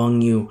me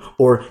among you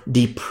or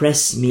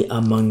depress me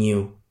among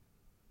you.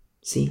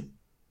 See?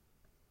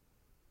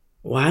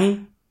 Why?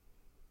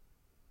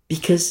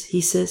 Because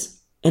he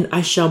says, and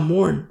I shall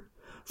mourn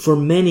for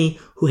many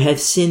who have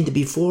sinned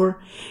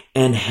before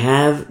and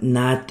have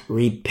not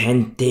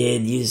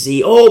repented. You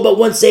see, oh, but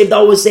once saved,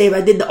 always saved.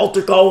 I did the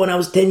altar call when I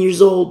was 10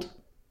 years old.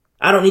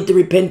 I don't need to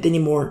repent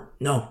anymore.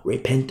 No,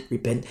 repent.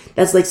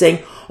 That's like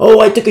saying, oh,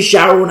 I took a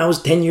shower when I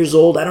was 10 years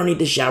old. I don't need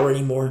to shower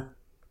anymore.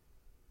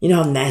 You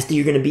know how nasty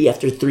you're going to be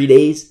after 3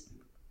 days?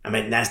 I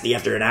mean, nasty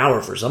after an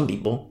hour for some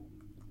people.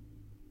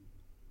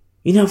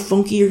 You know how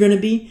funky you're going to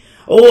be?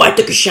 Oh, I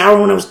took a shower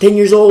when I was 10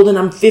 years old and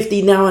I'm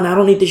 50 now and I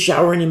don't need to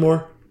shower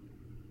anymore.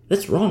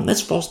 That's wrong.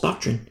 That's false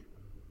doctrine.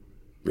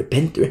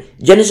 Repent.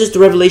 Genesis to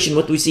Revelation,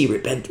 what do we see?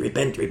 Repent. The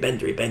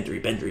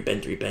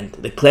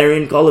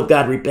clarion call of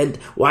God, repent.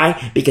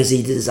 Why? Because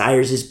he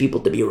desires his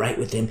people to be right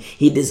with him.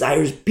 He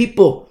desires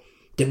people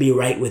to be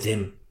right with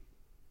him.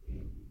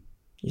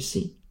 You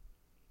see?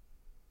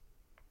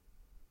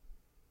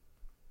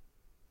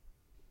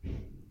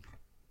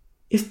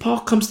 If Paul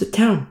comes to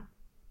town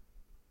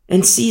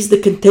and sees the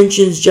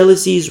contentions,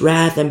 jealousies,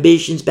 wrath,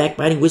 ambitions,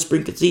 backbiting,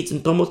 whispering, conceits,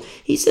 and tumults,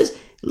 he says,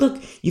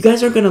 look, you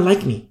guys aren't going to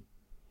like me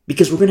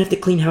because we're going to have to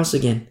clean house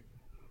again.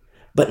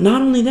 But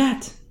not only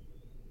that,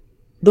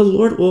 the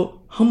Lord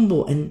will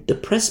humble and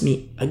depress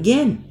me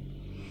again.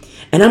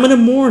 And I'm going to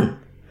mourn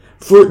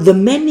for the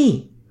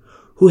many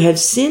who have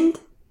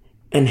sinned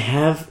and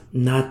have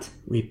not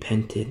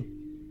repented.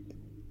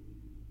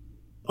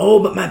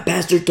 Oh, but my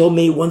pastor told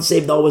me once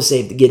saved, always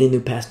saved. To get a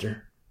new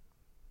pastor.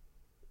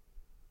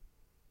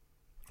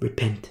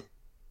 Repent.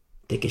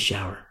 Take a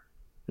shower.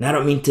 And I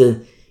don't mean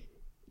to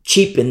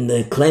cheapen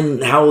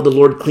how the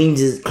Lord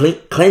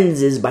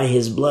cleanses by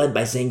his blood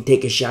by saying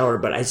take a shower,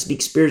 but I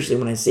speak spiritually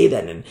when I say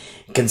that, and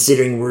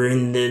considering we're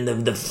in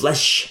the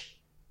flesh.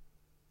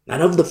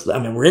 Not of the flesh.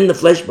 I mean, we're in the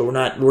flesh, but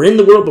we're in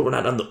the world, but we're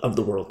not of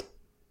the world.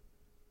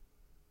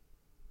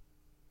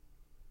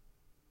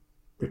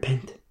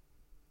 Repent.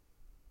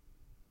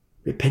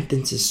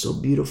 Repentance is so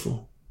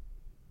beautiful.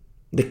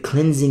 The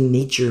cleansing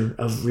nature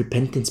of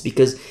repentance,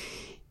 because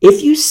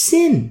if you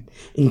sin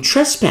and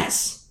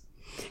trespass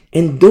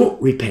and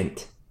don't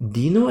repent, do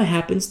you know what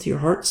happens to your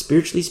heart?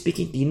 Spiritually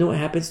speaking, do you know what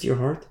happens to your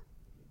heart?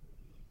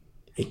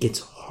 It gets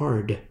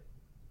hard.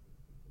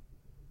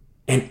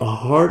 And a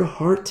hard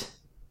heart,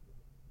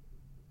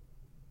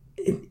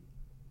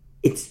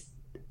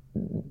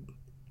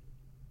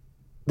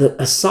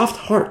 a soft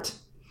heart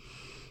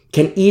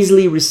can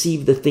easily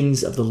receive the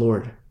things of the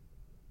Lord.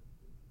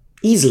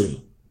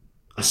 Easily.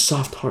 A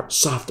soft heart,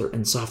 softer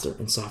and softer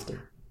and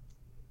softer.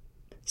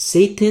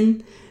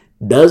 Satan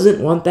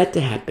doesn't want that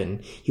to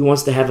happen. He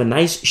wants to have a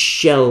nice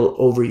shell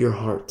over your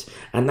heart,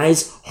 a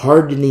nice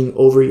hardening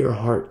over your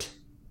heart.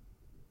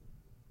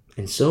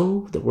 And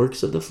so, the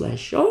works of the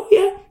flesh. Oh,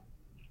 yeah.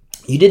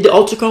 You did the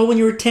altar call when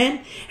you were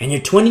 10 and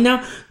you're 20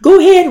 now. Go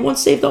ahead.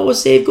 Once saved, always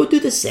saved. Go do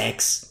the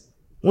sex.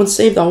 Once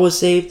saved, always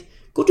saved.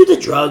 Go do the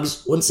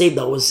drugs. Once saved,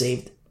 always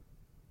saved.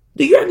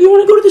 You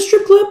want to go to the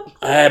strip club?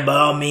 By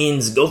all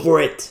means, go for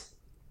it.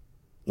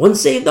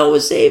 Once saved,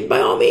 always saved. By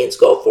all means,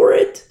 go for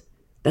it.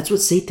 That's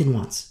what Satan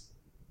wants.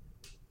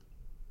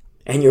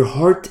 And your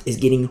heart is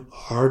getting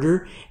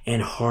harder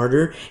and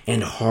harder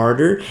and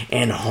harder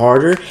and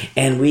harder.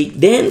 And we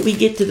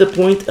get to the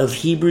point of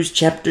Hebrews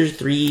chapter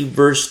 3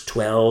 verse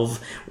 12,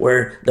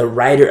 where the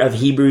writer of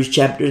Hebrews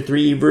chapter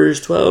 3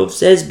 verse 12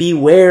 says,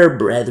 beware,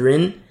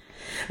 brethren,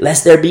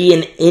 lest there be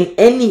in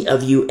any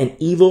of you an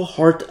evil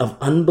heart of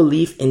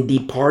unbelief in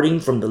departing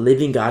from the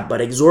living God,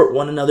 but exhort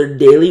one another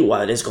daily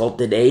while it is called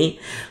today,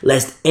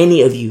 lest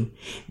any of you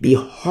be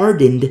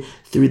hardened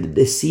through the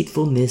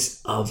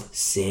deceitfulness of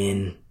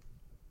sin.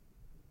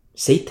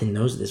 Satan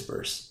knows this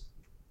verse.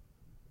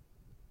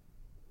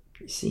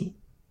 You see?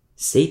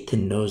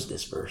 Satan knows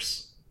this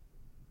verse.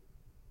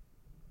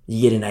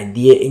 You get an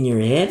idea in your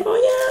head. Oh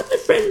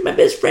yeah, my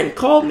best friend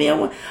called me. I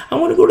want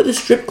to go to the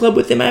strip club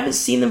with him. I haven't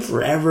seen him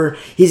forever.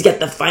 He's got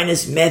the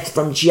finest meth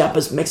from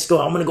Chiapas, Mexico.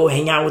 I'm going to go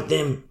hang out with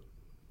him.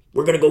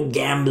 We're going to go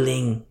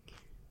gambling.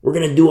 We're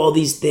going to do all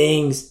these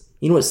things.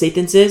 You know what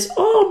Satan says?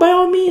 Oh, by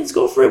all means,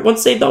 go for it.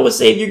 Once saved, always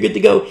saved. You're good to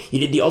go. You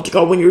did the altar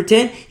call when you were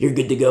 10. You're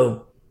good to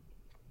go.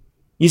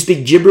 You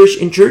speak gibberish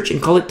in church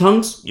and call it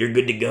tongues. You're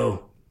good to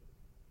go.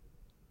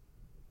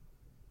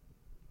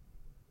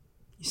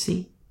 You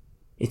see?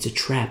 It's a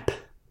trap.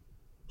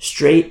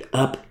 Straight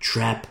up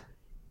trap.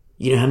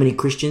 You know how many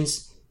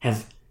Christians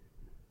have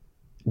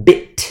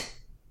bit?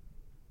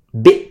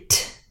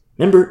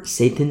 Remember,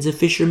 Satan's a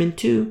fisherman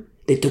too.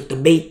 They took the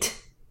bait.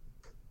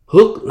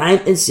 Hook, line,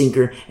 and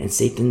sinker. And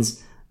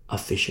Satan's a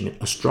fisherman,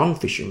 a strong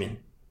fisherman.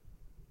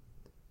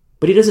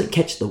 But he doesn't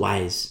catch the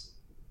wise.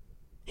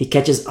 He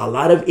catches a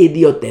lot of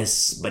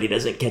idiotes, but he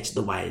doesn't catch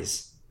the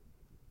wise.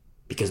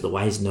 Because the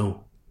wise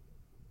know.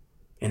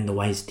 and the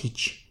wise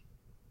teach,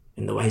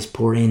 and the wise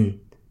pour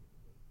in,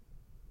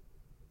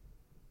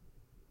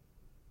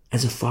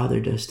 as a father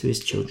does to his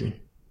children.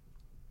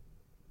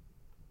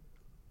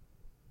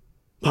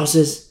 Paul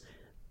says,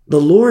 the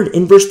Lord,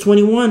 in verse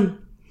 21,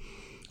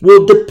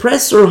 will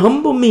depress or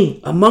humble me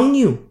among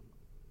you,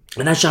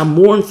 and I shall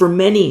mourn for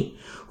many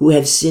who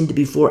have sinned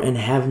before and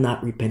have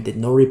not repented.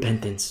 No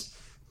repentance,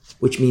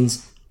 which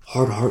means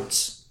hard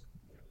hearts,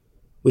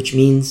 which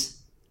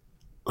means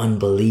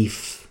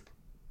unbelief.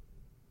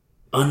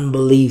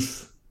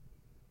 Unbelief.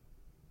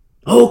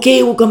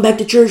 Okay, we'll come back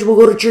to church. We'll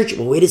go to church.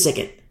 Well, wait a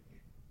second.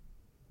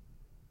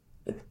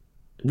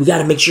 We got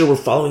to make sure we're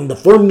following the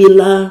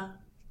formula.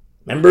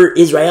 Remember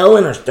Israel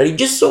in our study?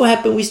 Just so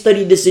happened we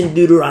studied this in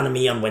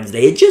Deuteronomy on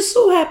Wednesday. It just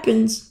so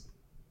happens.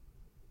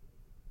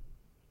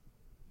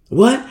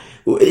 What?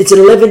 It's an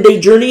 11-day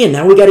journey, and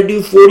now we got to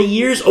do 40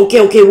 years.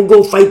 Okay, we'll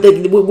go fight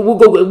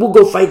we'll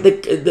go fight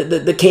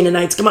the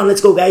Canaanites. Come on,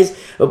 let's go, guys.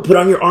 Put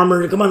on your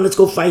armor. Come on, let's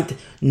go fight.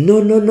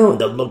 No.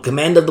 The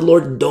command of the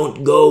Lord: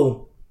 don't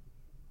go.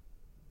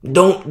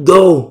 Don't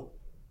go.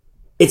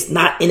 It's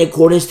not in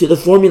accordance to the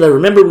formula.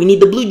 Remember, we need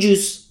the blue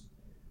juice.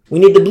 We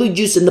need the blue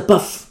juice in the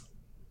puff.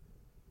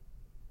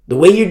 The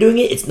way you're doing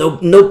it, it's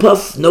no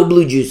puff, no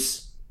blue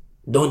juice.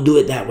 Don't do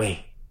it that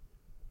way.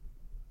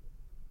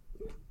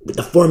 But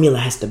the formula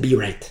has to be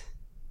right.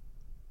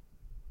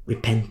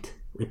 Repent,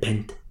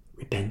 repent,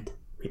 repent,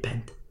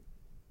 repent.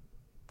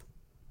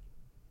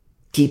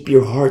 Keep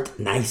your heart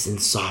nice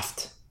and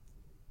soft.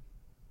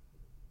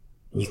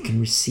 And you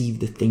can receive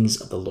the things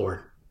of the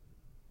Lord.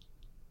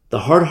 The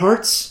hard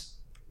hearts,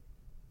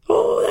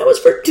 that was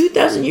for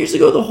 2,000 years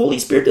ago. The Holy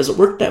Spirit doesn't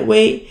work that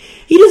way.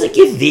 He doesn't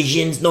give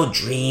visions, no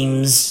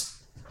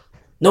dreams,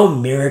 no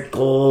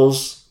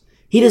miracles.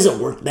 He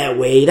doesn't work that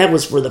way. That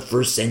was for the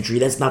first century.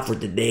 That's not for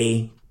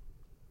today.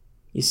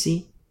 You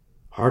see?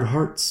 Hard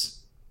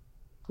hearts.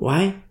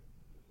 Why?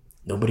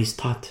 Nobody's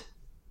taught.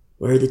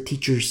 Where are the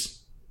teachers?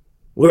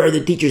 Where are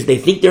the teachers? They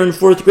think they're in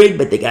 4th grade,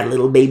 but they got a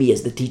little baby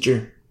as the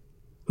teacher.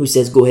 Who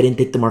says, go ahead and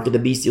take the mark of the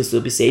beast, you'll still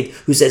be saved.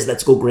 Who says,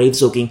 let's go grave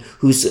soaking.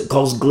 Who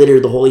calls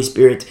glitter the Holy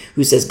Spirit.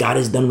 Who says, God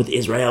is done with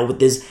Israel, with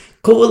this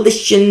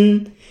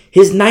coalition.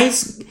 His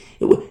nice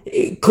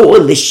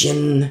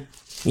coalition.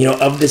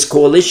 Of this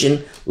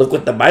coalition, look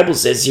what the Bible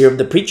says here of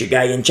the preacher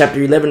guy in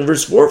chapter 11,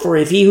 verse 4. For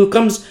if he who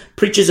comes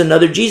preaches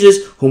another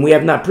Jesus, whom we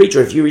have not preached,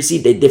 or if you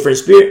received a different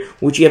spirit,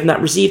 which you have not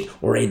received,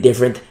 or a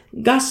different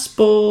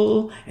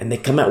gospel, and they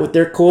come out with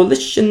their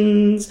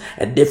coalitions,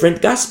 a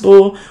different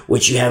gospel,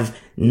 which you have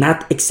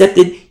not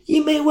accepted,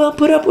 you may well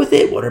put up with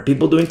it. What are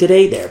people doing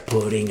today? They're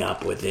putting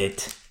up with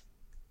it.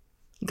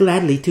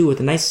 Gladly, too, with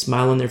a nice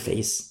smile on their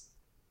face.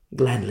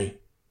 Gladly.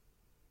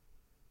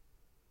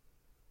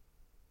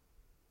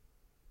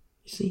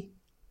 You see?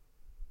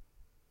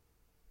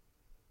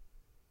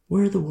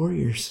 Where are the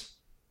warriors?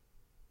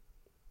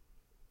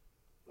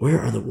 Where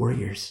are the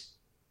warriors?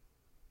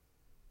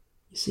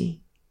 You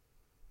see?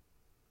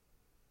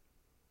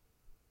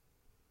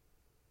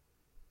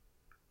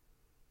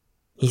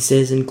 He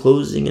says in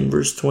closing in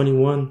verse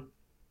 21,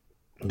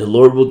 the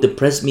Lord will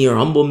depress me or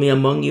humble me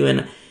among you,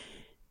 and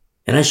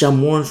I shall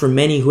mourn for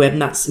many who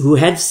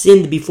have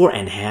sinned before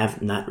and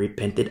have not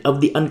repented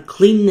of the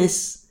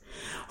uncleanness,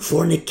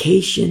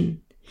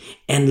 fornication,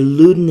 and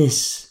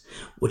lewdness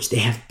which they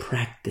have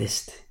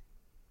practiced.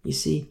 You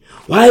see,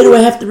 why do I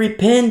have to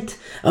repent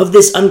of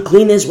this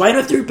uncleanness? Why do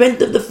I have to repent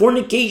of the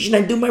fornication?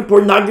 I do my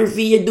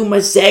pornography, I do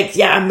my sex.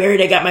 Yeah, I'm married,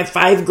 I got my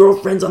 5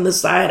 girlfriends on the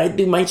side. I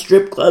do my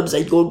strip clubs,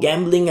 I go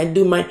gambling, I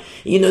do my,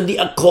 the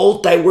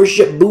occult, I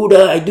worship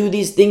Buddha, I do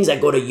these things. I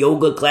go to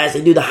yoga class,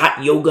 I do the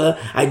hot yoga,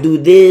 I do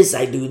this,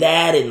 I do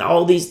that, and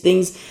all these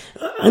things.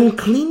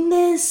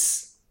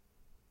 Uncleanness,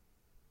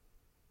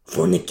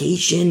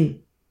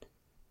 fornication,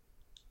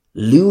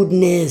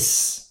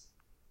 lewdness,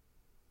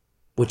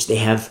 which they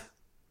have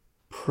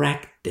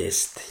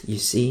practiced, you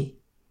see,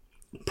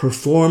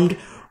 performed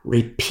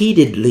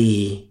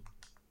repeatedly,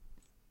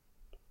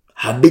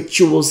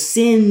 habitual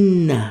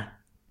sin.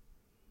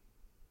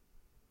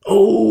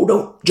 Oh,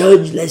 don't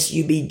judge lest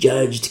you be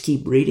judged.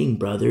 Keep reading,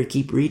 brother.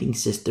 Keep reading,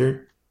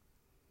 sister.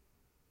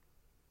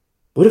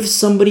 What if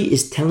somebody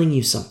is telling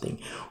you something?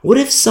 What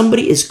if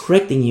somebody is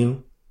correcting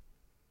you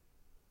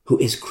who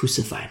is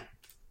crucified?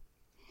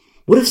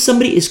 What if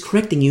somebody is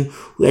correcting you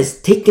who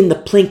has taken the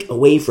plank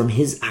away from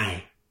his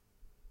eye?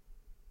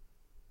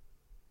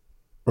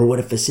 Or what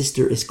if a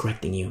sister is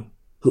correcting you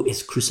who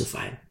is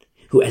crucified,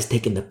 who has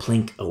taken the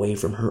plank away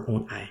from her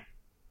own eye,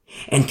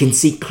 and can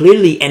see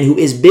clearly, and who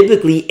is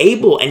biblically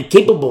able and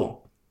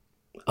capable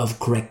of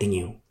correcting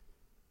you?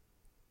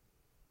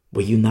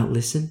 Will you not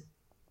listen?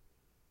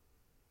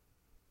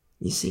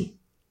 You see?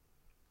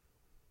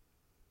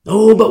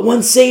 Oh, but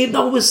once saved,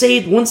 always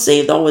saved. Once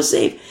saved, always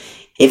saved.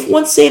 If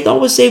once saved,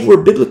 always saved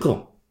were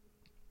biblical,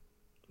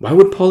 why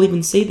would Paul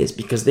even say this?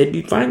 Because they'd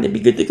be fine, they'd be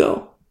good to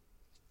go.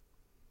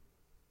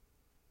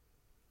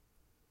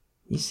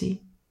 You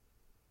see?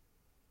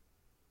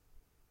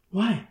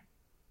 Why?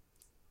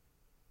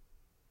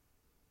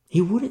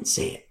 He wouldn't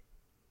say it.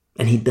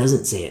 And he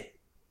doesn't say it.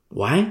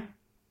 Why?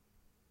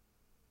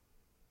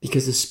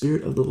 Because the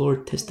Spirit of the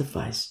Lord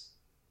testifies.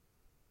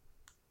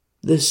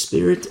 The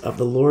Spirit of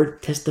the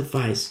Lord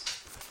testifies.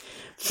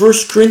 1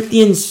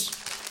 Corinthians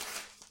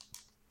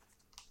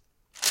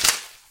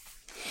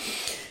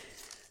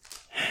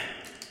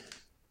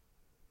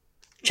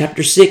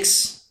chapter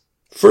 6.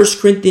 1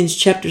 Corinthians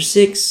chapter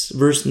 6,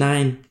 verse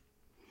 9.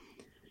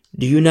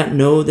 Do you not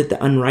know that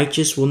the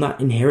unrighteous will not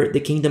inherit the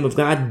kingdom of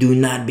God? Do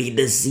not be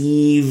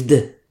deceived.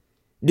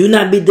 Do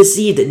not be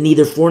deceived.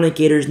 Neither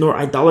fornicators, nor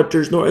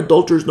idolaters, nor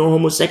adulterers, nor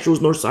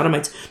homosexuaals, nor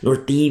sodomites, nor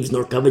thieves,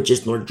 nor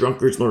covetous, nor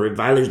drunkards, nor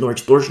revilers, nor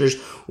extortioners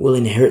will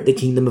inherit the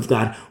kingdom of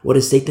God. What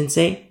does Satan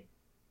say?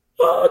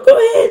 Oh, go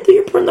ahead, do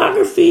your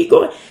pornography.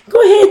 Go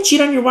ahead,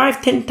 cheat on your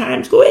wife 10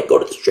 times. Go ahead, go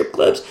to the strip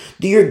clubs.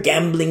 Do your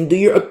gambling, do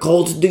your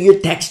occult, do your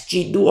tax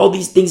cheat, do all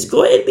these things.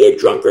 Go ahead, be a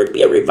drunkard,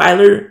 be a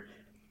reviler.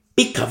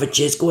 Be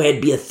covetous. Go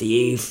ahead, be a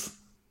thief.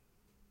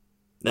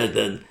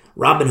 The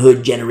Robin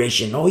Hood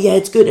generation. Oh yeah,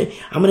 it's good.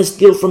 I'm going to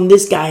steal from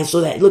this guy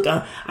so that, look,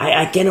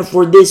 I can't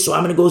afford this, so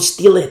I'm going to go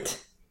steal it.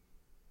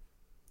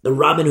 The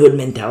Robin Hood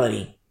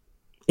mentality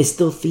is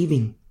still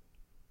thieving.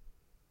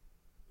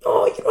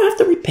 Oh, you don't have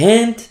to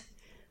repent.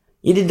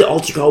 You did the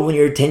altar call when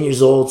you were 10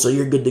 years old, so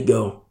you're good to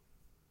go.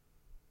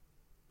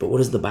 But what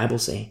does the Bible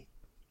say?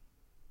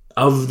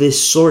 Of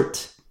this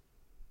sort,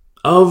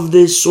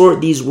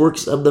 these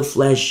works of the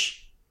flesh,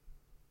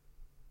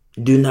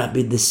 do not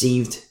be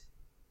deceived,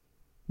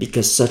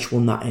 because such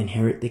will not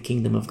inherit the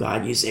kingdom of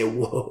God. You say,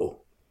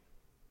 whoa,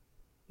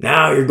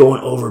 now you're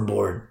going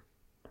overboard.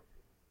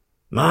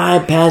 My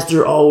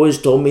pastor always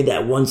told me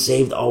that once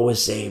saved, always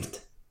saved.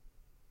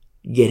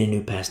 Get a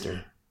new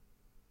pastor.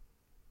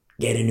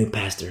 Get a new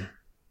pastor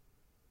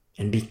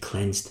and be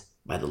cleansed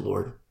by the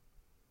Lord.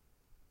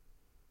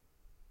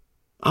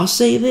 I'll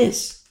say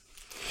this.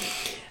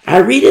 I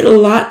read it a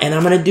lot and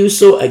I'm going to do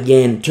so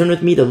again. Turn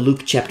with me to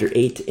Luke chapter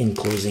 8 in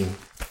closing.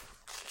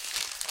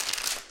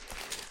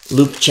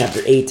 Luke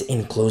chapter 8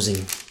 in closing.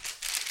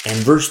 And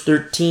verse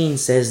 13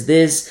 says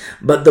this,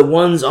 but the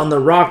ones on the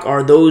rock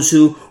are those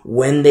who,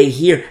 when they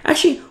hear.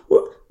 Actually,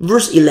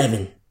 verse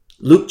 11.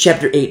 Luke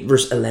chapter 8,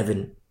 verse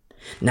 11.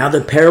 Now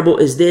the parable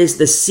is this,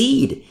 the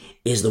seed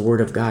is the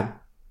word of God.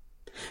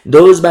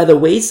 Those by the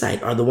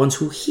wayside are the ones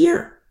who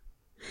hear.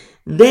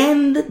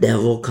 Then the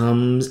devil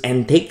comes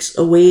and takes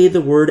away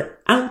the word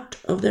out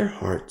of their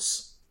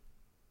hearts,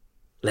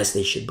 lest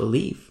they should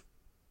believe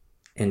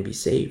and be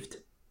saved.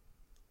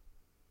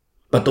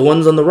 But the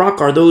ones on the rock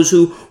are those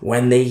who,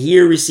 when they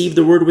hear, receive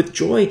the word with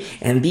joy,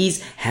 and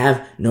these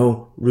have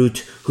no root,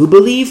 who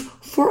believe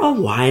for a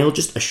while,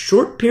 just a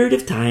short period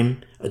of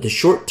time, the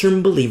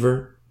short-term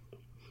believer,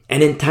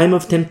 and in time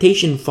of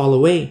temptation fall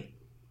away.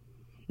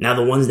 Now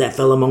the ones that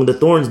fell among the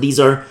thorns, these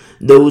are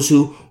those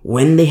who,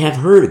 when they have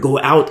heard, go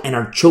out and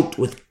are choked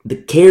with the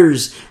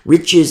cares,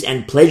 riches,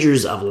 and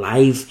pleasures of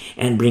life,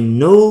 and bring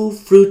no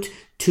fruit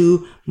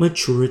to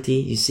maturity.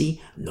 You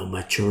see, no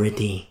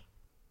maturity.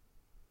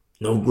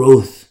 No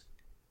growth.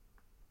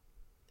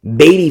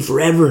 Baby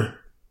forever.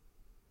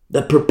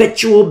 The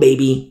perpetual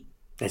baby.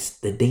 That's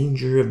the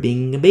danger of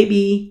being a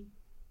baby.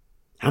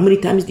 How many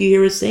times do you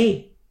hear us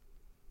say?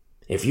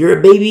 If you're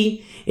a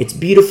baby, it's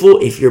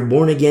beautiful if you're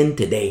born again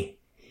today.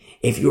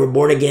 If you were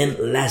born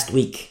again last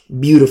week,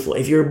 beautiful.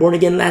 If you were born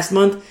again last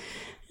month,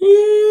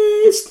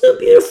 it's still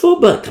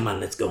beautiful, but come on,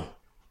 let's go.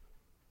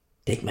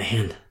 Take my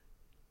hand.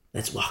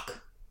 Let's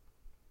walk.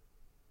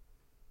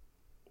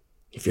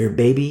 If you're a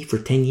baby for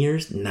 10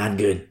 years, not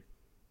good.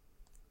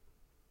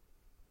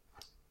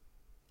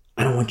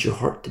 I don't want your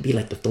heart to be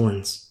like the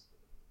thorns.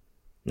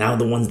 Now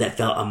the ones that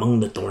fell among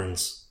the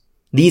thorns.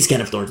 These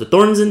kind of thorns. The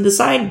thorns in the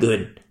side,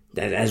 good.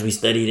 As we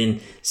studied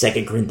in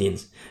 2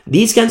 Corinthians.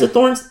 These kinds of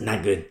thorns,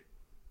 not good.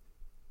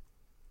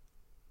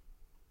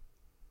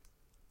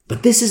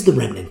 But this is the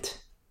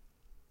remnant.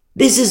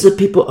 This is the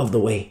people of the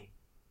way.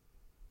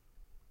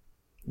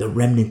 The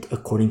remnant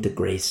according to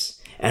grace,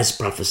 as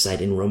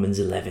prophesied in Romans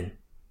 11.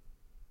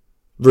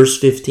 Verse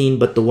 15,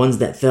 but the ones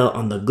that fell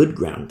on the good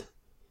ground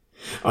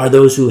are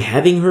those who,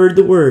 having heard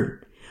the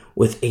word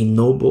with a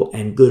noble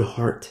and good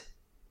heart,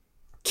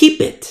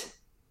 keep it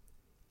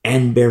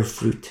and bear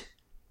fruit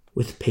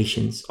with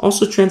patience.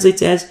 Also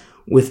translates as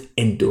with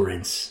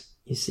endurance.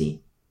 You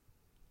see,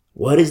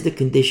 what is the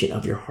condition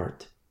of your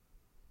heart?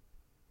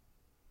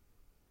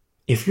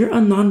 If you're a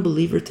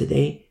non-believer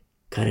today,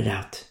 cut it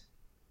out.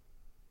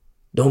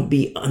 Don't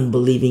be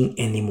unbelieving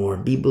anymore.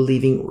 Be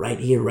believing right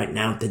here, right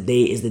now.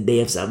 Today is the day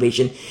of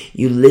salvation.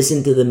 You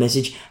listen to the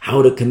message,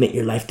 how to commit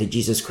your life to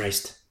Jesus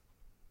Christ.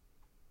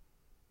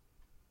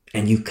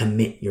 And you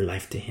commit your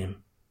life to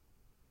Him.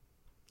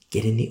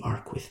 Get in the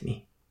ark with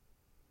me.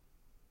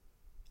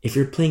 If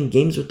you're playing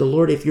games with the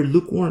Lord, if you're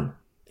lukewarm,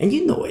 and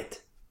you know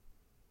it.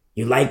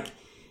 You like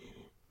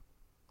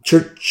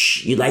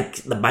church, you like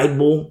the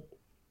Bible,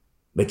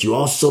 but you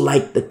also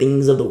like the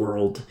things of the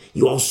world.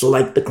 You also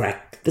like the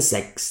crack, the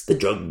sex, the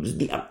drugs,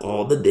 the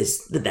alcohol, the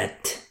this, the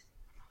that.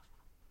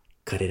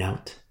 Cut it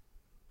out.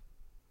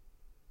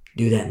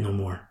 Do that no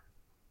more.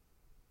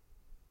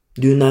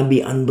 Do not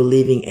be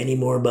unbelieving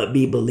anymore, but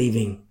be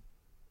believing.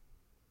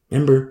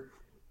 Remember,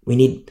 We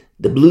need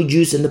the blue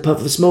juice and the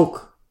puff of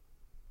smoke.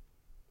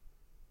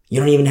 You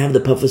don't even have the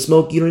puff of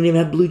smoke. You don't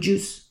even have blue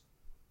juice.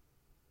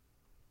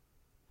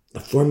 The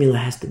formula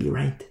has to be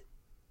right.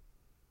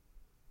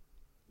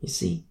 You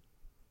see?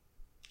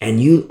 And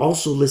you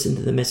also listen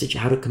to the message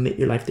how to commit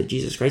your life to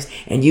Jesus Christ,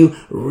 and you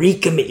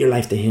recommit your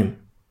life to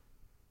Him.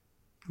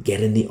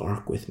 Get in the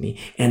ark with me,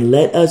 and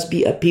let us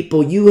be a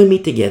people, you and me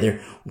together.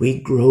 We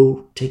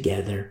grow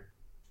together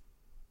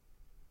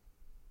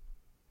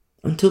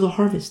until the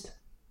harvest,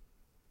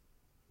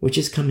 which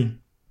is coming.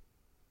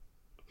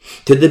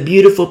 To the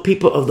beautiful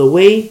people of the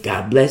way,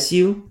 God bless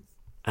you.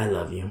 I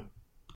love you.